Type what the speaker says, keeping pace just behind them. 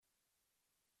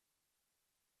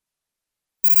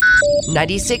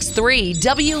96.3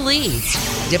 W Leeds,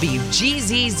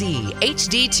 WGZZ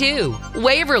HD2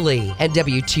 Waverly, and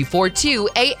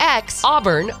W242AX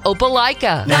Auburn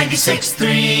Opelika.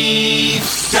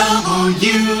 96.3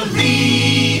 W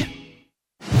Leeds.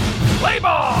 Play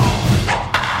ball!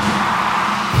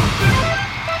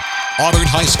 Auburn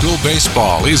High School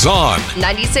baseball is on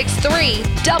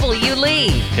 96.3 W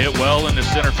Leeds. Hit well into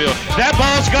center field. That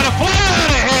ball's gonna fly out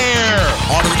of here!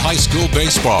 Auburn High School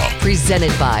baseball.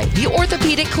 Presented by the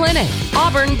Orthopedic Clinic,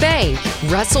 Auburn Bank,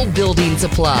 Russell Building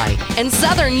Supply, and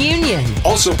Southern Union.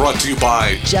 Also brought to you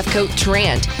by Jeffcoat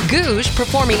Trant, Gouge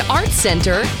Performing Arts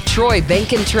Center, Troy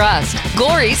Bank and Trust,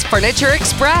 Glory's Furniture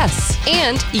Express,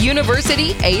 and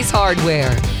University Ace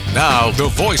Hardware. now the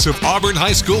voice of Auburn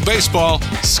High School baseball,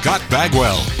 Scott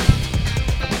Bagwell.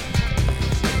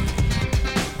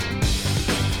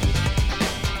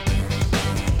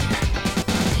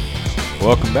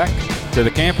 Welcome back to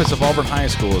the campus of Auburn High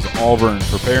School as Auburn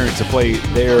preparing to play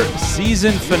their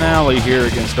season finale here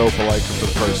against Opelika for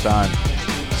the first time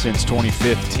since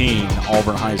 2015.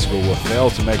 Auburn High School will fail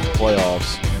to make the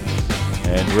playoffs.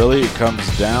 And really it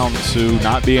comes down to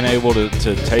not being able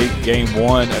to take game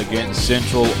one against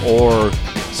Central or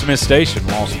Smith Station.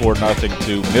 Lost 4-0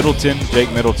 to Middleton.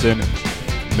 Jake Middleton.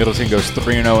 Middleton goes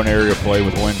 3-0 in area play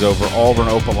with wins over Auburn,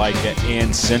 Opelika,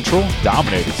 and Central.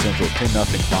 Dominated Central,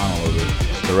 10-0 final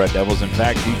over the Red Devils. In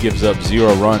fact, he gives up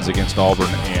 0 runs against Auburn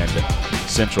and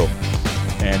Central.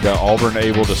 And Auburn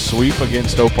able to sweep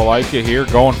against Opelika here,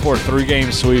 going for a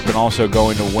 3-game sweep and also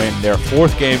going to win their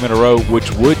 4th game in a row,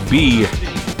 which would be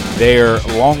their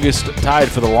longest, tied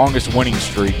for the longest winning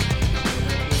streak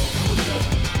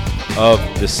of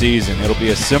the season. It'll be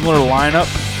a similar lineup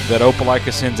that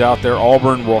Opelika sends out there.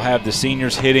 Auburn will have the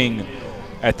seniors hitting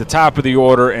at the top of the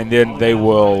order, and then they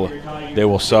will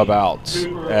sub out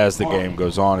as the game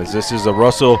goes on. As this is a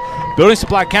Russell Building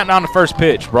Supply countdown to first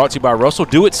pitch, brought to you by Russell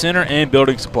Do-It Center and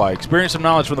Building Supply. Experience and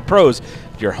knowledge from the pros,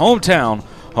 your hometown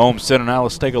home center. Now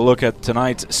let's take a look at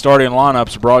tonight's starting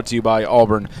lineups, brought to you by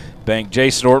Auburn Bank.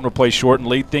 Jason Norton will play short and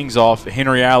lead things off.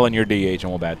 Henry Allen, your DH, and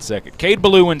will bat second. Cade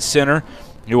Ballou in center.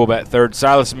 He will bat third.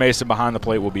 Silas Mason behind the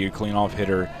plate will be a clean-off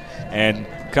hitter. And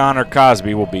Connor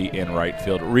Cosby will be in right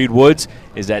field. Reed Woods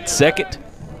is at second.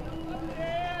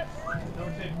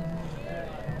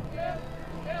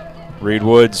 Reed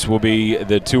Woods will be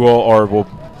the 2-0, or will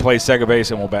play second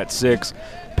base and will bat 6.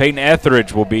 Peyton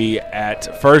Etheridge will be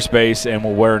at first base and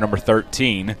will wear number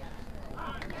 13.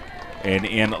 And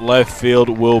in left field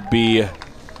will be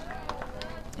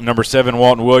number 7,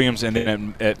 Walton Williams, and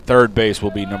then at third base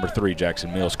will be number 3,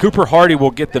 Jackson Mills. Cooper Hardy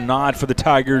will get the nod for the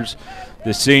Tigers.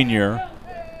 The senior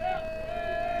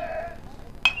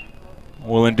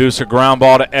will induce a ground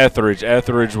ball to Etheridge.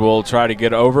 Etheridge will try to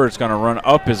get over. It's going to run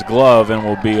up his glove and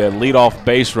will be a leadoff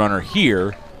base runner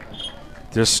here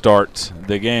to start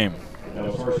the game.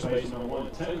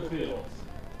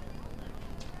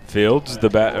 Fields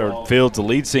the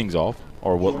lead things off,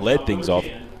 or what led things off.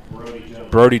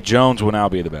 Brody Jones will now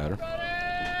be the batter.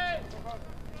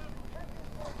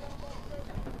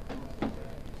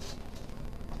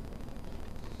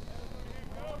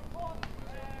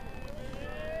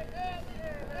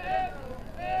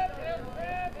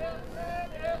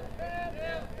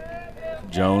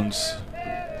 Jones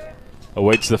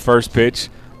awaits the first pitch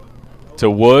to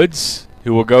Woods,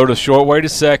 who will go to short way to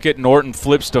second. Norton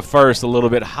flips to first a little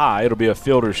bit high. It'll be a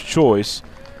fielder's choice.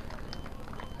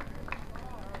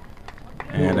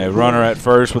 And a runner at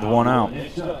first with 1 out.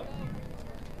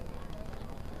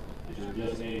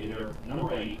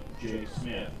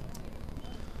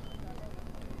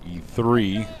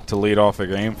 E3 to lead off the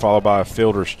game, followed by a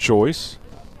fielder's choice.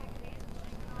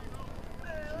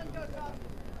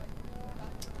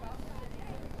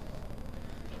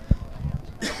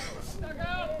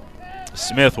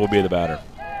 Smith will be the batter.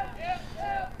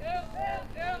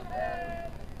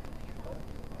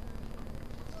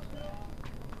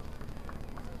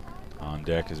 On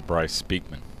deck is Bryce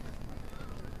Speakman.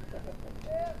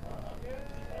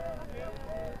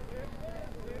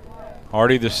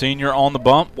 Hardy, the senior, on the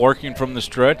bump, working from the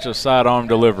stretch, a sidearm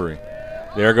delivery.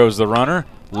 There goes the runner,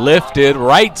 lifted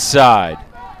right side.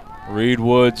 Reed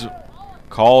Woods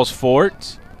calls for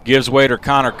it, gives way to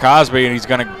Connor Cosby, and he's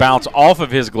going to bounce off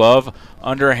of his glove,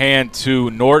 underhand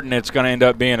to Norton. It's going to end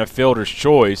up being a fielder's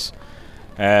choice,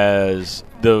 as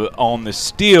on the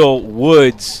steal,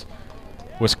 Woods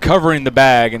was covering the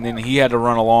bag, and then he had to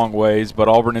run a long ways, but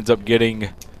Auburn ends up getting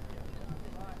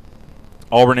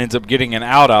an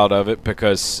out of it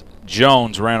because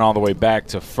Jones ran all the way back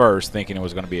to first thinking it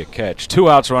was going to be a catch. 2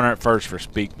 outs, runner at first for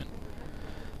Speakman.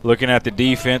 Looking at the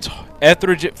defense,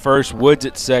 Etheridge at first, Woods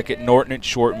at second, Norton at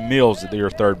short, Mills at their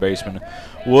third baseman.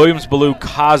 Williams, Ballou,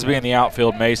 Cosby in the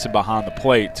outfield, Mason behind the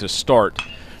plate to start.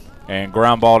 And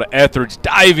ground ball to Etheridge,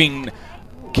 diving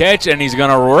catch, and he's going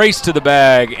to race to the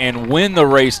bag and win the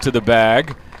race to the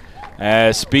bag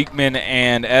as Speakman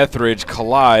and Etheridge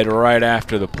collide right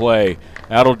after the play.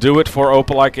 That'll do it for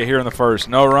Opelika here in the first.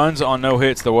 No runs on no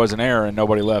hits. There was an error and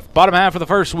nobody left. Bottom half of the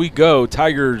first we go.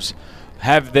 Tigers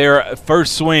have their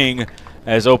first swing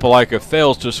as Opelika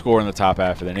fails to score in the top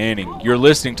half of the inning. You're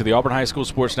listening to the Auburn High School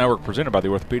Sports Network presented by the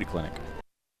Orthopedic Clinic.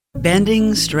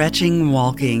 Bending, stretching,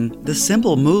 walking. The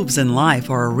simple moves in life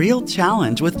are a real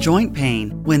challenge with joint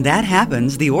pain. When that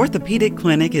happens, the Orthopedic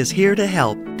Clinic is here to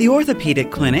help. The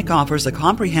Orthopedic Clinic offers a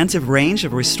comprehensive range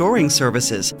of restoring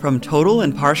services, from total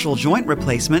and partial joint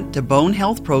replacement to bone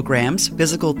health programs,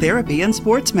 physical therapy, and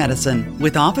sports medicine.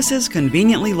 With offices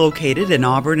conveniently located in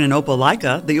Auburn and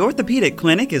Opelika, the Orthopedic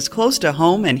Clinic is close to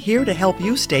home and here to help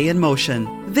you stay in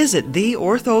motion. Visit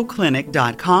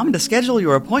theorthoclinic.com to schedule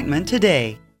your appointment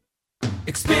today.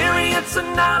 Experience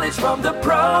and knowledge from the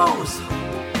pros.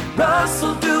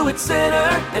 Russell Do-It Center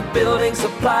and Building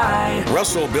Supply.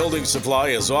 Russell Building Supply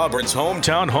is Auburn's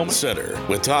hometown home center.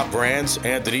 With top brands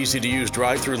and an easy-to-use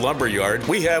drive-through lumber yard,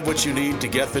 we have what you need to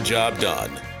get the job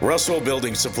done. Russell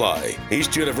Building Supply,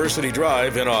 East University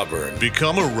Drive in Auburn.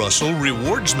 Become a Russell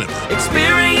Rewards member.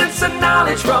 Experience and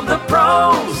knowledge from the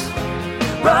pros.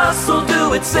 Russell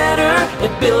Do-It Center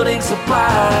and Building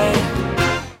Supply.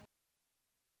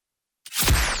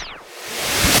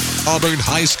 Auburn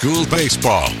High School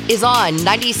Baseball is on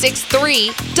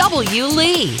 96.3 W.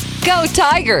 Lee. Go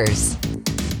Tigers!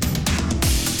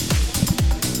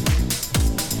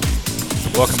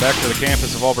 Welcome back to the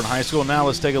campus of Auburn High School. Now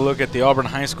let's take a look at the Auburn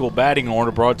High School batting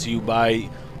order brought to you by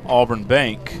Auburn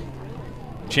Bank,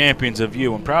 champions of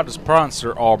you, and proud to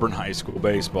sponsor Auburn High School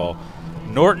Baseball.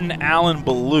 Norton, Allen,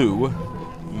 Ballou,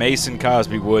 Mason,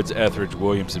 Cosby, Woods, Etheridge,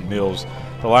 Williams, and Mills.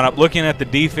 The lineup looking at the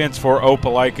defense for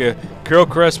Opelika.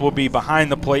 Kilcrest will be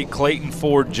behind the plate. Clayton,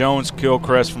 Ford, Jones,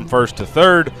 Kilcrest from first to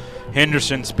third.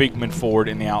 Henderson, Speakman, Ford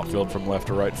in the outfield from left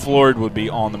to right. Floyd would be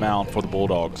on the mound for the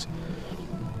Bulldogs.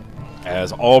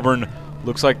 As Auburn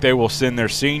looks like they will send their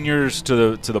seniors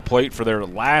to the plate for their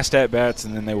last at-bats,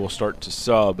 and then they will start to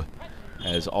sub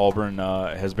as Auburn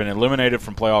has been eliminated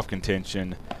from playoff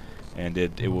contention, and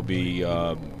it will be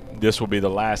this will be the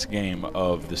last game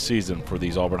of the season for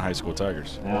these Auburn High School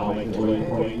Tigers. Now make his way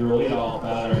for your leadoff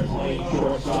batter, playing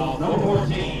shortstop, number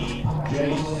 14,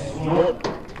 Jace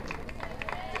Norton.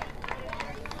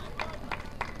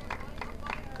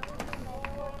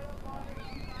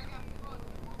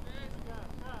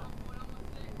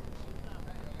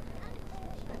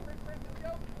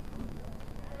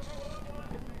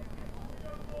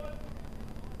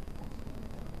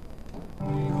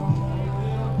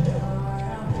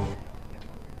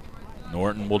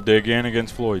 Norton will dig in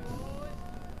against Floyd.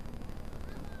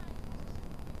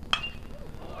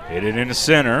 Hit it into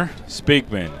center.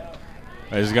 Speakman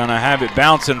is going to have it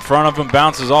bounce in front of him.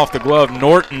 Bounces off the glove.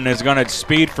 Norton is going to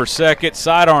speed for second.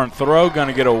 Sidearm throw. Going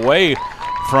to get away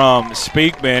from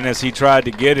Speakman as he tried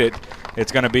to get it.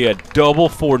 It's going to be a double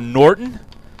for Norton.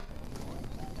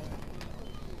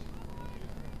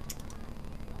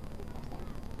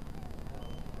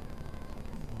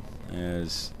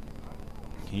 As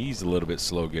he's a little bit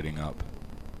slow getting up.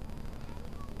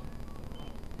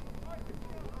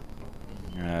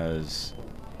 As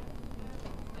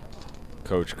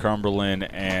Coach Cumberland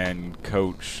and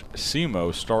Coach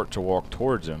Simo start to walk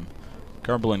towards him.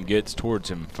 Cumberland gets towards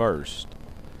him first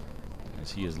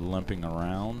as he is limping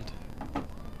around.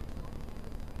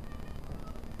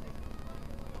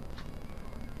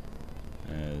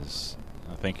 As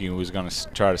I think he was going to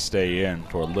try to stay in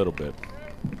for a little bit.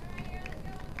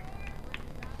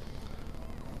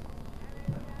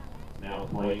 Now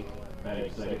playing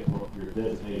batting second for your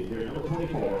designated hitter, number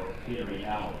 24, Henry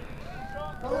Allen.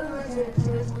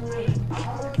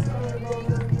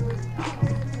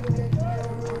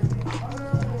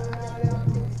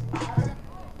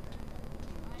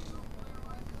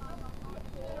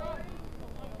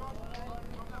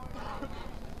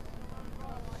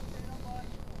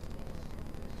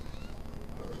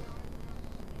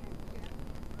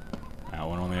 That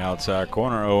one on the outside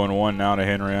corner, 0-1 now to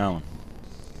Henry Allen.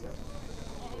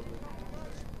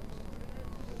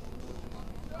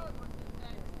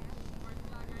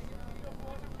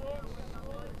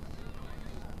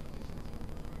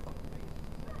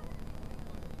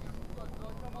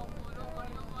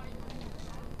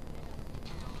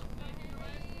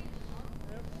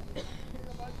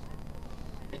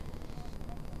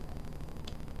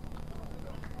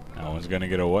 That one's going to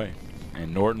get away.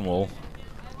 and Norton will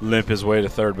limp his way to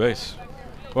third base.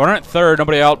 We're at third,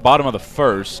 nobody out, bottom of the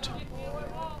first.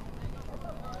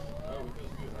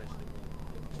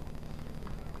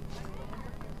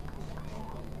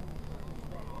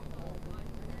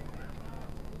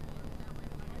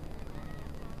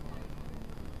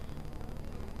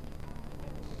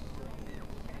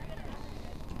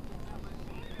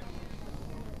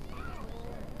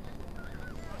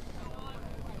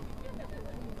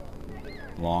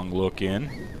 Long look in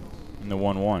the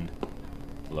 1-1.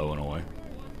 Low and away.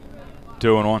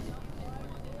 2-1.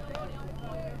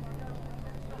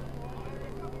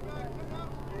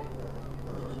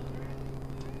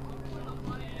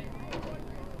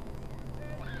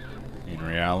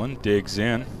 Henry Allen digs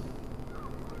in.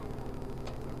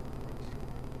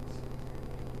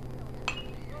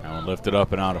 Allen lifted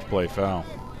up and out of play, foul.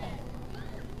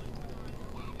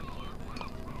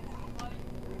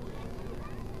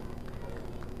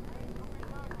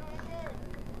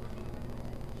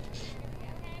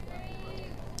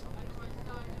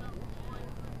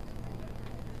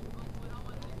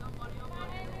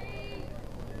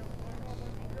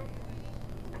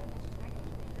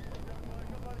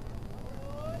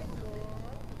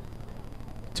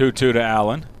 Two to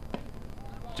Allen.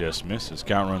 Just misses.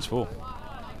 Count runs full.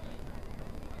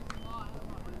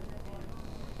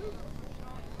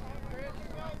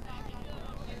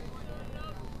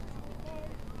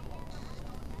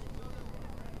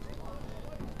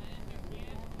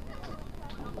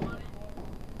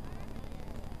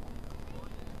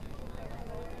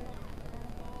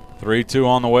 Three-two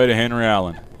on the way to Henry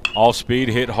Allen. All speed,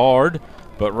 hit hard,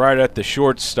 but right at the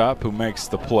shortstop who makes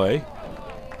the play.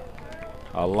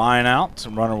 A line out,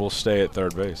 runner will stay at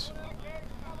third base.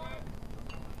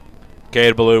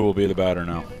 Cade Ballou will be the batter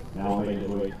now. Now making his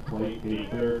way to plate, the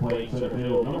third plate center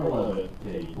field, number 11,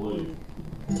 Cade Ballou.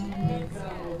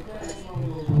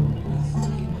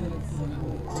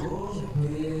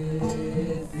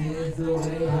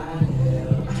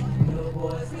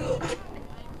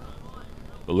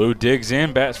 Ballou digs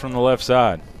in, bats from the left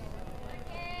side.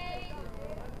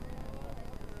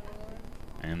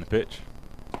 And the pitch.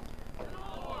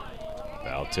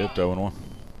 Foul tipped, 0-1.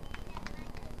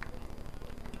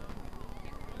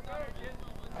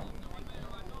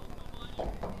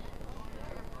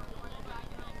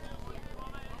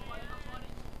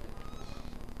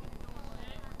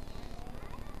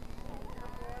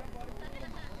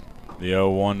 The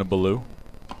 0-1 to Ballou.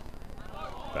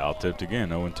 Foul tipped again,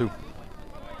 0-2.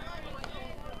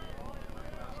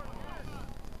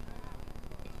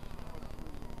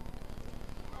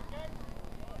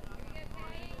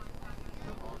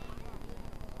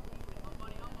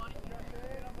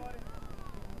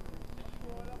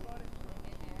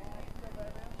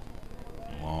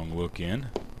 Long look in.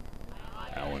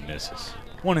 That one misses.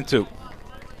 1-2.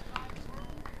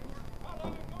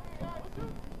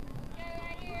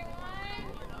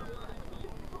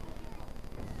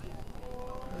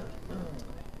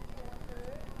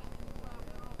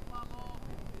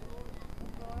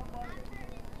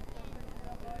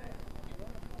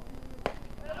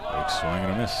 Big swing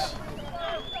and a miss.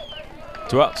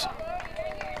 2 outs.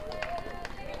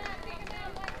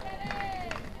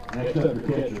 Next up, your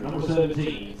catcher, number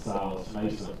 17, Silas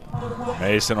Mason.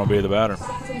 Mason will be the batter.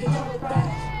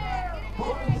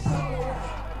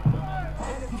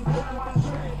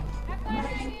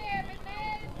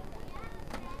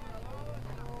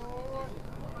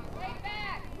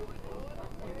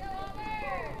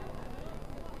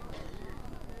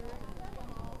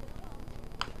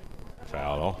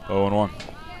 Foul, 0-1.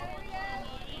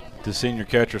 To senior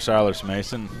catcher Silas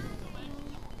Mason.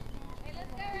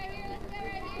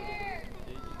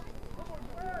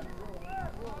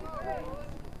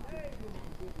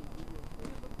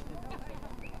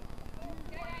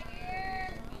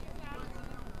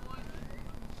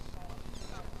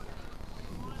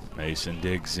 Mason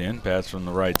digs in, bats from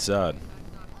the right side.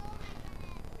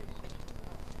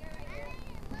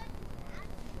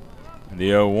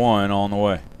 The 0-1 on the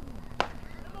way.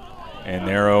 And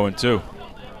they're 0-2.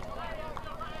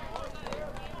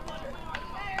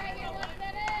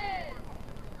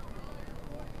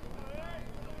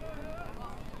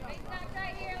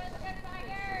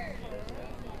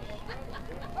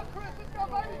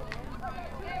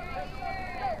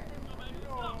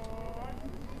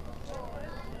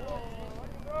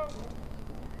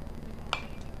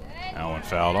 That one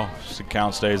fouled off. The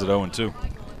count stays at 0-2.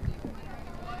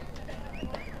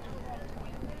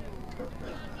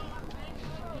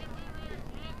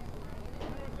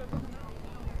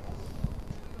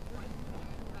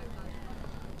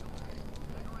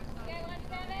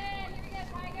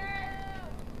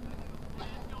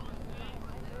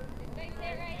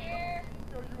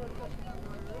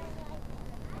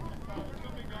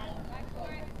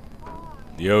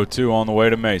 The 0-2 on the way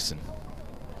to Mason.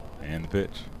 And the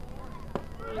pitch.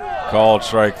 Called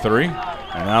strike 3.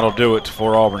 And that'll do it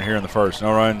for Auburn here in the first.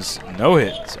 No runs, no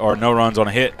hits, or no runs on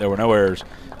a hit. There were no errors,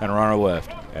 and a runner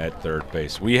left at third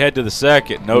base. We head to the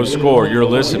second, no score. You're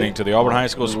listening to the Auburn High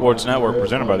School Sports Network,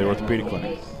 presented by the Orthopedic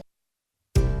Clinic.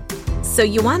 So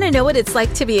you want to know what it's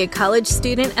like to be a college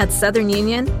student at Southern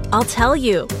Union? I'll tell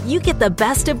you. You get the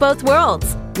best of both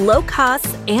worlds. Low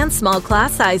costs and small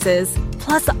class sizes.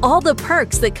 Plus all the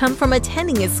perks that come from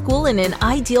attending a school in an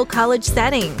ideal college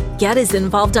setting. Get as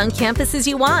involved on campus as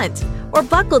you want. Or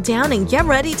buckle down and get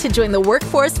ready to join the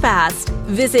workforce fast.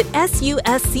 Visit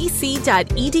suscc.edu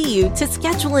to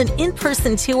schedule an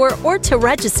in-person tour or to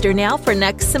register now for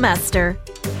next semester.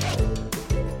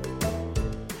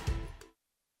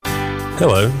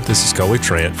 Hello, this is Coley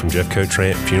Trant from Jeffco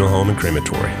Trant Funeral Home and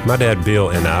Crematory. My dad Bill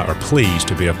and I are pleased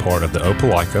to be a part of the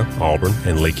Opelika, Auburn,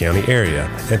 and Lee County area,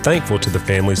 and thankful to the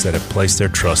families that have placed their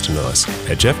trust in us.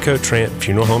 At Jeffco Trant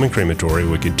Funeral Home and Crematory,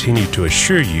 we continue to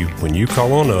assure you when you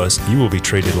call on us, you will be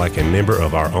treated like a member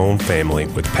of our own family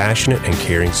with passionate and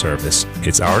caring service.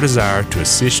 It's our desire to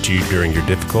assist you during your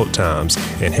difficult times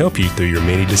and help you through your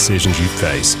many decisions you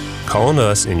face. Call on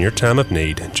us in your time of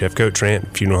need. Jeffco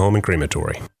Trant Funeral Home and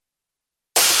Crematory.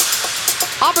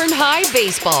 Auburn High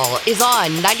Baseball is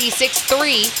on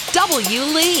 96.3 W.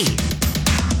 Lee.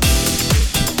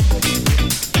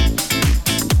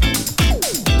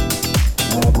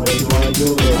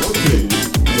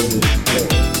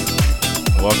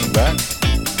 Welcome back.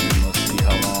 Let's see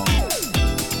how long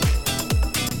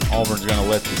Auburn's going to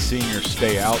let the seniors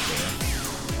stay out there.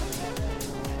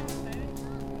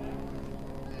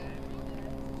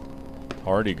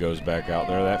 Hardy goes back out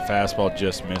there. That fastball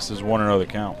just misses. 1-0 the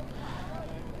count.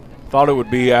 Thought it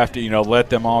would be after, let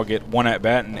them all get one at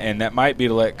bat, and that might be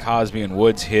to let Cosby and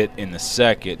Woods hit in the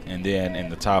second, and then in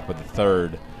the top of the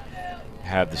third,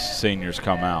 have the seniors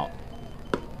come out.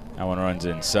 That one runs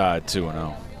inside,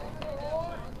 2-0.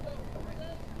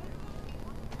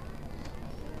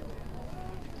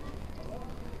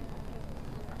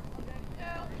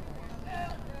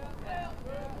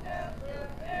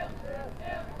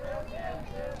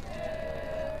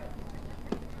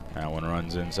 That one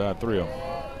runs inside, 3-0.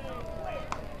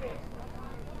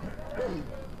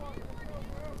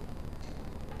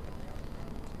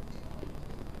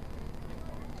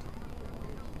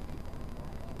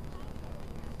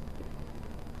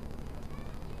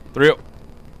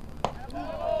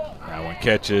 That one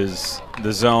catches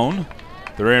the zone.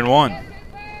 3-1.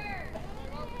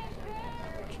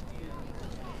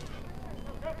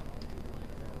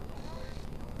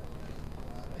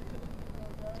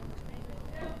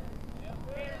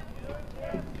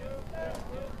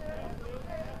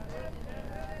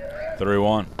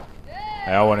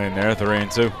 That one in there,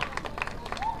 3-2.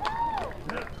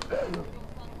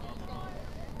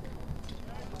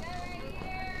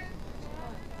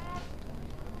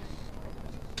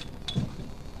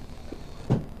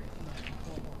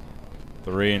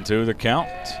 Three and two, the count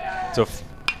to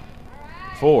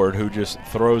Ford, who just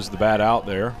throws the bat out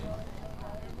there.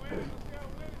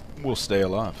 Will stay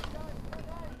alive.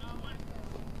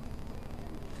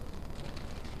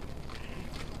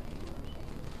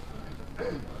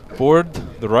 Ford,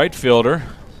 the right fielder.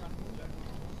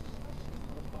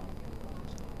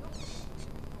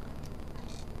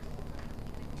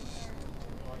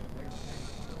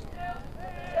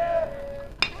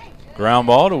 Ground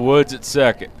ball to Woods at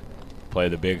second. Play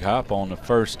the big hop on the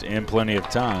first in plenty of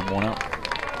time. 1-0.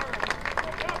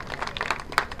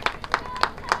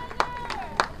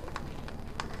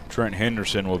 Trent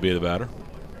Henderson will be the batter.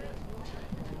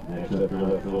 Next up, your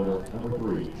left fielder, number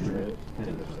 3, Trent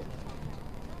Henderson.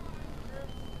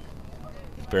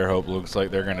 Fairhope looks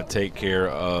like they're going to take care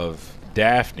of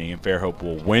Daphne, and Fairhope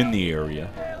will win the area.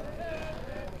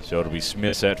 So it'll be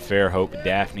Smiths at Fairhope,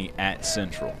 Daphne at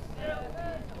Central.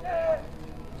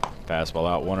 Fastball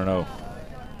out, 1-0.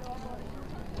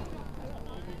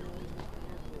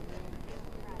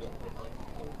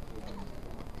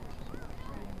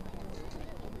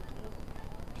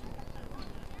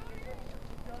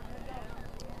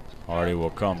 Hardy will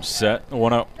come set,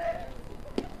 1-0.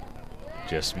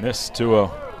 Just missed,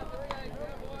 2-0.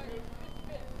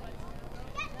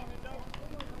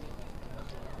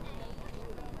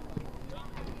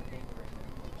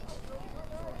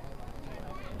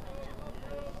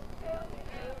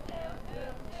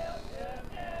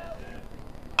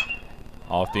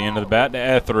 Off the end of the bat to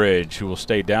Etheridge, who will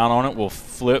stay down on it, will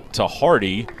flip to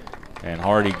Hardy, and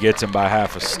Hardy gets him by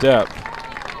half a step.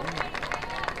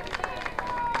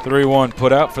 3-1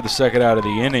 put out for the second out of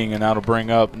the inning, and that'll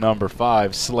bring up number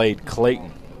 5, Slade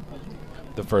Clayton.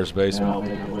 the first baseman. Now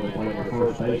making the way to play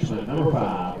for first baseman, number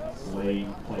 5, Slade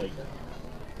Plate.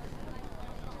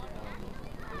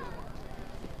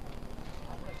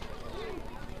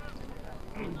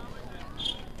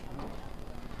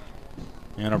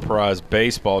 Enterprise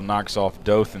Baseball knocks off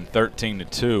Dothan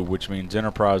 13-2, which means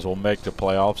Enterprise will make the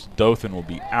playoffs. Dothan will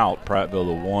be out. Prattville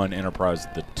the 1, Enterprise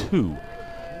the 2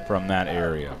 from that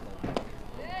area.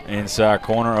 Inside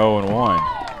corner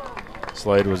 0-1.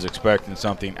 Slade was expecting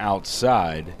something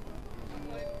outside.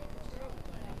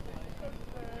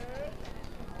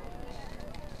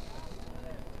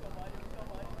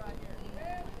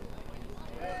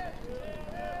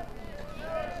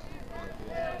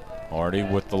 Hardy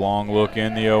with the long look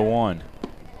in the 0-1.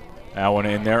 That one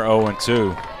in there,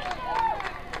 0-2.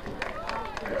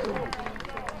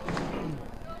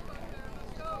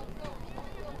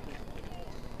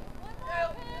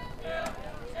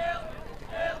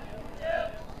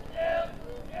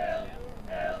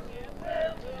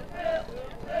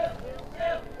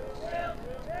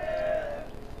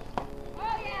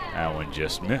 That one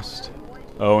just missed.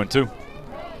 0-2.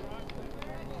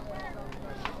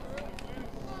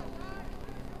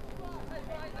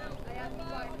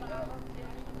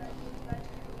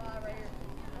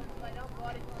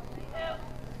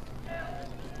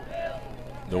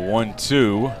 The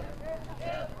 1-2.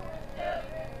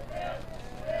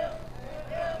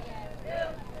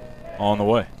 On the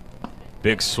way.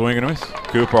 Big swing and a miss.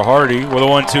 Cooper Hardy with a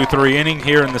 1-2-3 inning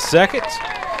here in the second.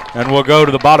 And we'll go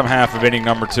to the bottom half of inning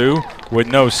number 2 with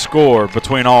no score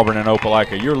between Auburn and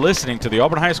Opelika. You're listening to the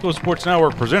Auburn High School Sports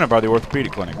Network presented by the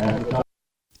Orthopedic Clinic.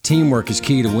 Teamwork is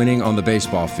key to winning on the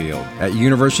baseball field. At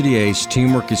University Ace,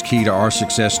 teamwork is key to our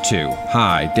success too.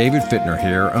 Hi, David Fittner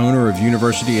here, owner of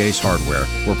University Ace Hardware.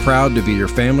 We're proud to be your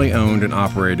family-owned and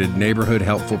operated neighborhood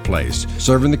helpful place,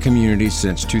 serving the community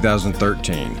since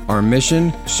 2013. Our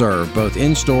mission, serve both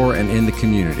in-store and in the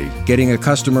community. Getting a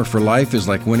customer for life is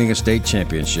like winning a state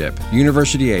championship.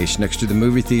 University Ace, next to the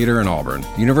movie theater in Auburn.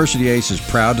 University Ace is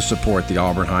proud to support the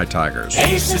Auburn High Tigers.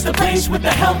 Ace is the place with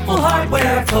the helpful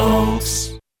hardware, folks.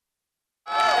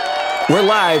 We're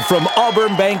live from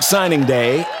Auburn Bank Signing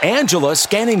Day. Angela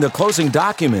scanning the closing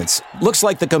documents. Looks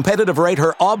like the competitive rate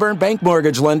her Auburn Bank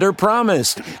mortgage lender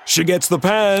promised. She gets the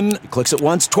pen, clicks it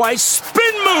once, twice,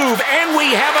 spin move, and we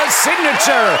have a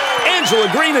signature. Angela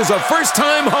Green is a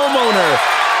first-time homeowner.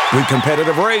 With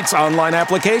competitive rates, online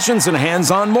applications, and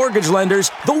hands-on mortgage lenders,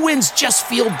 the wins just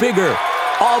feel bigger.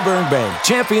 Auburn Bank,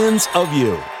 champions of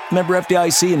you. Member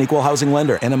FDIC and equal housing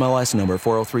lender. NMLS number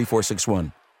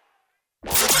 403461.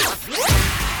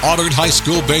 Auburn High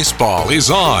School Baseball is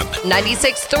on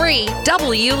 96.3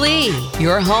 W. Lee,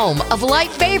 your home of light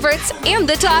favorites and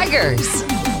the Tigers.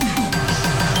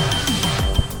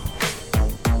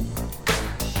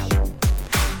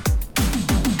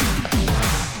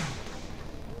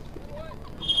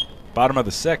 Bottom of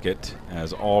the second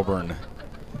as Auburn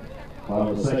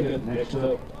Next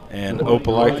up, and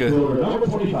Opelika. Number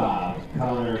 25,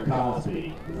 Connor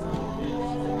Cosby.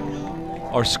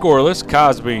 Are scoreless.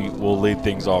 Cosby will lead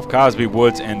things off. Cosby,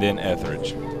 Woods, and then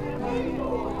Etheridge.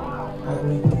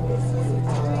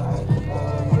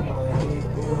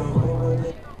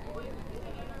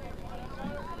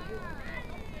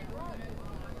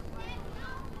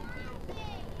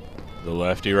 The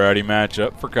lefty-righty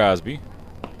matchup for Cosby.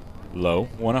 Low,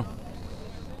 1-0.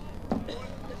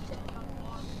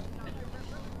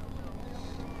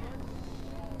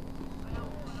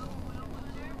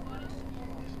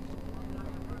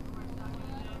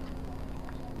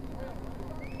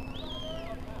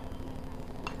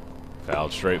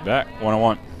 Fouled straight back,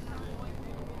 1-1.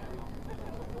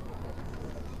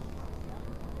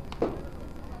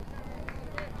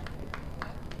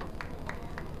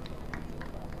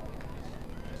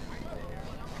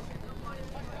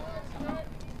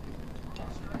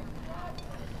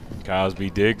 Cosby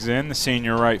digs in, the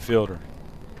senior right fielder.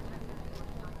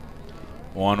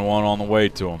 1-1 on the way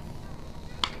to him.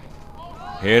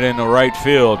 Hit into right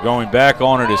field, going back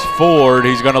on it is Ford.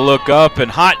 He's going to look up and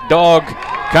hot dog.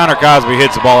 Connor Cosby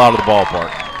hits the ball out of the ballpark.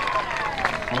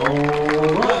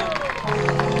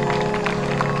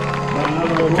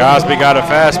 Cosby got a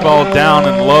fastball down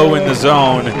and low in the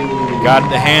zone. Got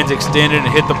the hands extended and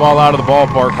hit the ball out of the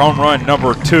ballpark. Home run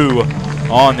number 2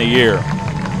 on the year.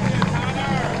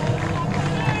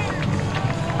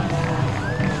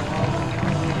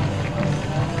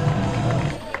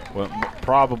 What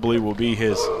probably will be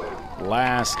his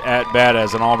last at-bat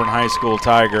as an Auburn High School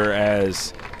Tiger,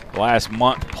 as last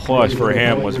month plus for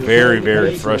him was very,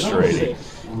 very frustrating.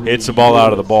 Hits the ball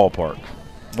out of the ballpark.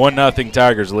 1-0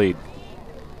 Tigers lead.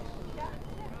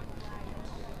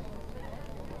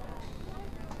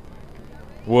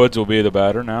 Woods will be the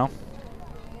batter now.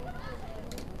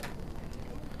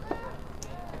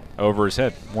 Over his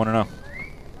head, 1-0.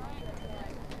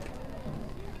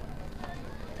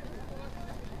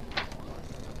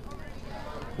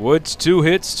 Woods, 2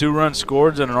 hits, 2 runs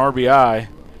scored, and an RBI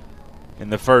in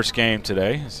the first game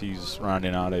today, as he's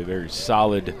rounding out a very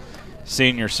solid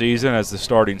senior season as the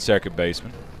starting second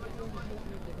baseman.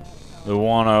 The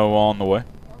 1-0 on the way.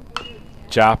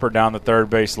 Chopper down the third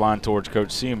base line towards Coach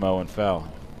Semo and foul.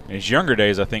 In his younger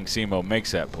days, I think Semo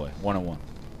makes that play. 1-1.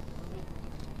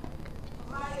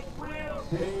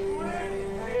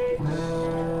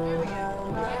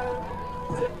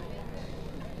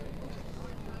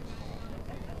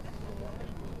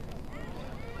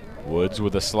 Woods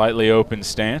with a slightly open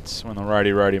stance when the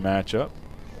righty-righty matchup.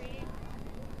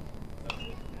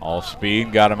 All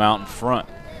speed, got him out in front,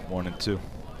 1-2.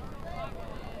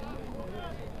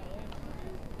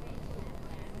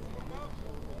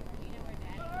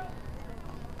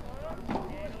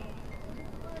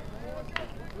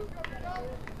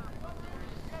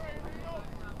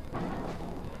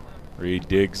 Reed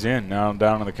digs in, now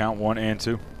down on the count,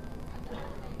 1-2.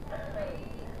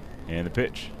 And the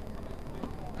pitch.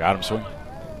 Got him swinging.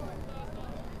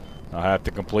 I'll have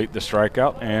to complete the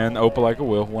strikeout, and Opelika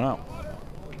will, 1 out.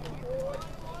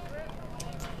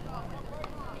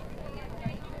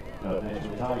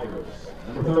 Tigers,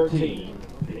 number 13,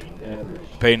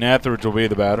 Peyton Etheridge will be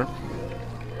the batter.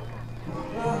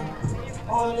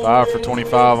 5 for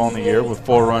 25 on the year with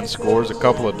 4 run scores, a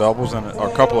couple of doubles, and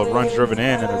a couple of runs driven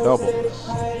in and a double.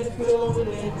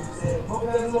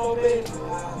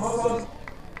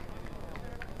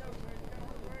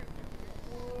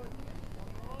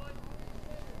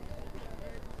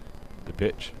 The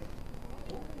pitch.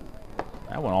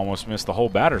 That one almost missed the whole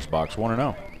batter's box,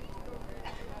 1-0.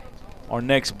 Our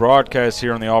next broadcast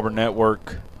here on the Auburn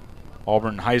Network,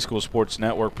 Auburn High School Sports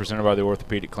Network, presented by the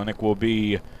Orthopedic Clinic, will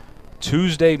be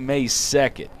Tuesday, May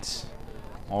 2nd.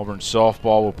 Auburn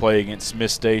softball will play against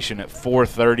Smith Station at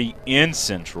 4:30 in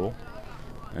Central.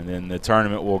 And then the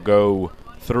tournament will go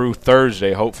through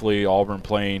Thursday. Hopefully Auburn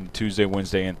playing Tuesday,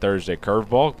 Wednesday, and Thursday.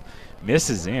 Curveball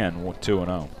misses in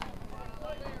 2-0.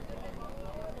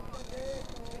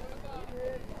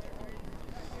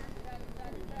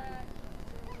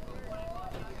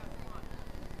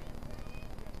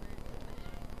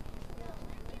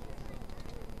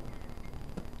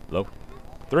 Low.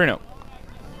 3-0.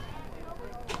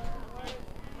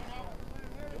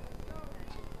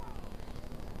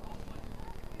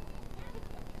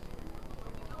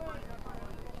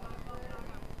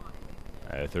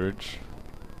 Etheridge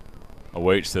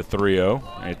awaits the 3-0.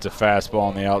 It's a fastball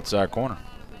on the outside corner.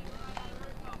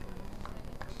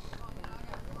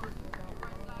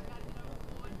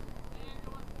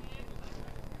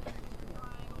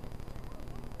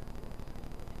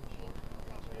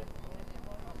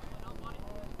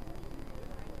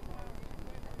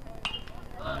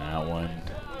 That one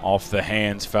off the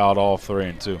hands, fouled off,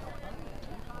 3-2.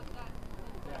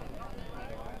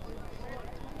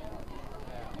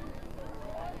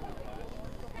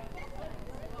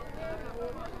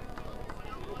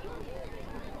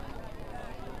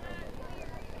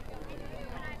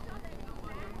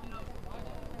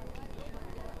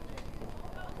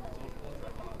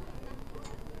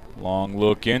 Long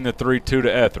look in, the 3-2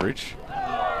 to Etheridge.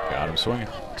 Got him swinging.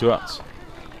 2 outs.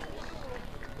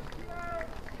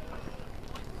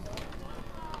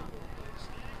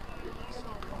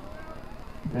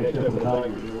 Next up, the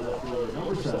Tigers,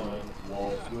 number 7,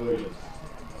 Walt Williams.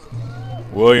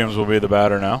 Williams will be the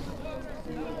batter now.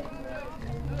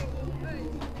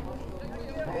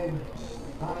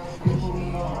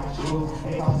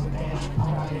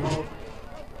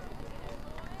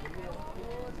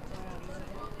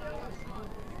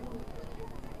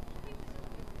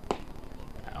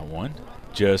 That one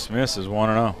just misses,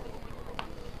 1-0.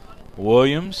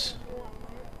 Williams,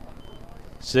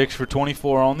 6 for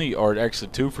 24 on the, or actually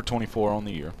 2 for 24 on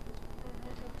the year.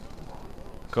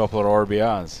 Couple of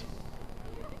RBIs.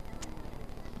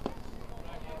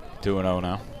 2-0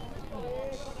 now.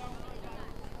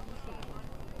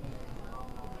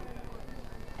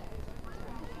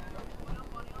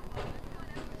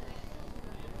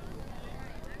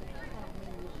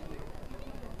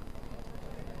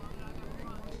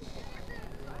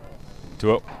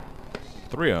 Two up.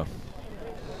 3-0.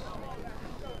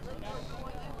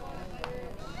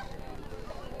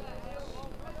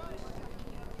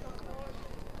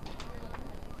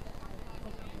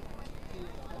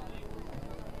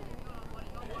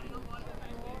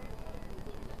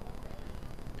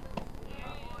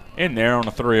 In there on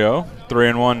a 3-0.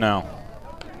 3-1 now.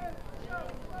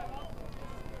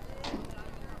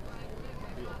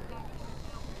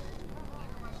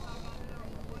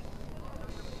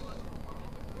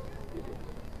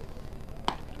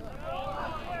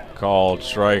 Called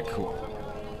strike.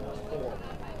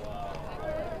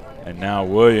 And now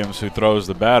Williams, who throws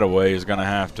the bat away, is going to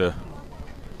have to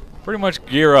pretty much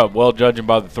gear up. Well, judging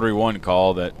by the 3-1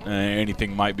 call, that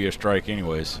anything might be a strike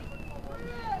anyways.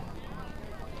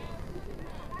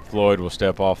 Floyd will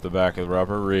step off the back of the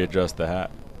rubber, readjust the hat.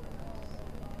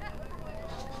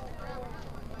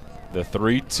 The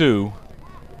 3-2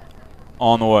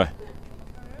 on the way.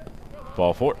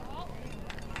 Ball 4.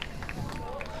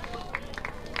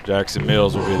 Jackson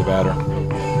Mills will be the batter.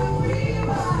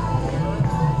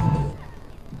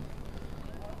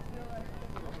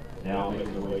 Now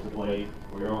making the way to plate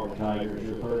for your Auburn Tigers,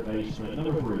 your third baseman,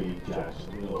 number 3,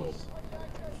 Jackson Mills.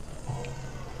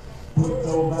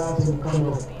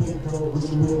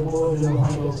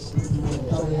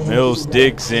 Mills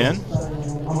digs in.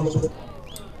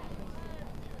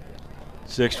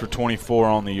 6 for 24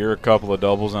 on the year, a couple of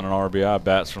doubles and an RBI.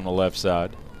 Bats from the left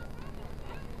side.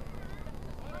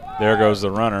 There goes the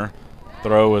runner.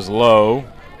 Throw is low.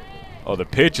 Oh, the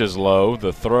pitch is low.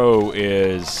 The throw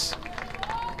is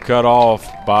cut off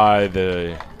by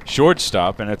the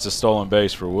shortstop, and it's a stolen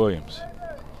base for Williams.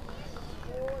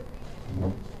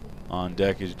 On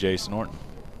deck is Jason Norton.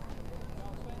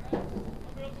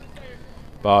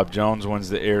 Bob Jones wins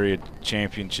the area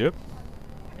championship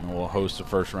and will host the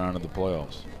first round of the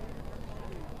playoffs.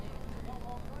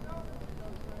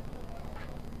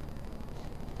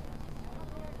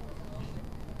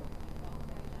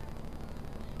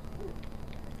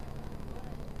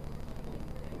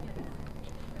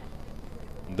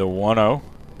 The 1-0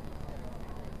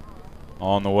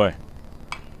 on the way.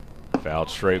 Fouled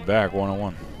straight back,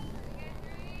 1-1.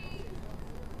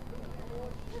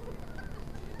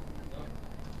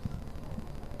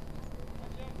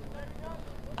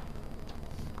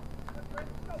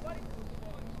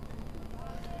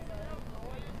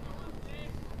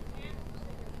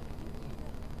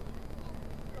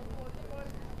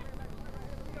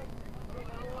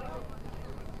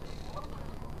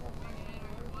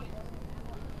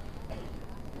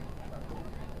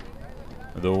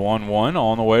 The 1-1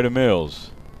 on the way to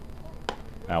Mills.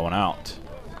 That one out.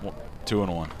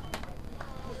 2-1.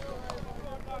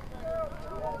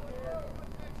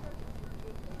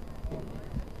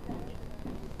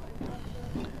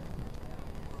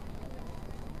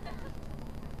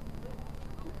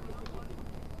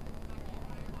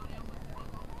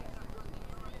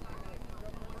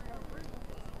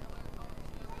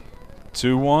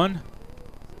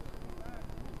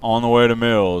 On the way to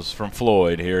Mills from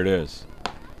Floyd. Here it is.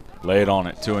 Lay it on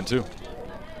it, 2-2.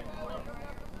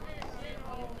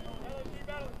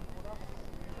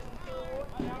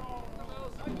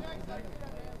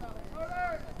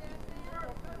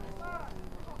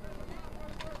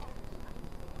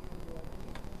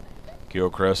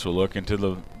 Gilchrist will look into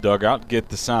the dugout, get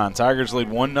the sign. Tigers lead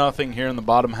 1-0 here in the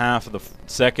bottom half of the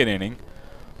second inning.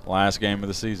 Last game of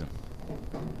the season.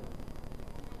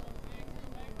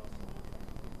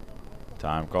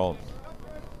 Time called.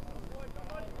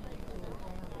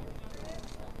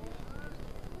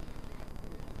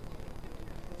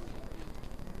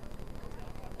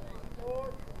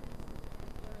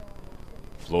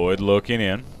 Floyd looking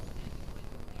in.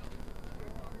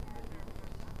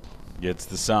 Gets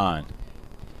the sign.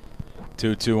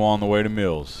 2-2 on the way to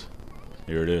Mills.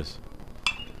 Here it is.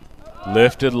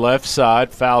 Lifted left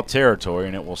side, foul territory,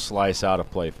 and it will slice out a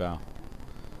play foul.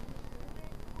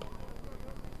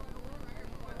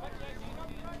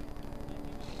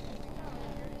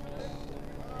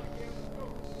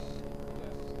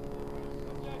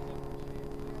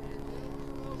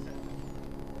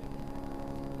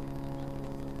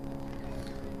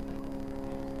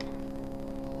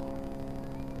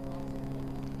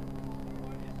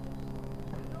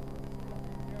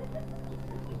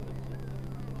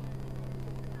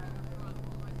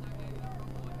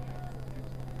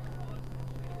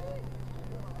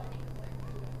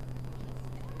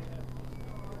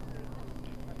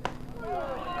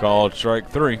 Called strike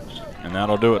 3, and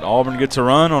that'll do it. Auburn gets a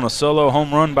run on a solo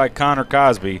home run by Connor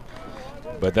Cosby,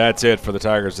 but that's it for the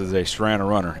Tigers as they strand a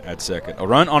runner at second. A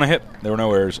run on a hit. There were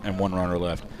no errors and one runner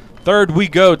left. Third we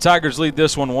go. Tigers lead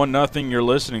this one 1-0. You're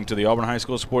listening to the Auburn High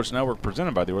School Sports Network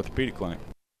presented by the Orthopedic Clinic.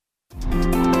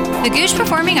 The Gooch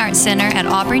Performing Arts Center at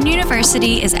Auburn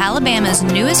University is Alabama's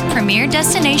newest premier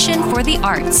destination for the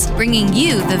arts, bringing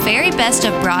you the very best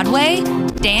of Broadway,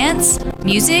 dance,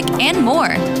 music, and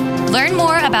more. Learn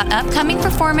more about upcoming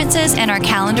performances and our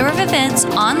calendar of events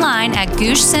online at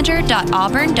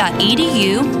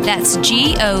goochcenter.auburn.edu. That's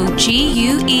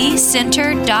GOGUE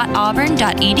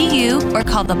center.auburn.edu, or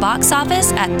call the box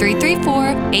office at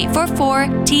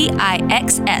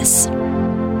 334-844-TIXS.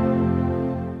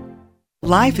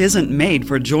 Life isn't made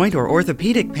for joint or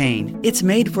orthopedic pain. It's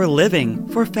made for living,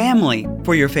 for family,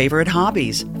 for your favorite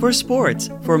hobbies, for sports,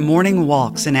 for morning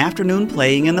walks and afternoon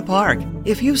playing in the park.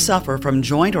 If you suffer from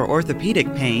joint or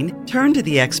orthopedic pain, turn to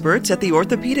the experts at the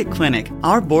Orthopedic Clinic.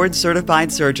 Our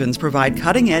board-certified surgeons provide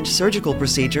cutting-edge surgical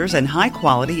procedures and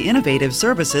high-quality, innovative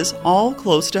services all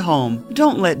close to home.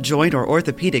 Don't let joint or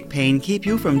orthopedic pain keep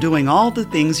you from doing all the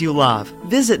things you love.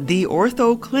 Visit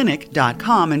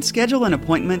theorthoclinic.com and schedule an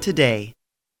appointment today.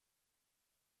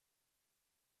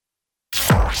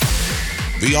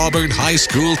 The Auburn High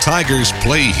School Tigers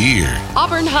play here.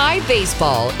 Auburn High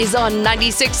Baseball is on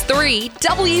 96.3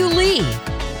 W. Lee.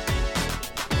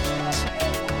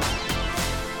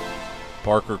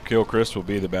 Parker Kilchrist will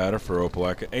be the batter for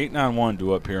Opelika. 8-9-1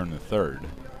 due up here in the third.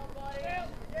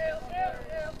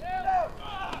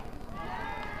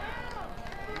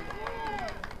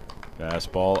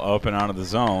 Fastball up and out of the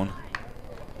zone.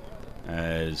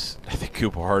 As I think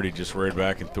Cooper Hardy just reared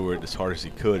back and threw it as hard as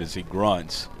he could as he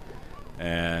grunts.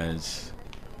 As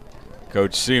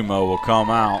Coach Semo will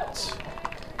come out,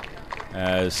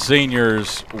 as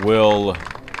seniors will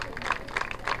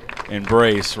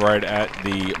embrace right at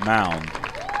the mound.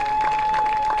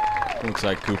 Looks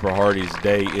like Cooper Hardy's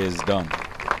day is done.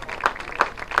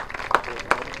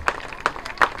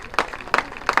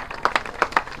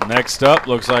 Next up,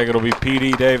 looks like it'll be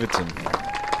P.D. Davidson.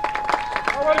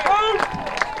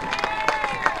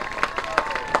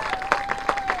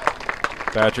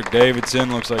 Patrick Davidson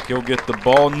looks like he'll get the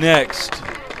ball next.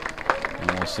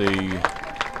 And we'll see.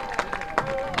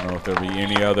 I don't know if there'll be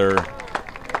any other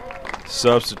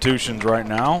substitutions right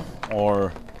now,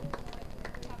 or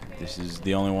this is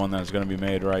the only one that's going to be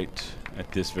made right at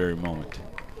this very moment.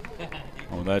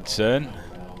 With that said,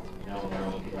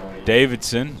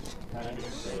 Davidson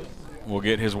will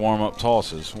get his warm-up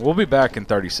tosses. We'll be back in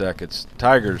 30 seconds.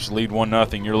 Tigers lead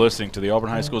 1-0. You're listening to the Auburn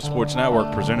High School Sports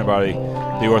Network, presented by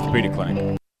the Orthopedic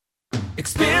Clinic.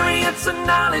 Experience and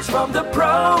knowledge from the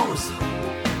pros.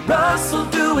 Russell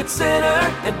Do-It Center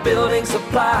and Building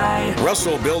Supply.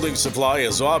 Russell Building Supply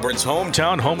is Auburn's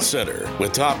hometown home center.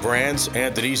 With top brands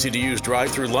and an easy-to-use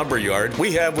drive-through lumber yard,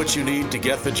 we have what you need to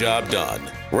get the job done.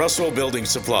 Russell Building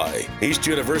Supply, East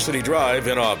University Drive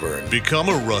in Auburn. Become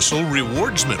a Russell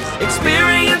Rewards member.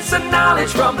 Experience and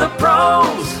knowledge from the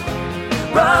pros.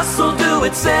 Russell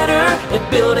Do-It Center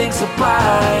and Building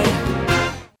Supply.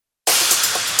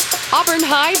 Auburn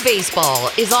High Baseball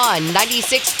is on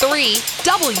 96.3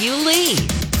 W. Lee.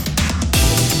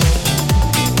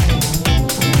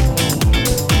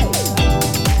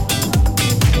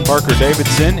 Parker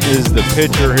Davidson is the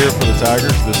pitcher here for the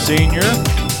Tigers, the senior,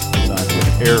 signed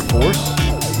with Air Force.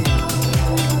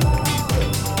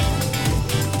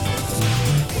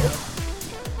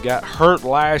 Got hurt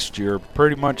last year,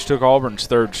 pretty much took Auburn's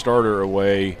third starter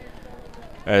away,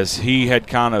 as he had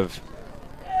kind of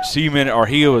cemented, or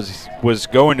he was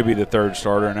going to be the third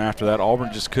starter, and after that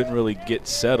Auburn just couldn't really get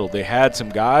settled. They had some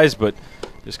guys, but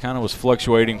just kind of was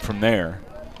fluctuating from there.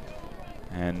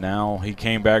 And now he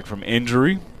came back from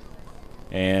injury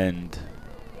and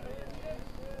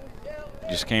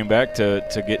just came back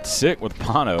to get sick with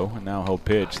mono, and now he'll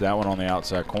pitch. That one on the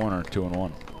outside corner,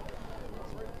 2-1.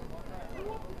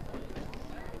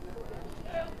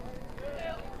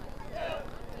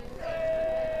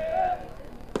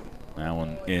 That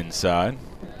one inside,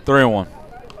 3-1.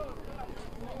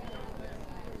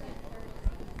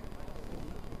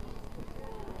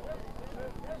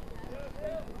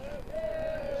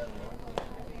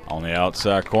 On the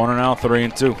outside corner now,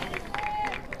 3-2.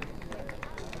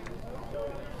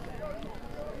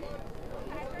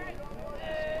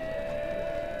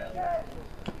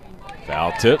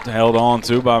 Foul tipped, held on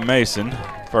to by Mason.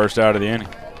 First out of the inning.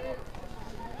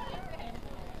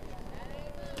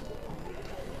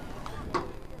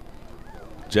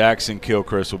 Jackson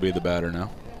Kilchrist will be the batter now.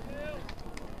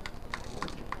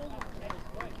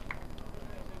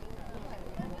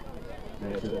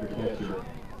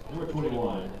 Number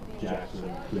 21,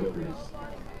 Jackson Kilchrist.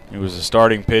 He was a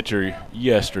starting pitcher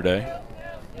yesterday,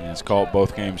 and he's caught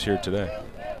both games here today.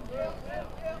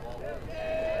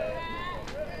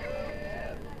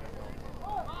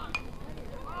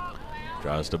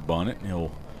 Tries to bunt it, and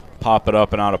he'll pop it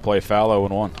up and out of play, foul,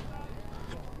 0-1.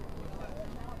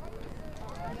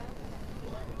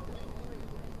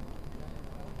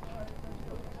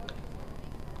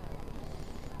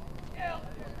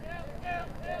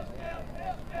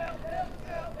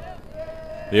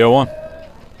 The 0-1.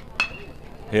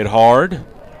 Hit hard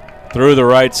through the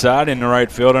right side into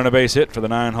right field, and a base hit for the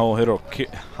nine-hole hitter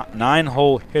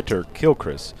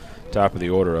Kilchrist. Top of the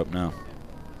order up now.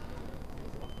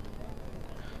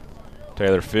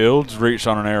 Taylor Fields reached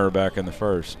on an error back in the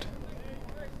first.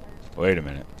 Wait a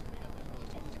minute.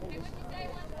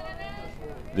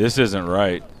 This isn't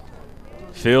right.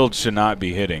 Fields should not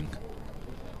be hitting.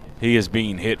 He is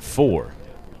being hit for.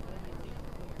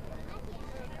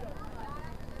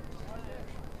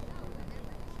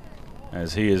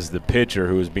 As he is the pitcher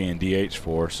who is being DH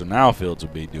for, so now Fields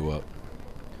will be due up.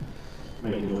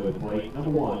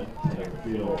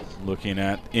 Looking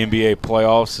at NBA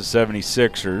playoffs, the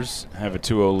 76ers have a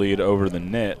 2-0 lead over the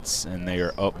Nets, and they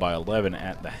are up by 11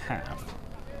 at the half.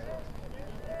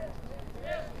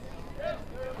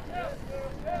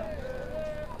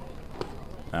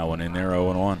 That one in there,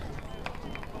 0-1.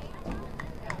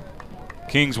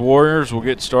 Kings Warriors will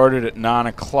get started at 9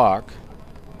 o'clock.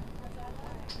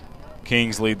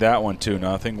 Kings lead that one 2-0.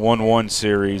 1-1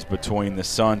 series between the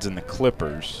Suns and the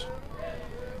Clippers.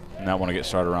 And that one will get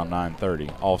started around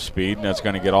 9:30. Off speed, and that's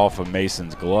going to get off of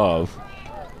Mason's glove.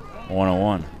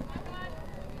 1-1.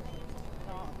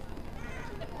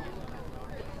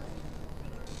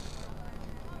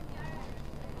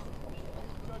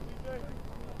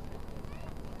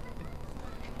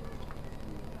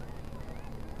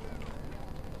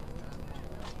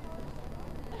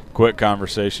 Quick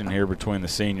conversation here between the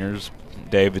seniors,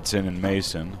 Davidson and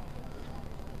Mason.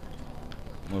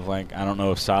 Look like, I don't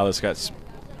know if Silas got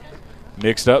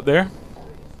mixed up there.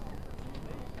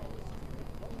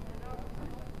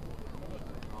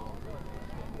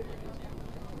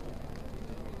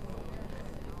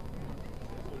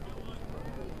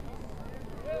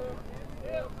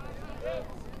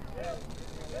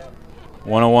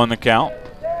 One the count.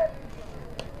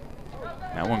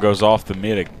 That one goes off the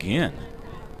mid again.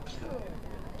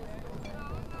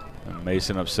 And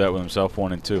Mason upset with himself,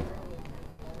 1-2.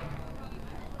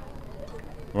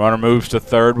 Runner moves to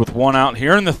third with one out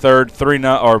here in the third.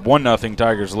 1-0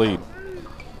 Tigers lead.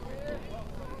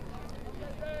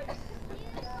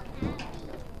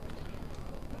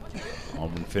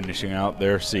 Auburn finishing out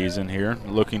their season here,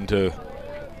 looking to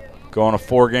go on a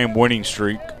 4-game winning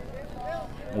streak,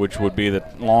 which would be the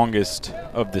longest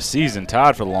of the season,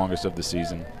 tied for the longest of the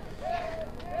season.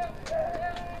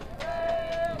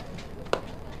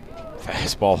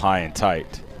 Fastball high and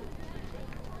tight.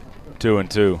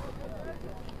 2-2.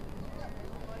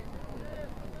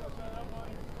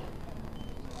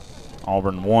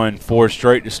 Auburn won 4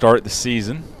 straight to start the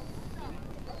season.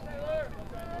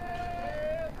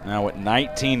 Now at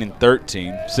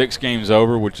 19-13, 6 games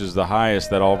over, which is the highest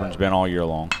that Auburn's been all year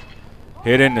long.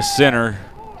 Hit into center.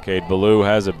 Cade Ballou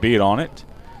has a beat on it.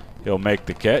 He'll make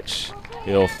the catch.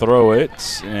 He'll throw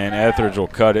it, and Etheridge will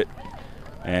cut it,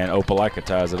 and Opelika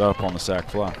ties it up on the sac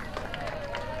fly.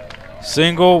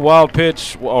 Single, wild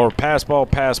pitch, or pass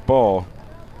ball.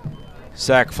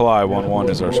 Sac fly, 1-1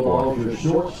 is our score.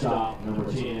 Shortstop,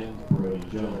 number 10, Brody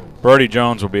Jones. Brody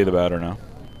Jones will be the batter now.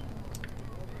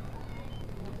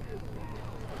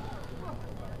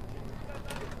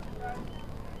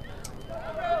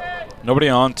 Nobody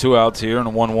on, 2 outs here, and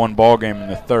a 1-1 ball game in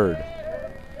the third.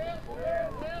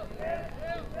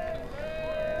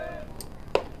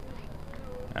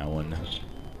 That one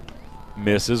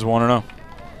misses, 1-0.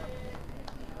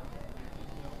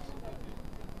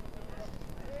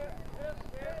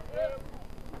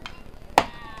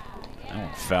 That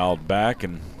one fouled back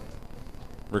and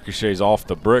ricochets off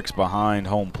the bricks behind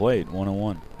home plate,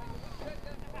 1-1.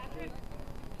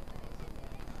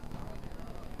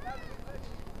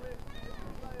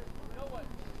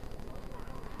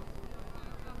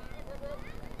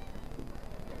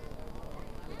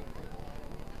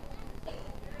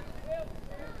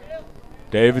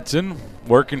 Davidson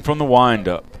working from the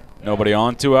windup. Nobody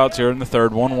on, 2 outs here in the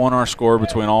third. 1-1 our score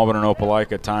between Auburn and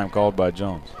Opelika. Time called by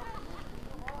Jones.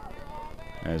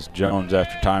 As Jones,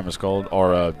 after time is called,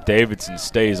 or Davidson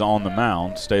stays on the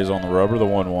mound, stays on the rubber, the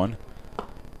 1-1.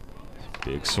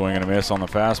 Big swing and a miss on the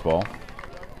fastball.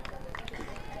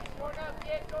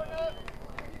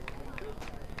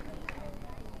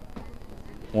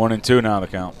 One and two now the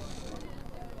count.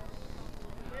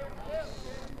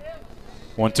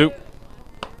 1-2.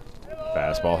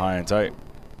 Fastball high and tight.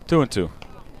 2-2.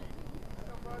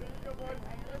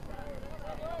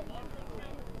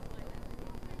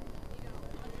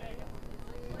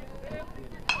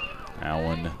 Now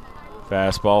one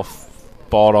fastball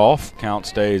fought off. Count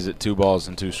stays at 2 balls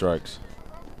and 2 strikes.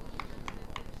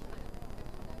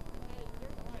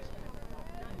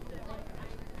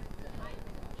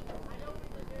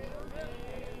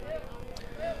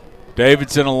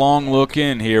 Davidson a long look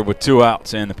in here with 2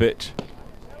 outs and the pitch.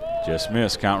 Just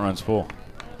missed. Count runs full.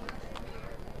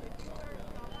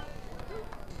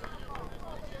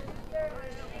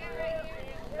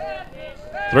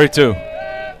 Three-two.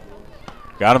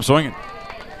 Got him swinging.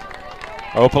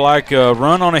 Opelika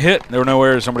run on a hit. There were no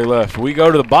errors, somebody left. We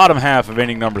go to the bottom half of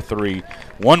inning number 3.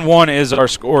 1-1 is our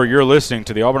score. You're listening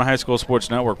to the Auburn High School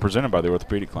Sports Network presented by the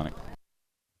Orthopedic Clinic.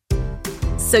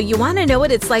 So you want to know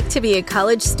what it's like to be a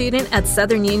college student at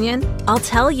Southern Union? I'll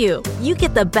tell you. You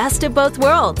get the best of both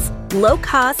worlds. Low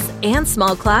costs and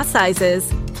small class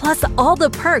sizes. Plus all the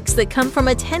perks that come from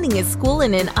attending a school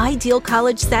in an ideal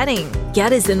college setting.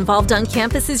 Get as involved on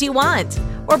campus as you want.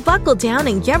 Or buckle down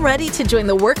and get ready to join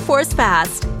the workforce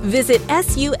fast. Visit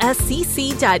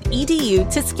suscc.edu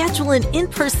to schedule an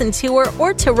in-person tour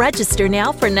or to register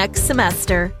now for next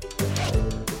semester.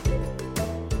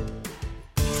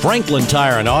 Franklin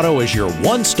Tire and Auto is your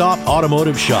one-stop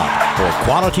automotive shop. For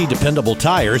quality, dependable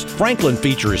tires, Franklin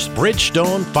features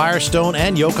Bridgestone, Firestone,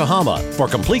 and Yokohama. For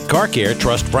complete car care,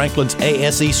 trust Franklin's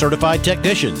ASE-certified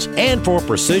technicians. And for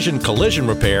precision collision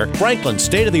repair, Franklin's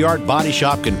state-of-the-art body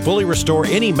shop can fully restore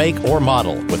any make or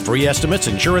model. With free estimates,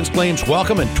 insurance claims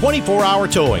welcome, and 24-hour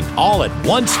towing, all at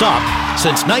one stop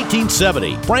since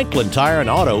 1970. Franklin Tire and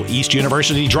Auto, East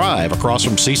University Drive, across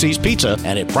from CC's Pizza,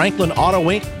 and at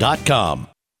franklinautoinc.com.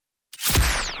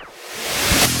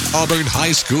 Auburn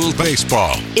High School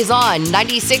Baseball is on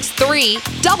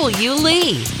 96.3 W.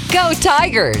 Lee. Go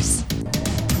Tigers!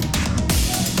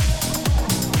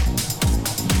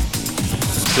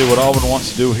 See what Auburn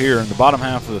wants to do here in the bottom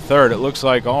half of the third. It looks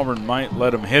like Auburn might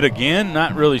let them hit again.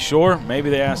 Not really sure. Maybe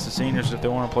they asked the seniors if they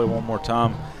want to play one more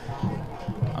time.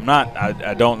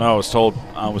 I don't know.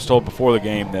 I was told before the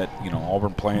game that,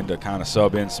 Auburn planned to kind of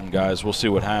sub in some guys. We'll see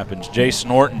what happens. Jace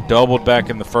Norton doubled back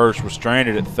in the first, was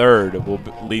stranded at third. It will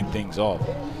lead things off.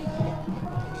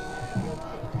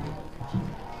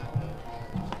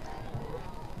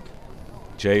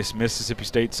 Jace, Mississippi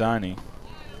State signee.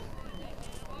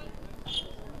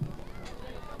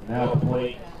 Now to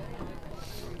plate,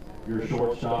 your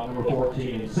shortstop, number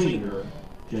 14, and senior,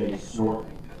 Jace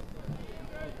Norton.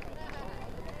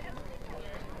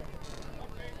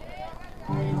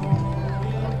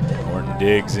 Norton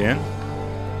digs in.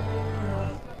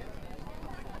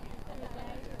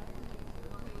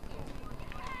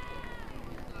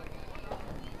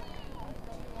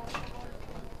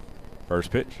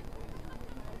 First pitch.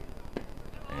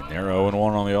 And they're 0-1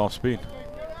 on the off speed.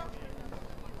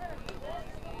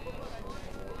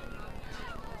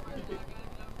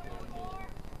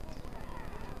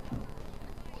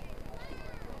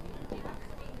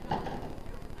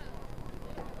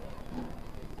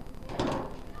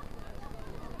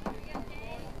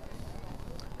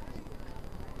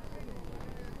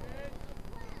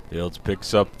 Fields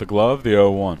picks up the glove, the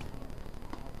 0-1.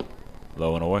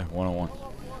 Low and away, 1-1.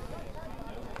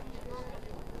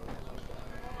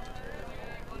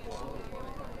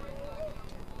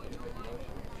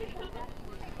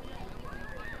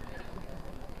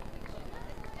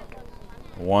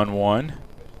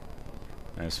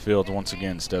 As Fields once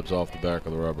again steps off the back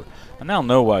of the rubber. I now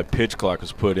know why pitch clock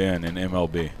is put in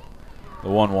MLB. The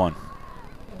 1-1.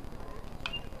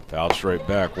 Fouled straight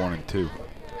back, 1-2.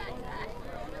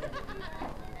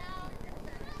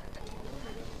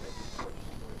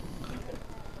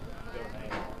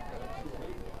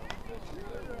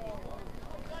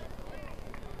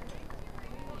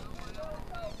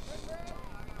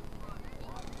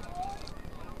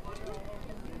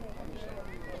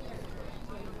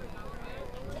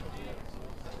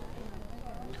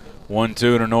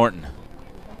 One-two to Norton.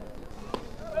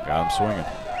 Got him swinging.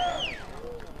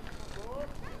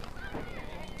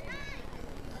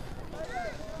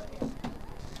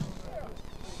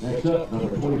 Next up,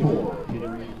 number 24,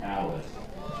 Henry Allen.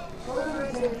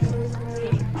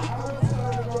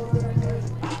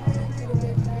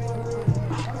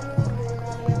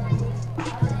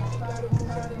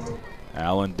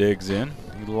 Allen digs in.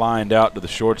 He lined out to the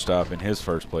shortstop in his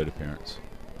first plate appearance.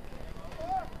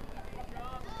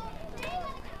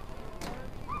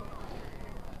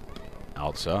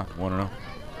 Outside, 1-0.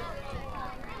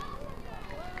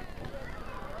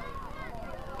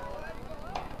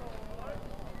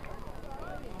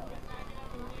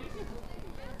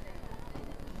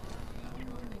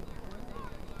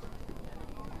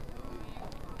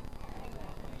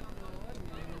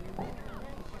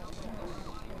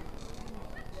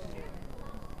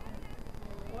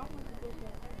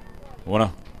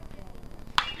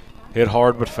 Hit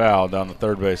hard but foul down the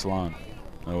third base line.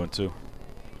 0-2.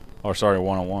 Or sorry,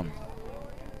 1-1.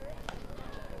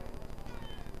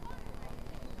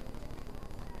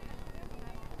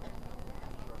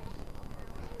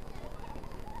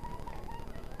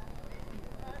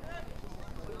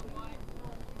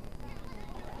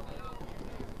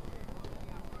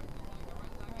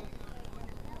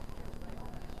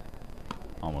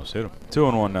 Almost hit him.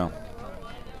 2-1 now.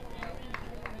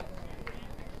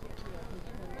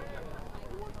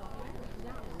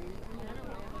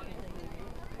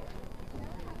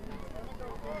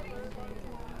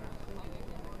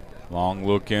 Long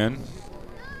look in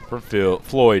for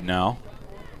Floyd now.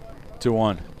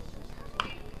 2-1.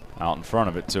 Out in front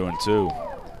of it, 2-2.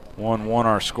 1-1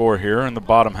 our score here in the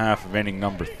bottom half of inning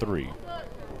number 3.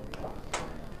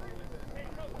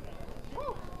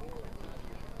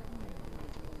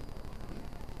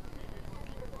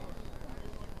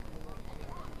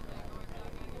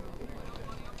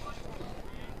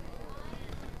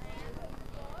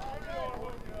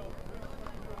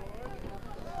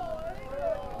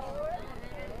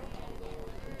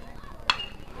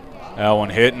 That one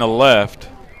hitting the left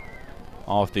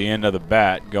off the end of the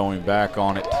bat, going back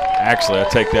on it. Actually, I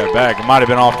take that back. It might have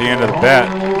been off the end of the bat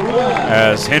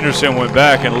as Henderson went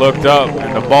back and looked up,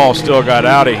 and the ball still got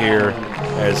out of here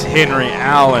as Henry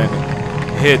Allen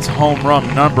hits home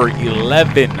run number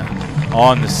 11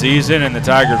 on the season, and the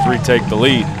Tigers retake the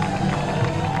lead.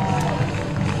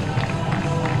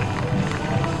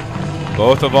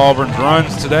 Both of Auburn's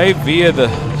runs today via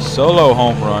the solo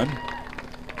home run.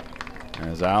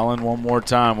 As Allen one more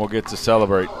time will get to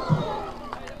celebrate.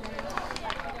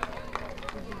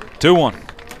 2-1.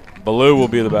 Ballou will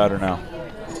be the batter now.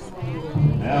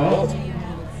 Now,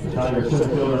 the Tigers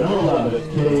center fielder number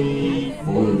 11, Cade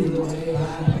Ballou.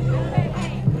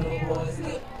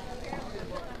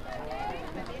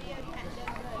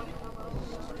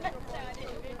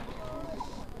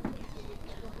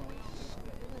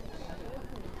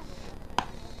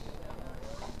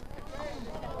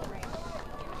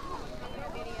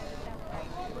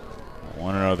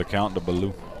 The count to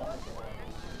Ballou.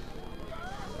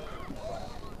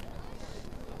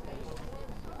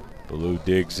 Ballou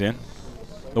digs in.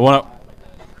 The one up.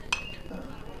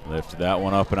 Lifted that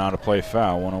one up and out of play,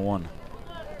 foul, 1-1.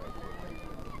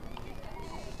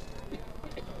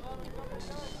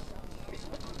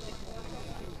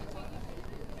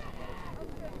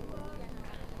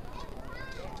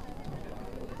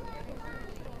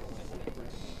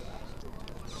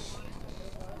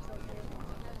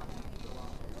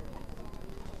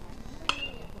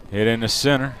 Hit into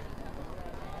center.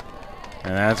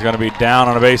 And that's going to be down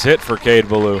on a base hit for Cade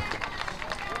Ballou.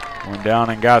 Went down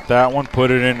and got that one,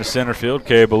 put it into center field.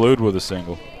 Cade Ballou with a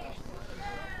single.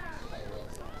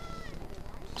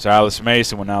 Silas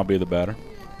Mason will now be the batter.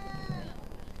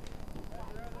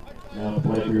 Now to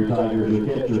play for your Tigers, your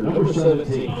catcher, number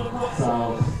 17,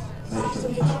 Silas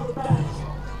Mason.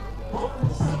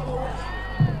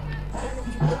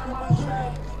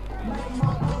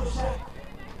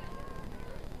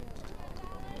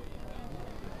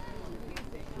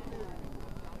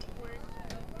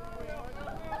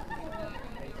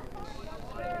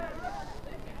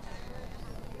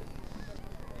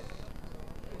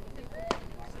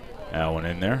 That one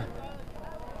in there.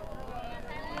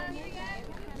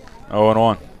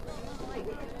 0-1.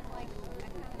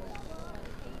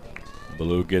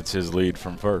 Ballou gets his lead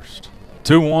from first.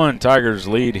 2-1 Tigers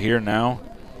lead here now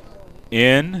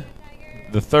in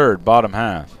the third, bottom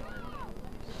half.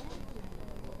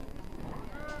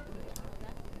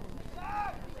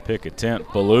 Pick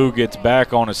attempt. Ballou gets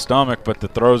back on his stomach, but the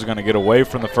throw's going to get away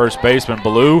from the first baseman.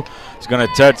 Ballou is going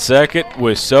to touch second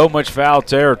with so much foul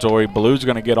territory. Ballou's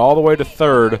going to get all the way to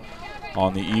third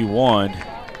on the E1.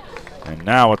 And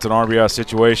now it's an RBI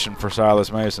situation for Silas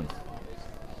Mason.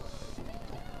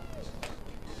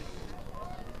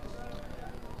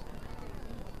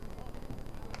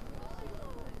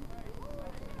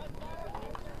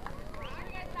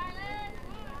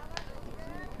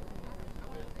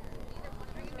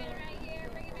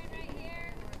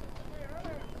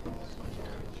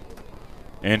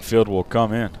 Infield will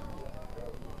come in.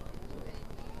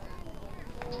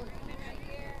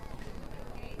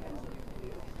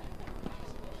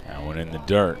 That one in the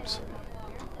dirt.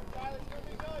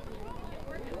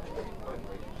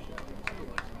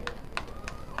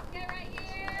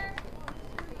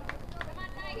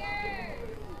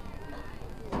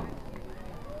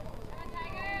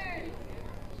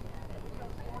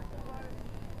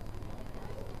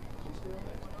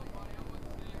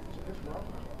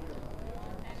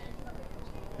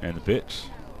 And the pitch.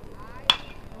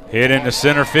 Hit into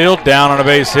center field, down on a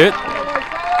base hit.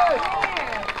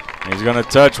 He's going to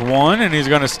touch one, and he's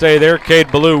going to stay there.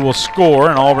 Cade Ballou will score,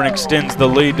 and Auburn extends the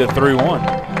lead to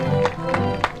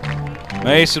 3-1.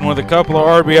 Mason with a couple of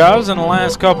RBIs in the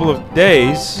last couple of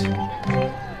days.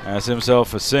 Has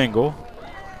himself a single.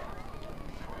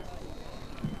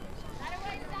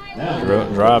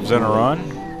 Drives in a run.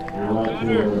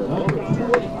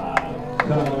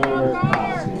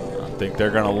 think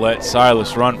they're going to let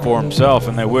Silas run for himself,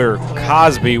 and they will.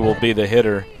 Cosby will be the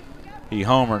hitter. He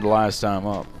homered last time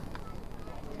up.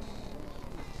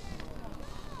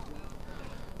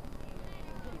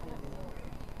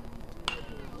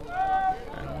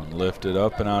 And one lifted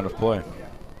up and out of play.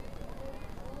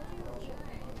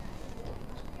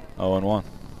 0-1.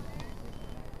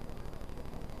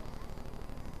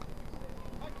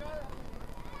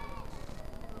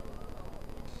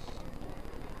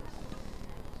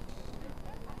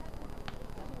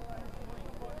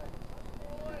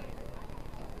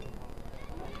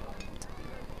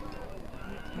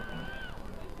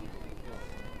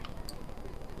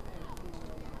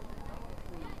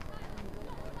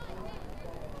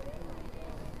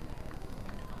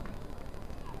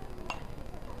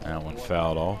 That one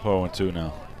fouled off. 0-2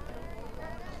 now.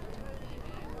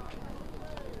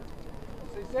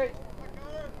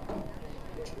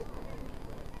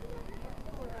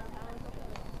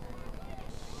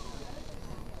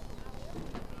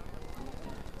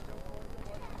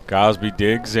 Cosby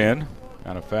digs in.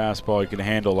 Got a fastball he could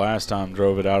handle last time,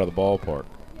 drove it out of the ballpark.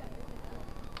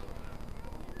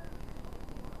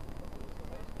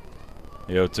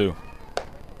 The 0-2.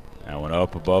 That one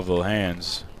up above the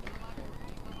hands.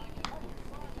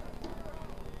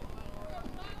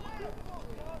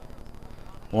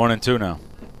 1-2 now.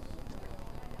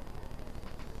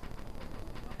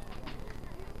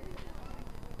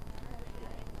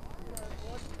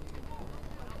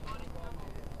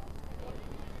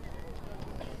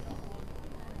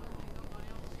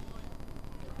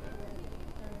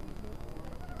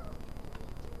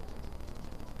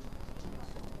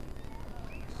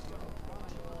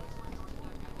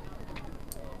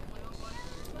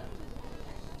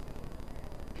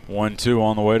 One, two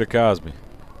on the way to Cosby.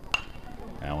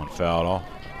 That one fouled off.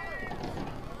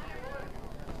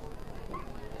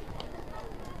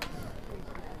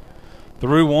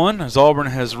 Three 1 as Auburn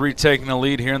has retaken the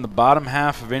lead here in the bottom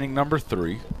half of inning number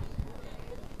 3.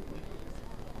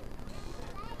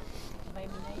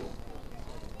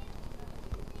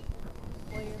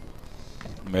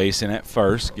 Mason at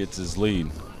first gets his lead.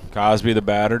 Cosby the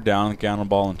batter, down the count on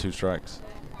ball and 2 strikes.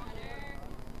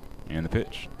 And the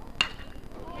pitch.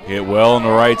 Hit well in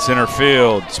the right center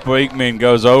field. Speakman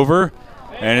goes over,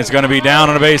 and it's going to be down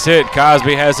on a base hit.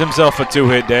 Cosby has himself a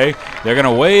 2-hit day. They're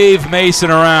going to wave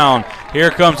Mason around. Here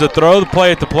comes the throw, the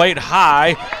play at the plate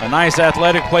high. A nice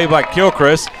athletic play by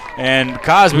Kilchrist, and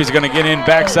Cosby's going to get in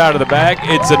backside of the bag.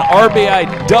 It's an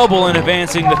RBI double, and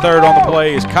advancing to third on the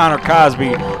play is Connor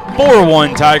Cosby.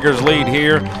 4-1 Tigers lead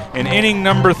here in inning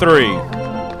number 3.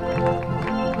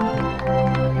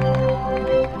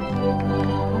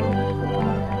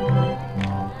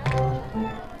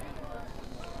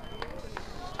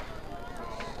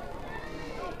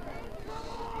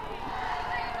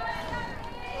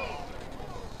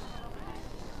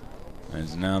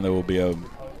 As now there will be a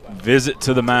visit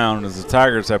to the mound as the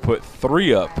Tigers have put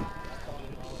 3 up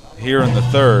here in the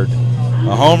third.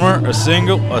 A homer, a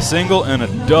single, and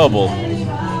a double.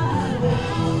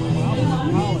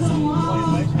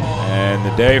 And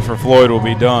the day for Floyd will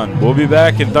be done. We'll be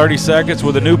back in 30 seconds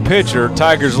with a new pitcher.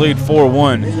 Tigers lead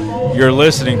 4-1. You're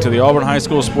listening to the Auburn High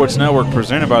School Sports Network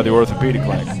presented by the Orthopedic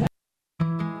Clinic.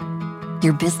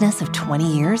 Your business of 20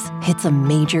 years hits a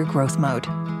major growth mode.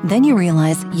 Then you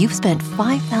realize you've spent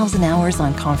 5,000 hours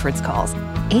on conference calls,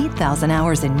 8,000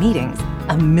 hours in meetings,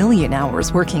 1,000,000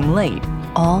 hours working late,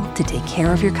 all to take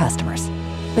care of your customers.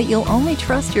 But you'll only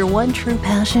trust your one true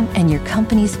passion and your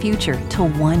company's future to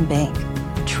one bank,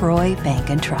 Troy Bank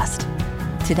and Trust.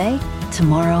 Today,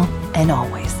 tomorrow, and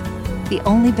always. The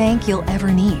only bank you'll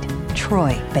ever need,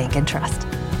 Troy Bank and Trust.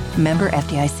 Member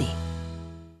FDIC.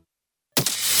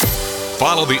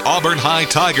 Follow the Auburn High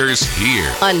Tigers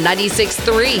here on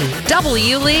 96.3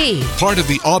 W. Lee. Part of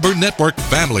the Auburn Network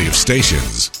family of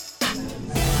stations.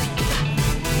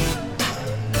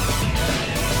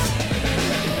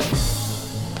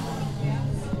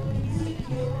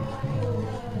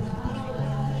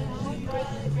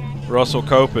 Russell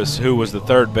Kopus, who was the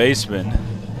third baseman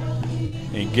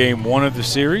in game 1 of the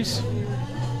series,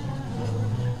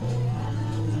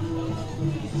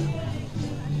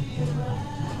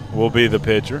 will be the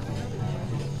pitcher.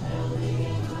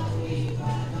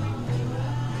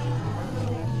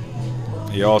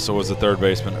 He also was the third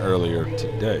baseman earlier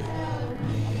today.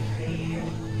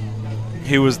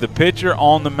 He was the pitcher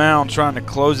on the mound trying to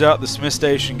close out the Smith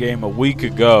Station game a week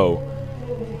ago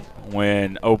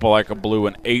when Opelika blew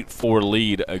an 8-4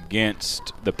 lead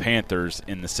against the Panthers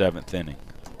in the 7th inning.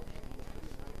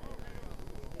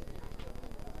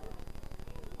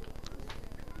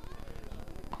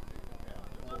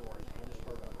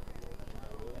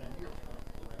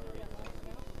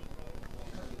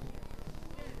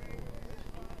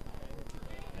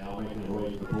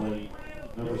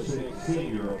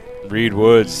 Reed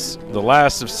Woods, the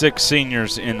last of 6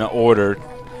 seniors in the order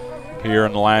here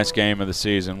in the last game of the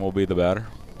season, will be the batter.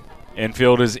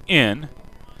 Infield is in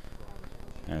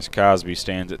as Cosby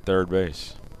stands at third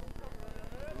base.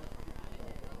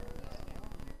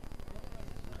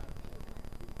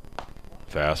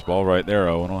 Fastball right there,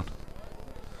 0-1.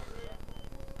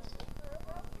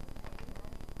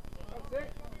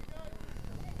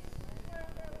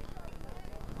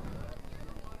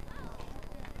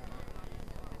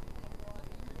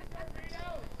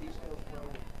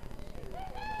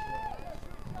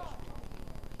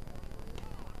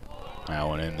 That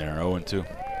one in there, 0-2.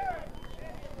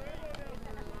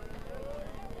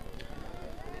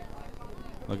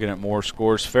 Looking at more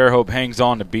scores, Fairhope hangs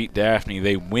on to beat Daphne.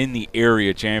 They win the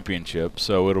area championship,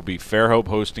 so it'll be Fairhope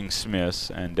hosting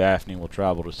Smiths, and Daphne will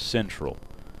travel to Central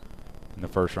in the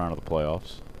first round of the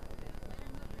playoffs.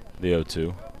 The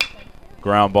 0-2.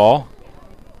 Ground ball.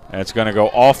 And it's going to go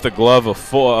off the glove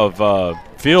of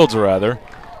Fields, rather,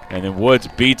 and then Woods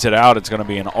beats it out. It's going to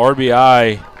be an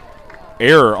RBI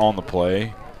error on the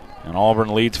play, and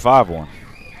Auburn leads 5-1.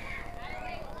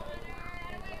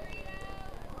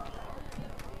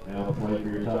 Now play for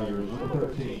your Tigers, number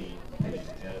 13.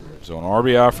 So an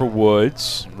RBI for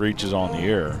Woods, reaches on the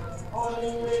error.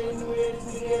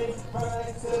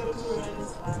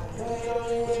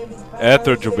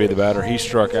 Etheridge will be the batter. He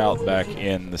struck out back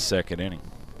in the second inning.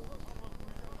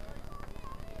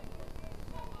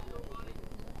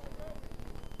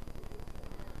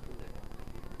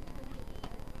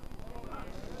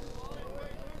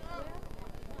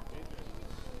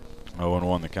 Oh, and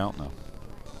 1 the count now.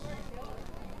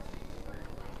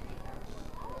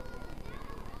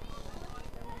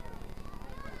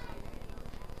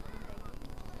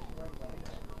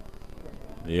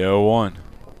 The 0-1.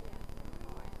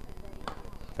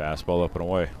 Fastball up and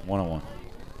away. 1-1.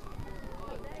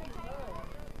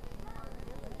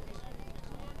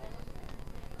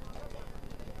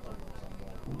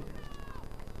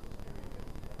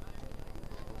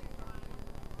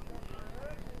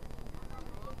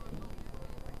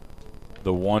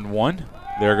 The 1-1.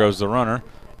 There goes the runner.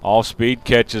 Off speed,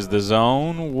 catches the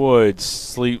zone. Woods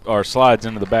slides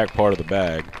into the back part of the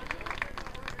bag.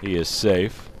 He is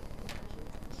safe.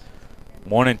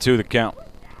 1-2 the count.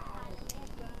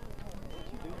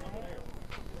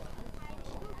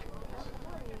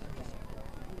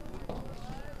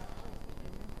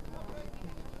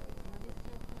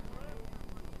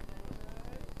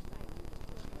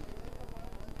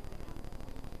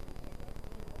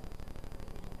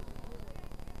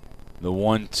 The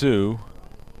 1-2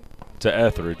 to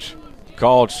Etheridge.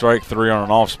 Called strike 3 on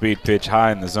an off-speed pitch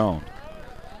high in the zone.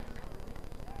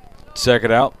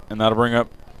 Second out, and that'll bring up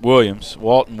Williams,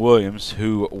 Walton Williams,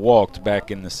 who walked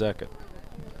back in the second.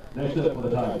 Next up for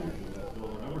the Tigers,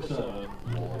 number 7,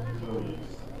 Williams.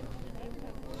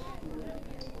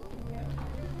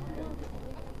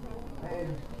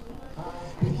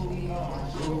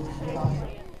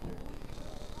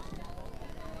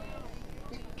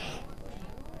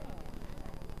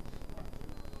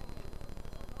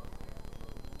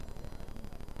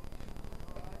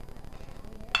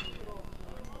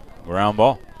 Ground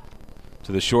ball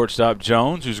to the shortstop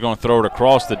Jones, who's going to throw it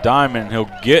across the diamond.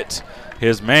 He'll get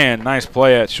his man. Nice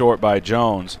play at short by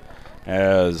Jones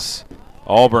as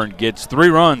Auburn gets 3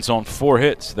 runs on 4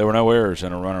 hits. There were no errors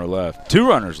and a runner left. 2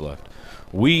 runners left.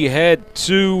 We head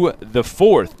to the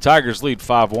 4th. Tigers lead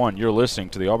 5-1. You're listening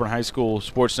to the Auburn High School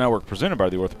Sports Network presented by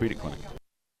the Orthopedic Clinic.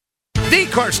 The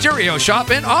Car Stereo Shop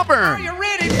in Auburn. Are you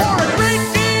ready for a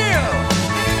great deal?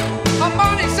 A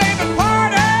money-saving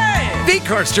party! The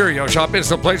Car Stereo Shop is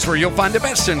the place where you'll find the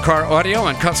best in-car audio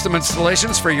and custom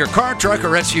installations for your car, truck, or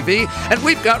SUV, and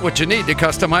we've got what you need to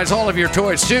customize all of your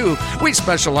toys, too. We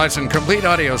specialize in complete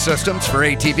audio systems for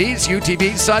ATVs,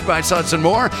 UTVs, side-by-sides, and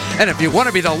more. And if you want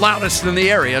to be the loudest in the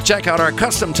area, check out our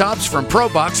custom tops from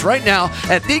ProBox right now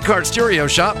at The Car Stereo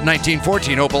Shop,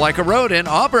 1914 Opelika Road in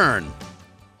Auburn.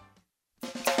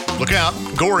 Look out,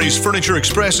 Gory's Furniture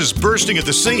Express is bursting at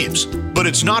the seams. But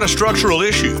it's not a structural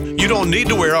issue. You don't need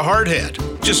to wear a hard hat.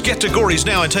 Just get to Gory's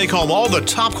now and take home all the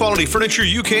top quality furniture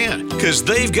you can, because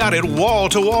they've got it wall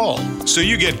to wall. So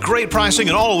you get great pricing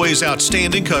and always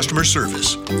outstanding customer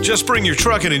service. Just bring your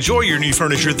truck and enjoy your new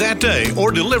furniture that day,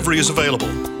 or delivery is available.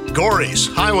 Gory's,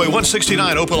 Highway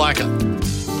 169,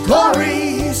 Opelika.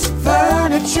 Gory's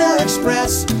Furniture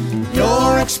Express,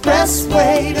 your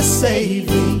expressway to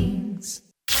savings.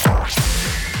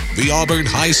 The Auburn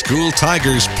High School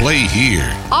Tigers play here.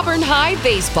 Auburn High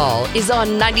Baseball is on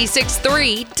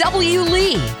 96.3 W.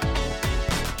 Lee.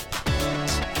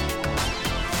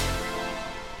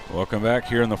 Welcome back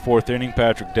here in the 4th inning.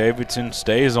 Patrick Davidson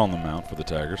stays on the mound for the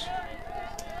Tigers.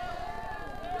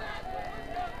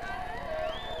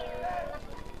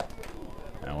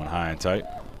 That one high and tight.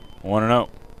 1-0.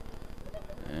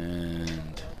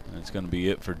 And that's going to be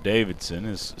it for Davidson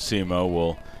as CMO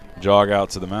will jog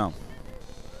out to the mound.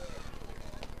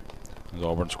 As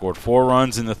Auburn scored 4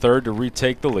 runs in the 3rd to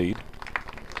retake the lead.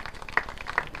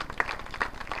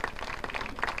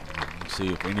 Let's see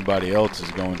if anybody else is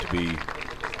going to be.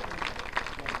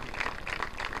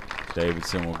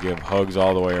 Davidson will give hugs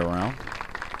all the way around.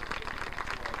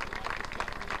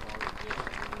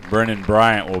 Brennan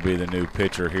Bryant will be the new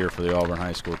pitcher here for the Auburn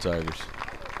High School Tigers.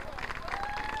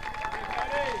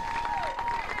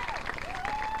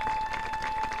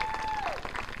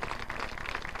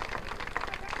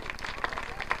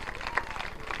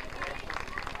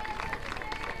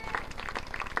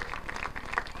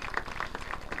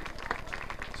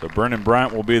 So Brennan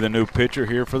Bryant will be the new pitcher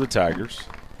here for the Tigers.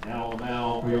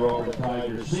 Now for your Auburn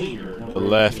Tigers senior, The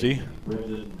lefty.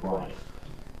 Brendan Bryant.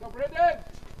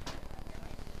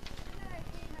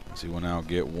 He will now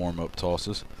get warm-up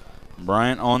tosses.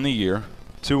 Bryant on the year,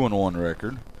 2-1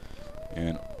 record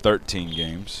in 13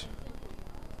 games.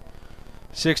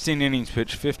 16 innings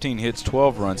pitched, 15 hits,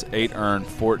 12 runs, 8 earned,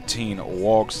 14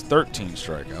 walks, 13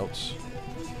 strikeouts.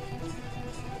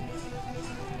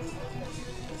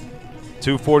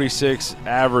 246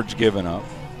 average given up.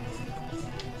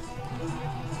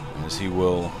 As he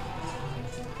will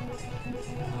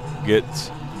get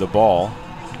the ball.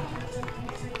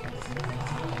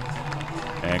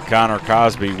 And Connor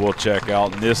Cosby will check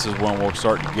out, and this is when we'll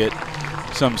start to get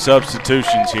some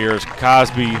substitutions here as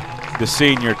Cosby, the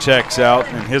senior, checks out,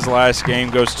 and his last game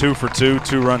goes 2 for 2,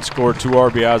 2 runs scored, 2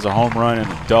 RBIs, a home run, and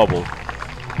a double.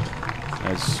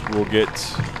 As we'll get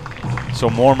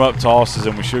some warm-up tosses,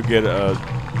 and we should get a,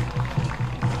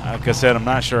 like I said, I'm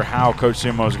not sure how Coach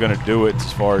Simo is going to do it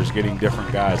as far as getting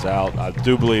different guys out. I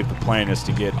do believe the plan is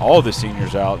to get all the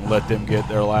seniors out and let them get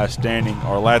their last standing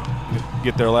or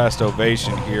get their last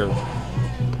ovation here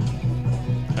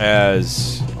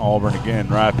as Auburn again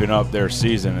wrapping up their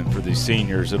season. And for the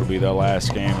seniors, it'll be their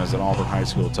last game as an Auburn High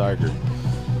School Tiger.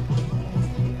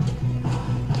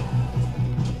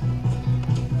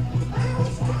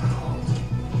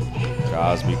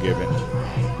 Cosby giving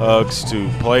hugs to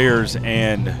players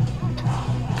and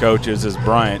coaches as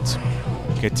Bryant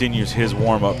continues his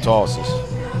warm-up tosses.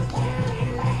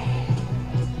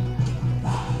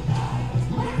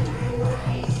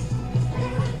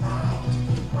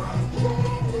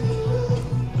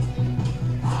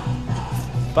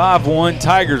 (5-1)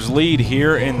 Tigers lead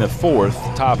here in the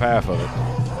 4th, top half of it.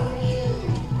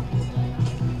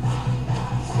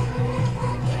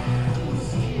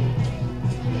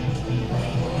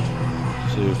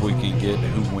 See if we can get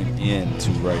who went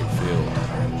into right field.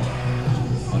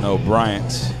 I know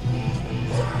Bryant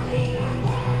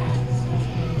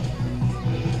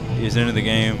is into the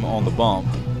game on the bump.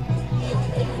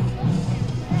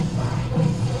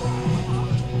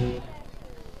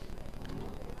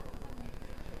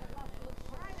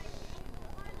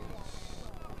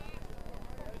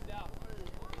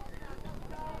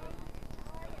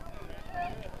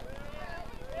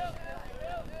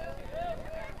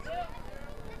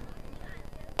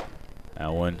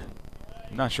 That one,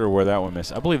 I'm not sure where that one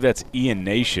missed. I believe that's Ian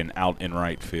Nation out in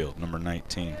right field, number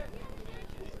 19.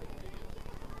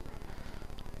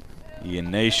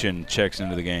 Ian Nation checks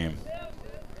into the game.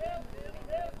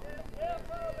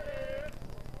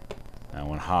 That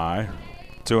one high,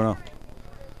 2-0.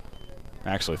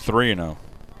 Actually 3-0.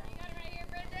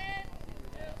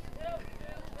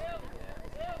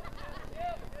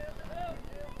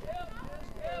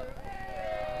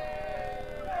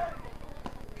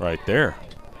 Right there.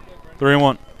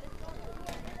 3-1.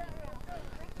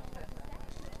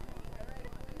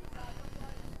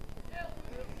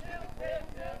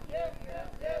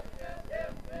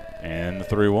 And the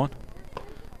 3-1.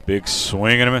 Big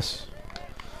swing and a miss.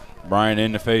 Bryant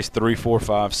in to face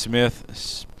 3-4-5 Smith,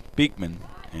 Speakman,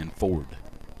 and Ford.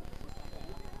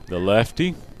 The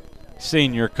lefty,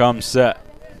 senior, comes set.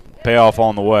 Payoff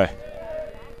on the way.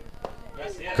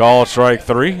 Call strike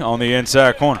 3 on the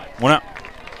inside corner. 1 out.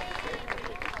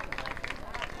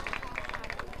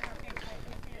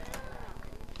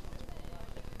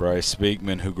 Bryce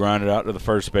Speakman, who grounded out to the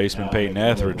first baseman, Peyton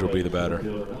Etheridge, will be the batter.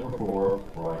 Number 4,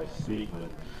 Bryce Speakman.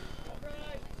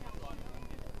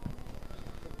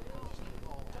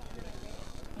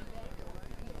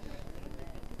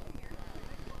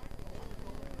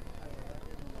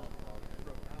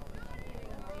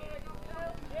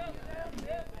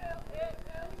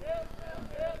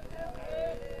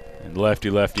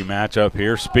 Lefty-lefty matchup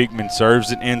here. Speakman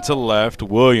serves it into left.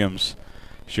 Williams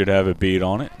should have a beat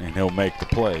on it, and he'll make the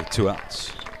play. 2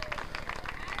 outs.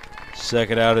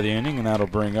 Second out of the inning, and that'll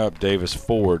bring up Davis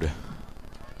Ford.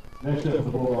 Next up for the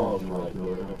Bulldogs, right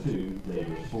fielder number 2,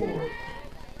 Davis Ford.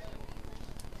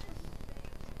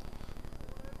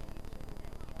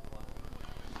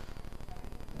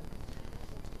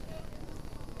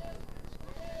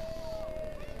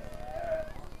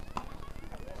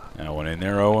 That one in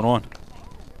there, 0-1.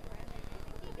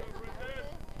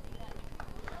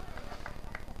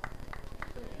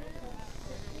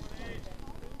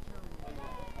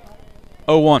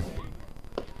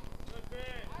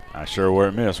 Not sure where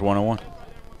it missed. 1-1.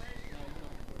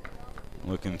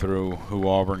 Looking through who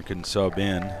Auburn can sub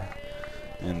in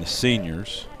and the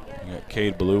seniors. You got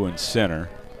Cade Ballou in center.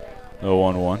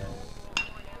 0-1.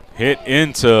 Hit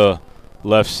into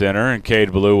left center, and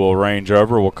Cade Ballou will range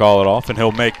over. We'll call it off, and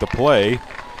he'll make the play.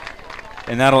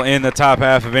 And that'll end the top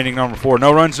half of inning number 4.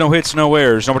 No runs, no hits, no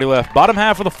errors. Nobody left. Bottom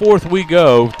half of the 4th we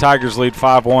go. Tigers lead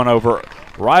 5-1 over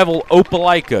rival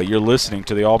Opelika. You're listening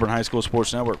to the Auburn High School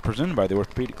Sports Network, presented by the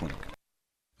Orthopedic Clinic.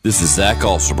 This is Zach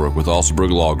Alsterbrook with Alsterbrook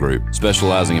Law Group,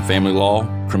 specializing in family law,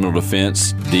 criminal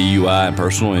defense, DUI, and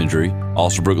personal injury.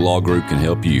 Alsterbrook Law Group can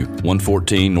help you.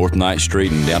 114 North Ninth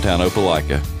Street in downtown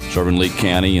Opelika, serving Lee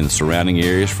County and the surrounding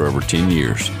areas for over 10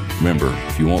 years. Remember,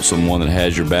 if you want someone that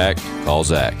has your back, call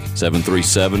Zach.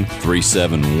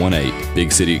 737-3718.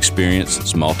 Big city experience,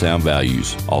 small town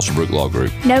values. Alsterbrook Law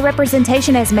Group. No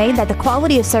representation is made that the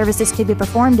quality of services to be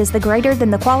performed is the greater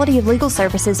than the quality of legal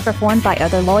services performed by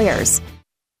other lawyers.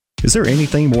 Is there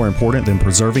anything more important than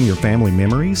preserving your family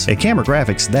memories? At Camera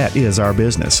Graphics, that is our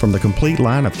business. From the complete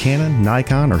line of Canon,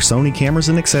 Nikon, or Sony cameras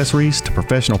and accessories to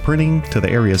professional printing to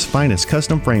the area's finest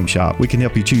custom frame shop, we can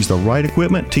help you choose the right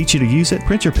equipment, teach you to use it,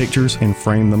 print your pictures, and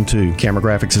frame them too. Camera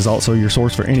Graphics is also your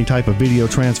source for any type of video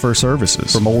transfer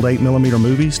services. From old 8mm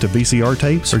movies to VCR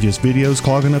tapes or just videos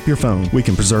clogging up your phone, we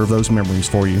can preserve those memories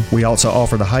for you. We also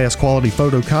offer the highest quality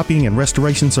photocopying and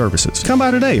restoration services. Come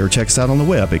by today or check us out on the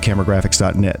web at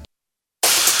cameragraphics.net.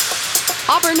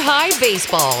 Auburn High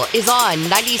Baseball is on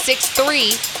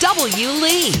 96.3 W.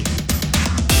 Lee.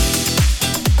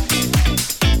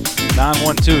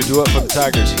 9-1-2, due up for the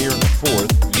Tigers here in the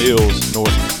 4th. Mills,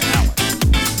 North, Allen.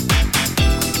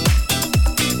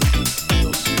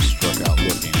 Mills struck out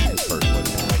looking at his first play.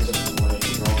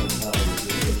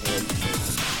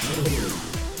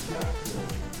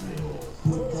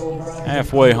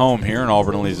 Halfway home here, and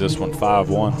Auburn leads this one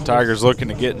 5-1. Tigers looking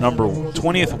to get number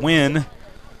 20th win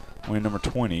number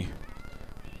 20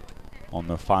 on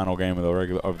the final game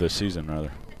of the season,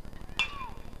 rather.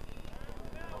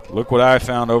 Look what I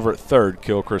found over at third.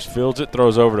 Kilchrist fields it,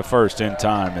 throws over to first in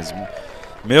time as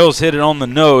Mills hit it on the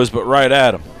nose, but right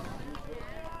at him.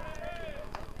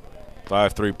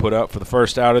 5-3 put up for the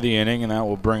first out of the inning, and that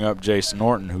will bring up Jason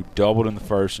Norton, who doubled in the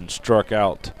first and struck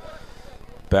out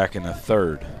back in the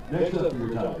third. Next up for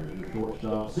your Tigers, your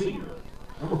shortstop senior,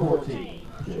 number 14,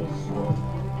 Jason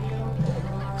Norton.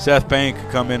 Seth Payne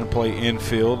could come in and play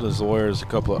infield as well as a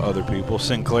couple of other people.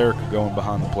 Sinclair could go in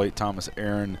behind the plate. Thomas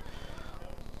Aaron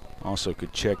also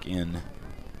could check in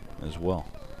as well.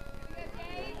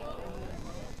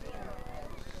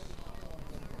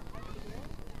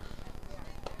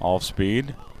 Off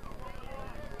speed.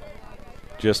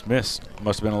 Just missed.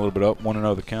 Must have been a little bit up.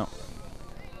 1-0 the count.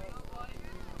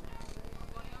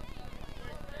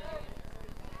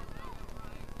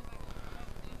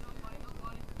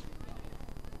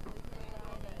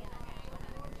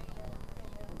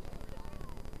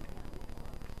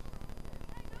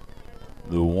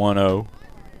 The 1-0.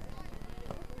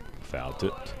 Fouled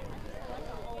it.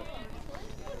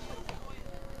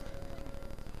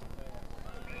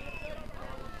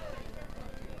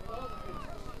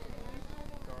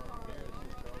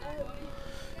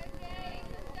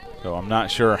 So I'm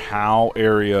not sure how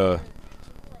Area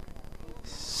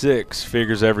 6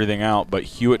 figures everything out, but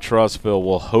Hewitt-Trussville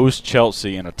will host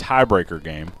Chelsea in a tiebreaker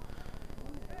game.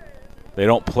 They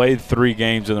don't play 3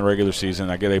 games in the regular season.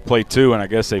 I guess they play 2, and I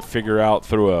guess they figure out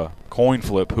through a coin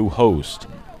flip who hosts.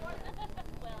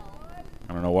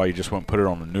 I don't know why you just wouldn't put it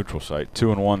on the neutral site.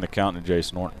 2-1 the count to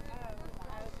Jason Norton.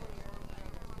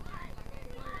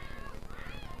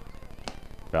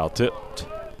 Foul tipped.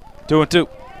 2-2.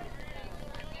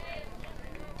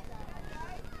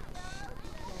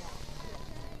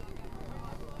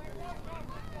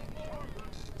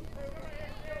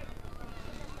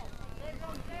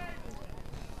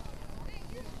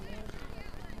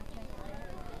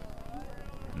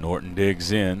 Norton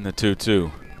digs in, the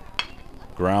 2-2.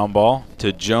 Ground ball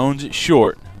to Jones at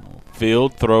short.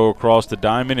 Field, throw across the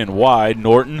diamond and wide.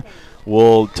 Norton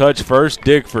will touch first,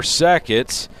 dig for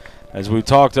second. As we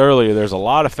talked earlier, there's a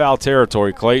lot of foul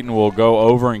territory. Clayton will go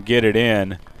over and get it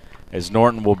in as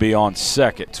Norton will be on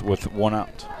second with 1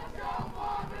 out.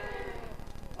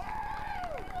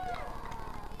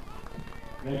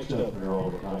 Next up for all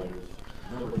the Tigers,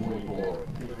 number 24,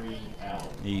 Henry Allen.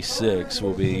 E6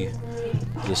 will be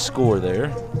the score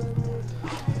there.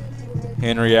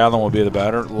 Henry Allen will be the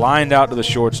batter. Lined out to the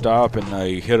shortstop, and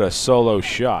they hit a solo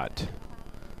shot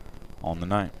on the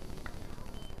night.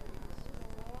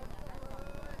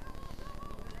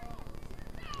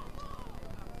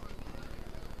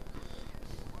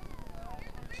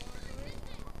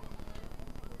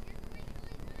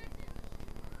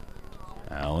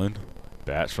 Allen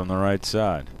bats from the right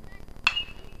side.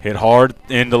 Hit hard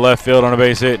into left field on a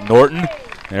base hit. Norton,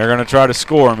 they're going to try to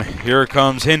score him. Here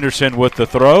comes Henderson with the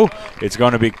throw. It's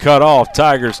going to be cut off.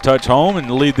 Tigers touch home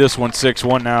and lead this one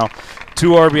 6-1 now.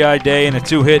 2 RBI day and a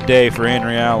 2-hit day for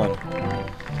Henry Allen.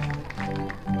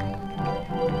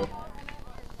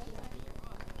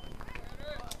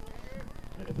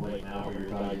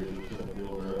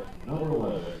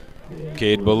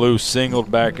 Cade Ballou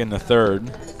singled back in the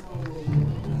third.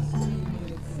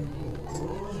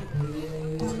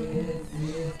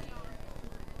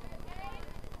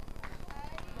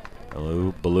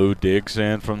 Ballou digs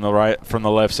in from the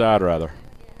left side rather.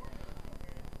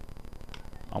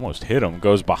 Almost hit him,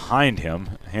 goes behind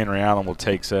him. Henry Allen will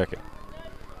take second.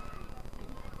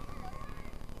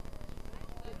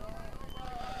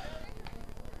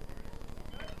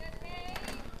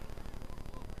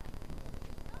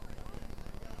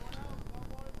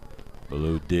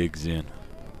 Ballou digs in.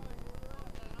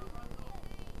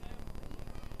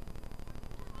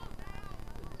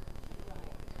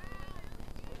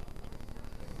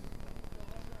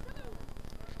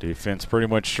 Defense pretty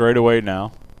much straight away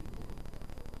now.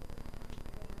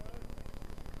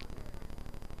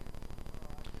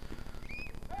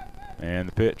 And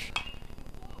the pitch.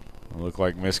 Looked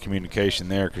like miscommunication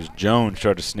there because Jones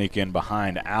tried to sneak in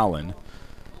behind Allen.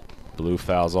 Ballou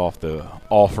fouls off the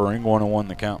offering. 1-1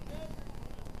 the count.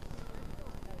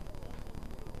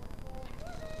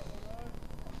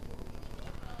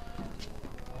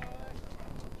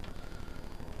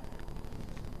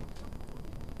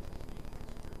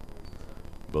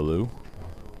 Ballou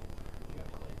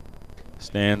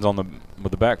stands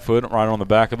with the back foot right on the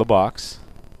back of the box.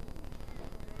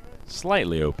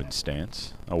 Slightly open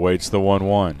stance. Awaits the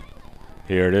 1-1.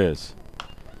 Here it is.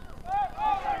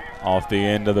 Off the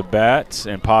end of the bat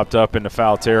and popped up into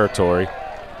foul territory,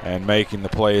 and making the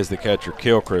play is the catcher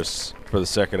Kilchrist for the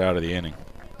second out of the inning.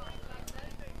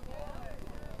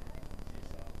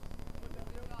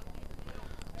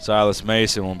 Silas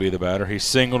Mason will be the batter. He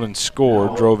singled and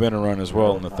scored, drove in a run as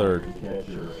well in the third.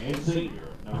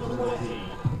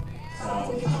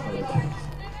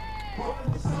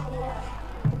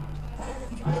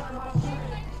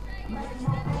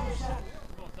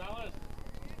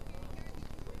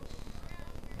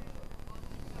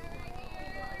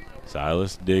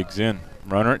 Silas digs in.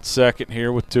 Runner at second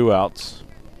here with 2 outs.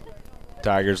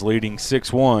 Tigers leading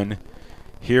 6-1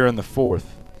 here in the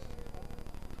fourth.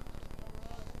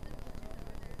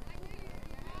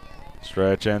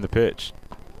 Stretch and the pitch.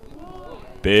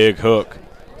 Big hook.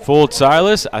 Fooled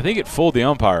Silas. I think it fooled the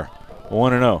umpire.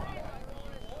 1-0.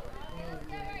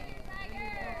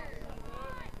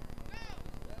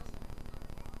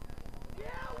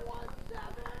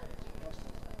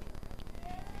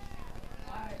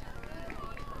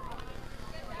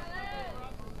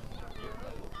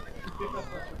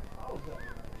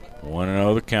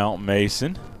 The count.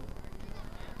 Mason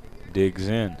digs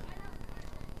in.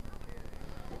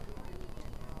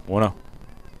 1-0.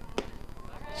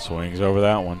 Swings over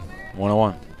that one.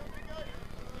 1-1.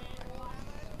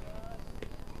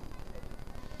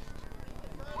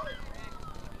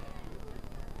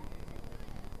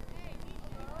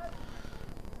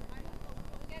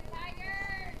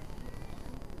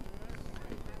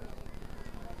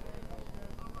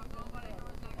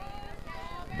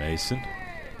 Mason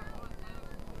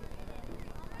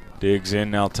digs in.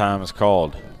 Now time is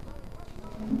called.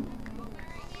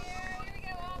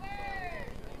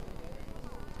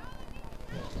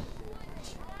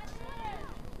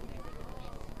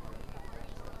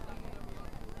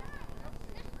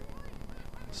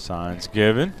 Signs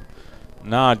given,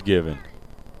 nod given.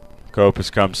 Copus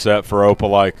comes set for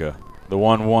Opelika. The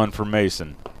 1-1 for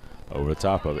Mason. Over the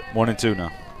top of it. 1-2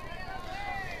 now.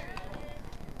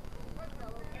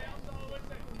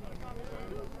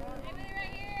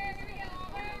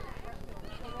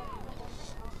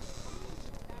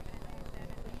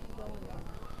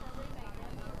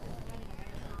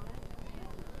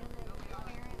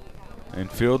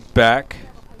 Infield back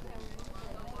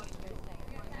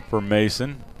for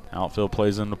Mason. Outfield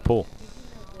plays in the pull.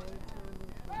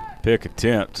 Pick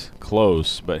attempt,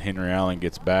 close, but Henry Allen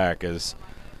gets back as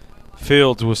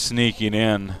Fields was sneaking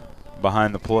in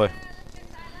behind the play.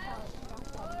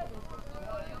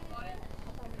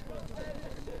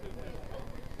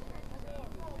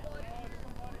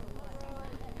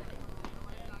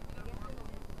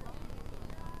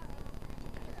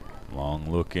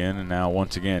 Long look in, and now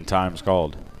once again, time's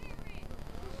called.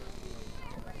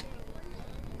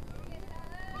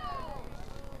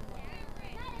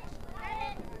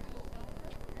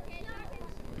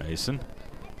 Mason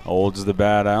holds the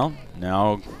bat out,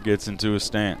 now gets into a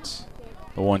stance.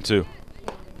 The 1-2.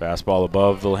 Fastball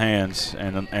above the hands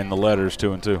and the letters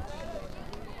 2-2.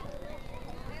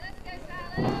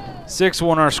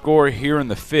 6-1 our score here in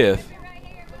the 5th.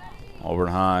 Auburn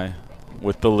High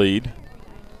with the lead.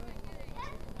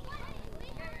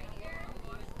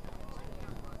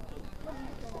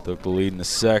 Took the lead in the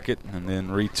 2nd and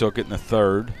then retook it in the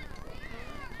 3rd.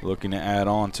 Looking to add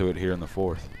on to it here in the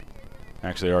 4th.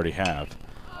 Actually already have.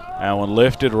 That one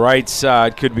lifted right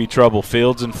side, could be trouble.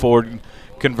 Fields and Ford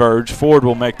converge. Ford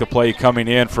will make the play coming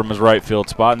in from his right field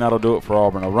spot, and that'll do it for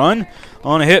Auburn. A run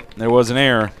on a hit. There was an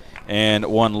error and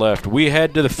one left. We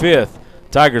head to the 5th.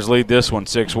 Tigers lead this one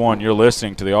 6-1. You're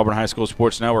listening to the Auburn High School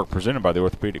Sports Network presented by the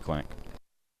Orthopedic Clinic.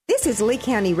 This is Lee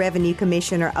County Revenue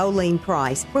Commissioner Olene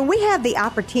Price. When we have the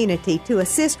opportunity to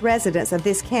assist residents of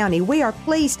this county, we are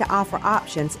pleased to offer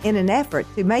options in an effort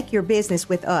to make your business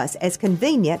with us as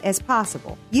convenient as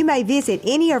possible. You may visit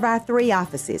any of our 3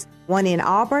 offices, one in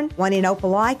Auburn, one in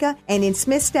Opelika, and in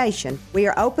Smith Station. We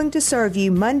are open to serve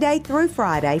you Monday through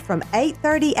Friday from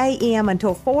 8:30 a.m.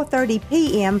 until 4:30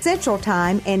 p.m. Central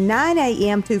Time and 9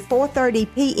 a.m. to 4:30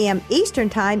 p.m. Eastern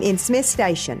Time in Smith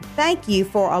Station. Thank you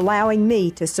for allowing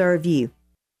me to serve you.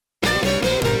 4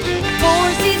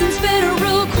 Seasons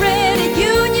Federal Credit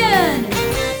Union.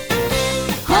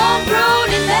 Homegrown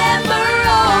and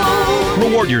member-owned.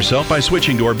 Reward yourself by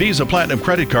switching to our Visa Platinum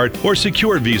Credit Card or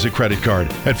Secure Visa Credit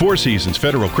Card. At 4 Seasons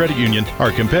Federal Credit Union,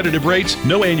 our competitive rates,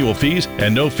 no annual fees,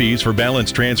 and no fees for balance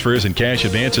transfers and cash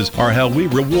advances are how we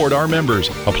reward our members.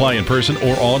 Apply in person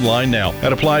or online now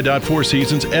at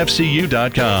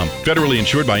apply.fourseasonsfcu.com. Federally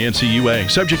insured by NCUA.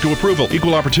 Subject to approval.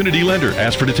 Equal opportunity lender.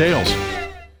 Ask for details.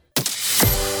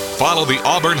 Follow the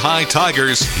Auburn High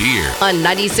Tigers here on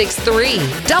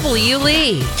 96.3 W.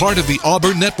 Lee. Part of the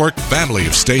Auburn Network family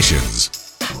of stations.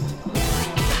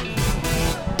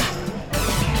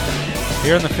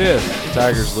 Here in the 5th,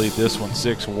 Tigers lead this one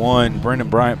 6-1. Brendan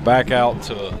Bryant back out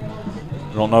to,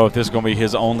 I don't know if this is going to be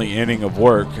his only inning of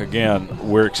work. Again,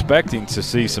 we're expecting to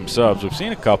see some subs. We've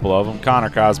seen a couple of them.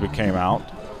 Connor Cosby came out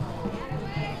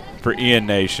for Ian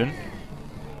Nation.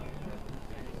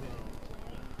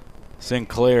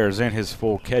 Sinclair's in his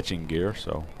full catching gear,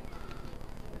 so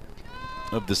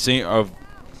of the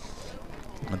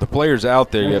players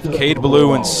out there, you have Cade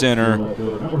Ballou in center,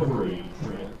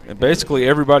 and basically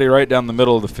everybody right down the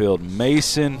middle of the field.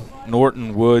 Mason,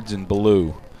 Norton, Woods, and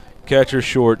Ballou. Catcher,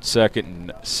 short, second,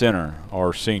 and center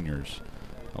are seniors,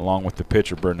 along with the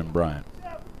pitcher Brendan Bryant.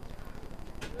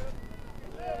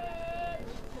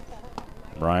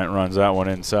 Bryant runs that one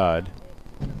inside.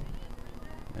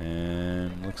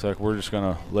 And looks like we're just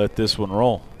going to let this one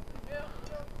roll.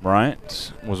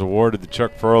 Bryant was awarded the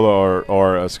Chuck Furlow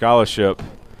or a scholarship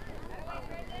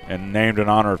and named in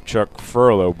honor of Chuck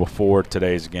Furlow before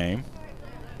today's game.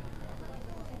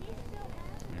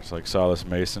 Looks like Silas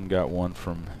Mason got one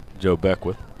from Joe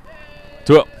Beckwith.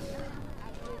 2-up.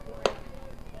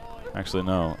 Actually,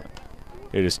 no.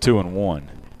 It is 2-1.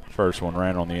 First one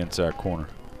ran on the inside corner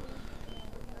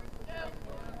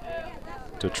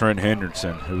to Trent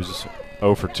Henderson, who's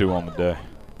 0 for 2 on the day.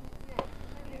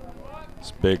 It's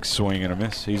a big swing and a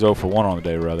miss. He's 0 for 1 on the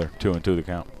day, rather. 2-2 the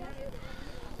count.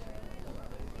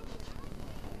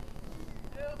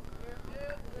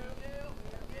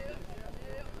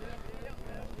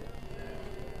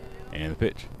 And the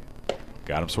pitch.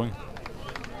 Got him swinging.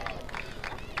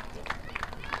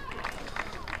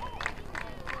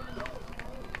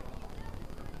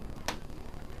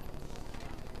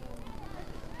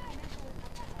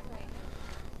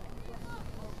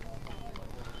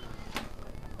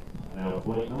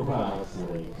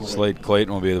 Slade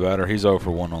Clayton will be the batter. He's 0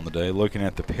 for 1 on the day. Looking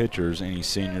at the pitchers, any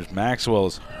seniors, Maxwell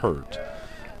is hurt.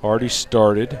 Hardy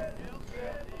started.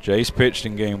 Jace pitched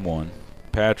in game 1.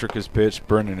 Patrick has pitched.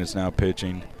 Brendan is now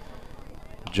pitching.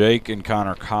 Jake and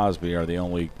Connor Cosby are the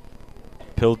only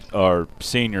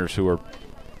seniors who are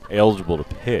eligible to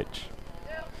pitch.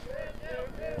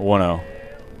 1-0.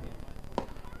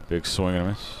 Big swing and a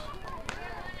miss.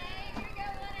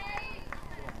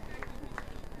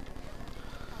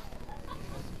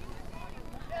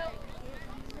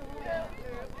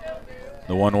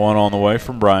 The 1-1 on the way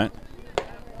from Bryant.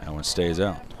 That one stays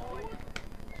out.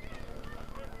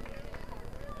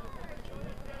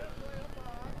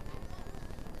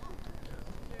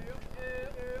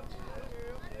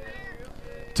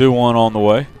 Two 1 on the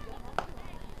way.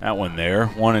 That one there.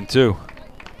 1-2.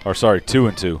 Or sorry,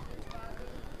 2-2.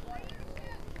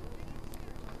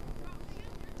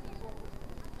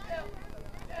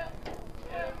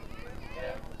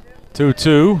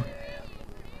 Two.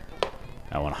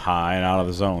 That one high and out of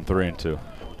the zone. 3-2.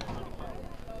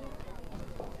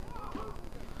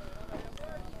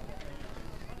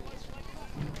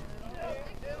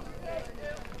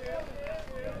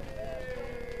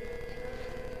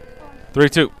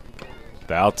 Three-two.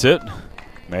 Foul tip.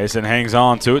 Mason hangs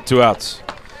on to it. 2 outs.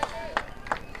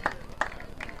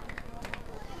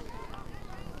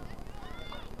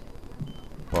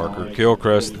 Parker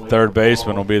Kilcrest, the third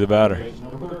baseman, will be the batter.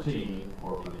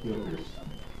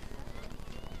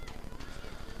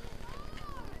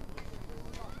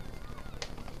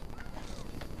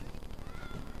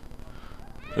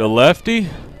 The lefty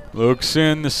looks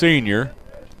in the senior.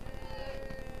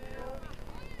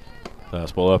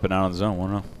 Fastball up and out of the zone.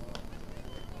 1-0.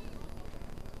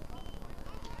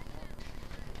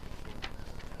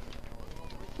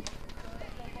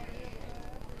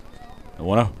 The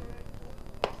 1-0.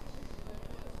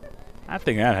 I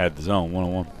think that had the zone.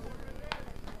 1-1.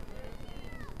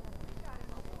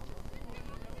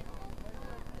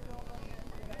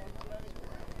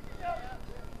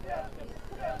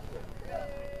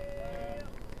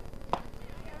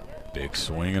 Big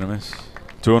swing and a miss.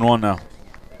 2-1 now.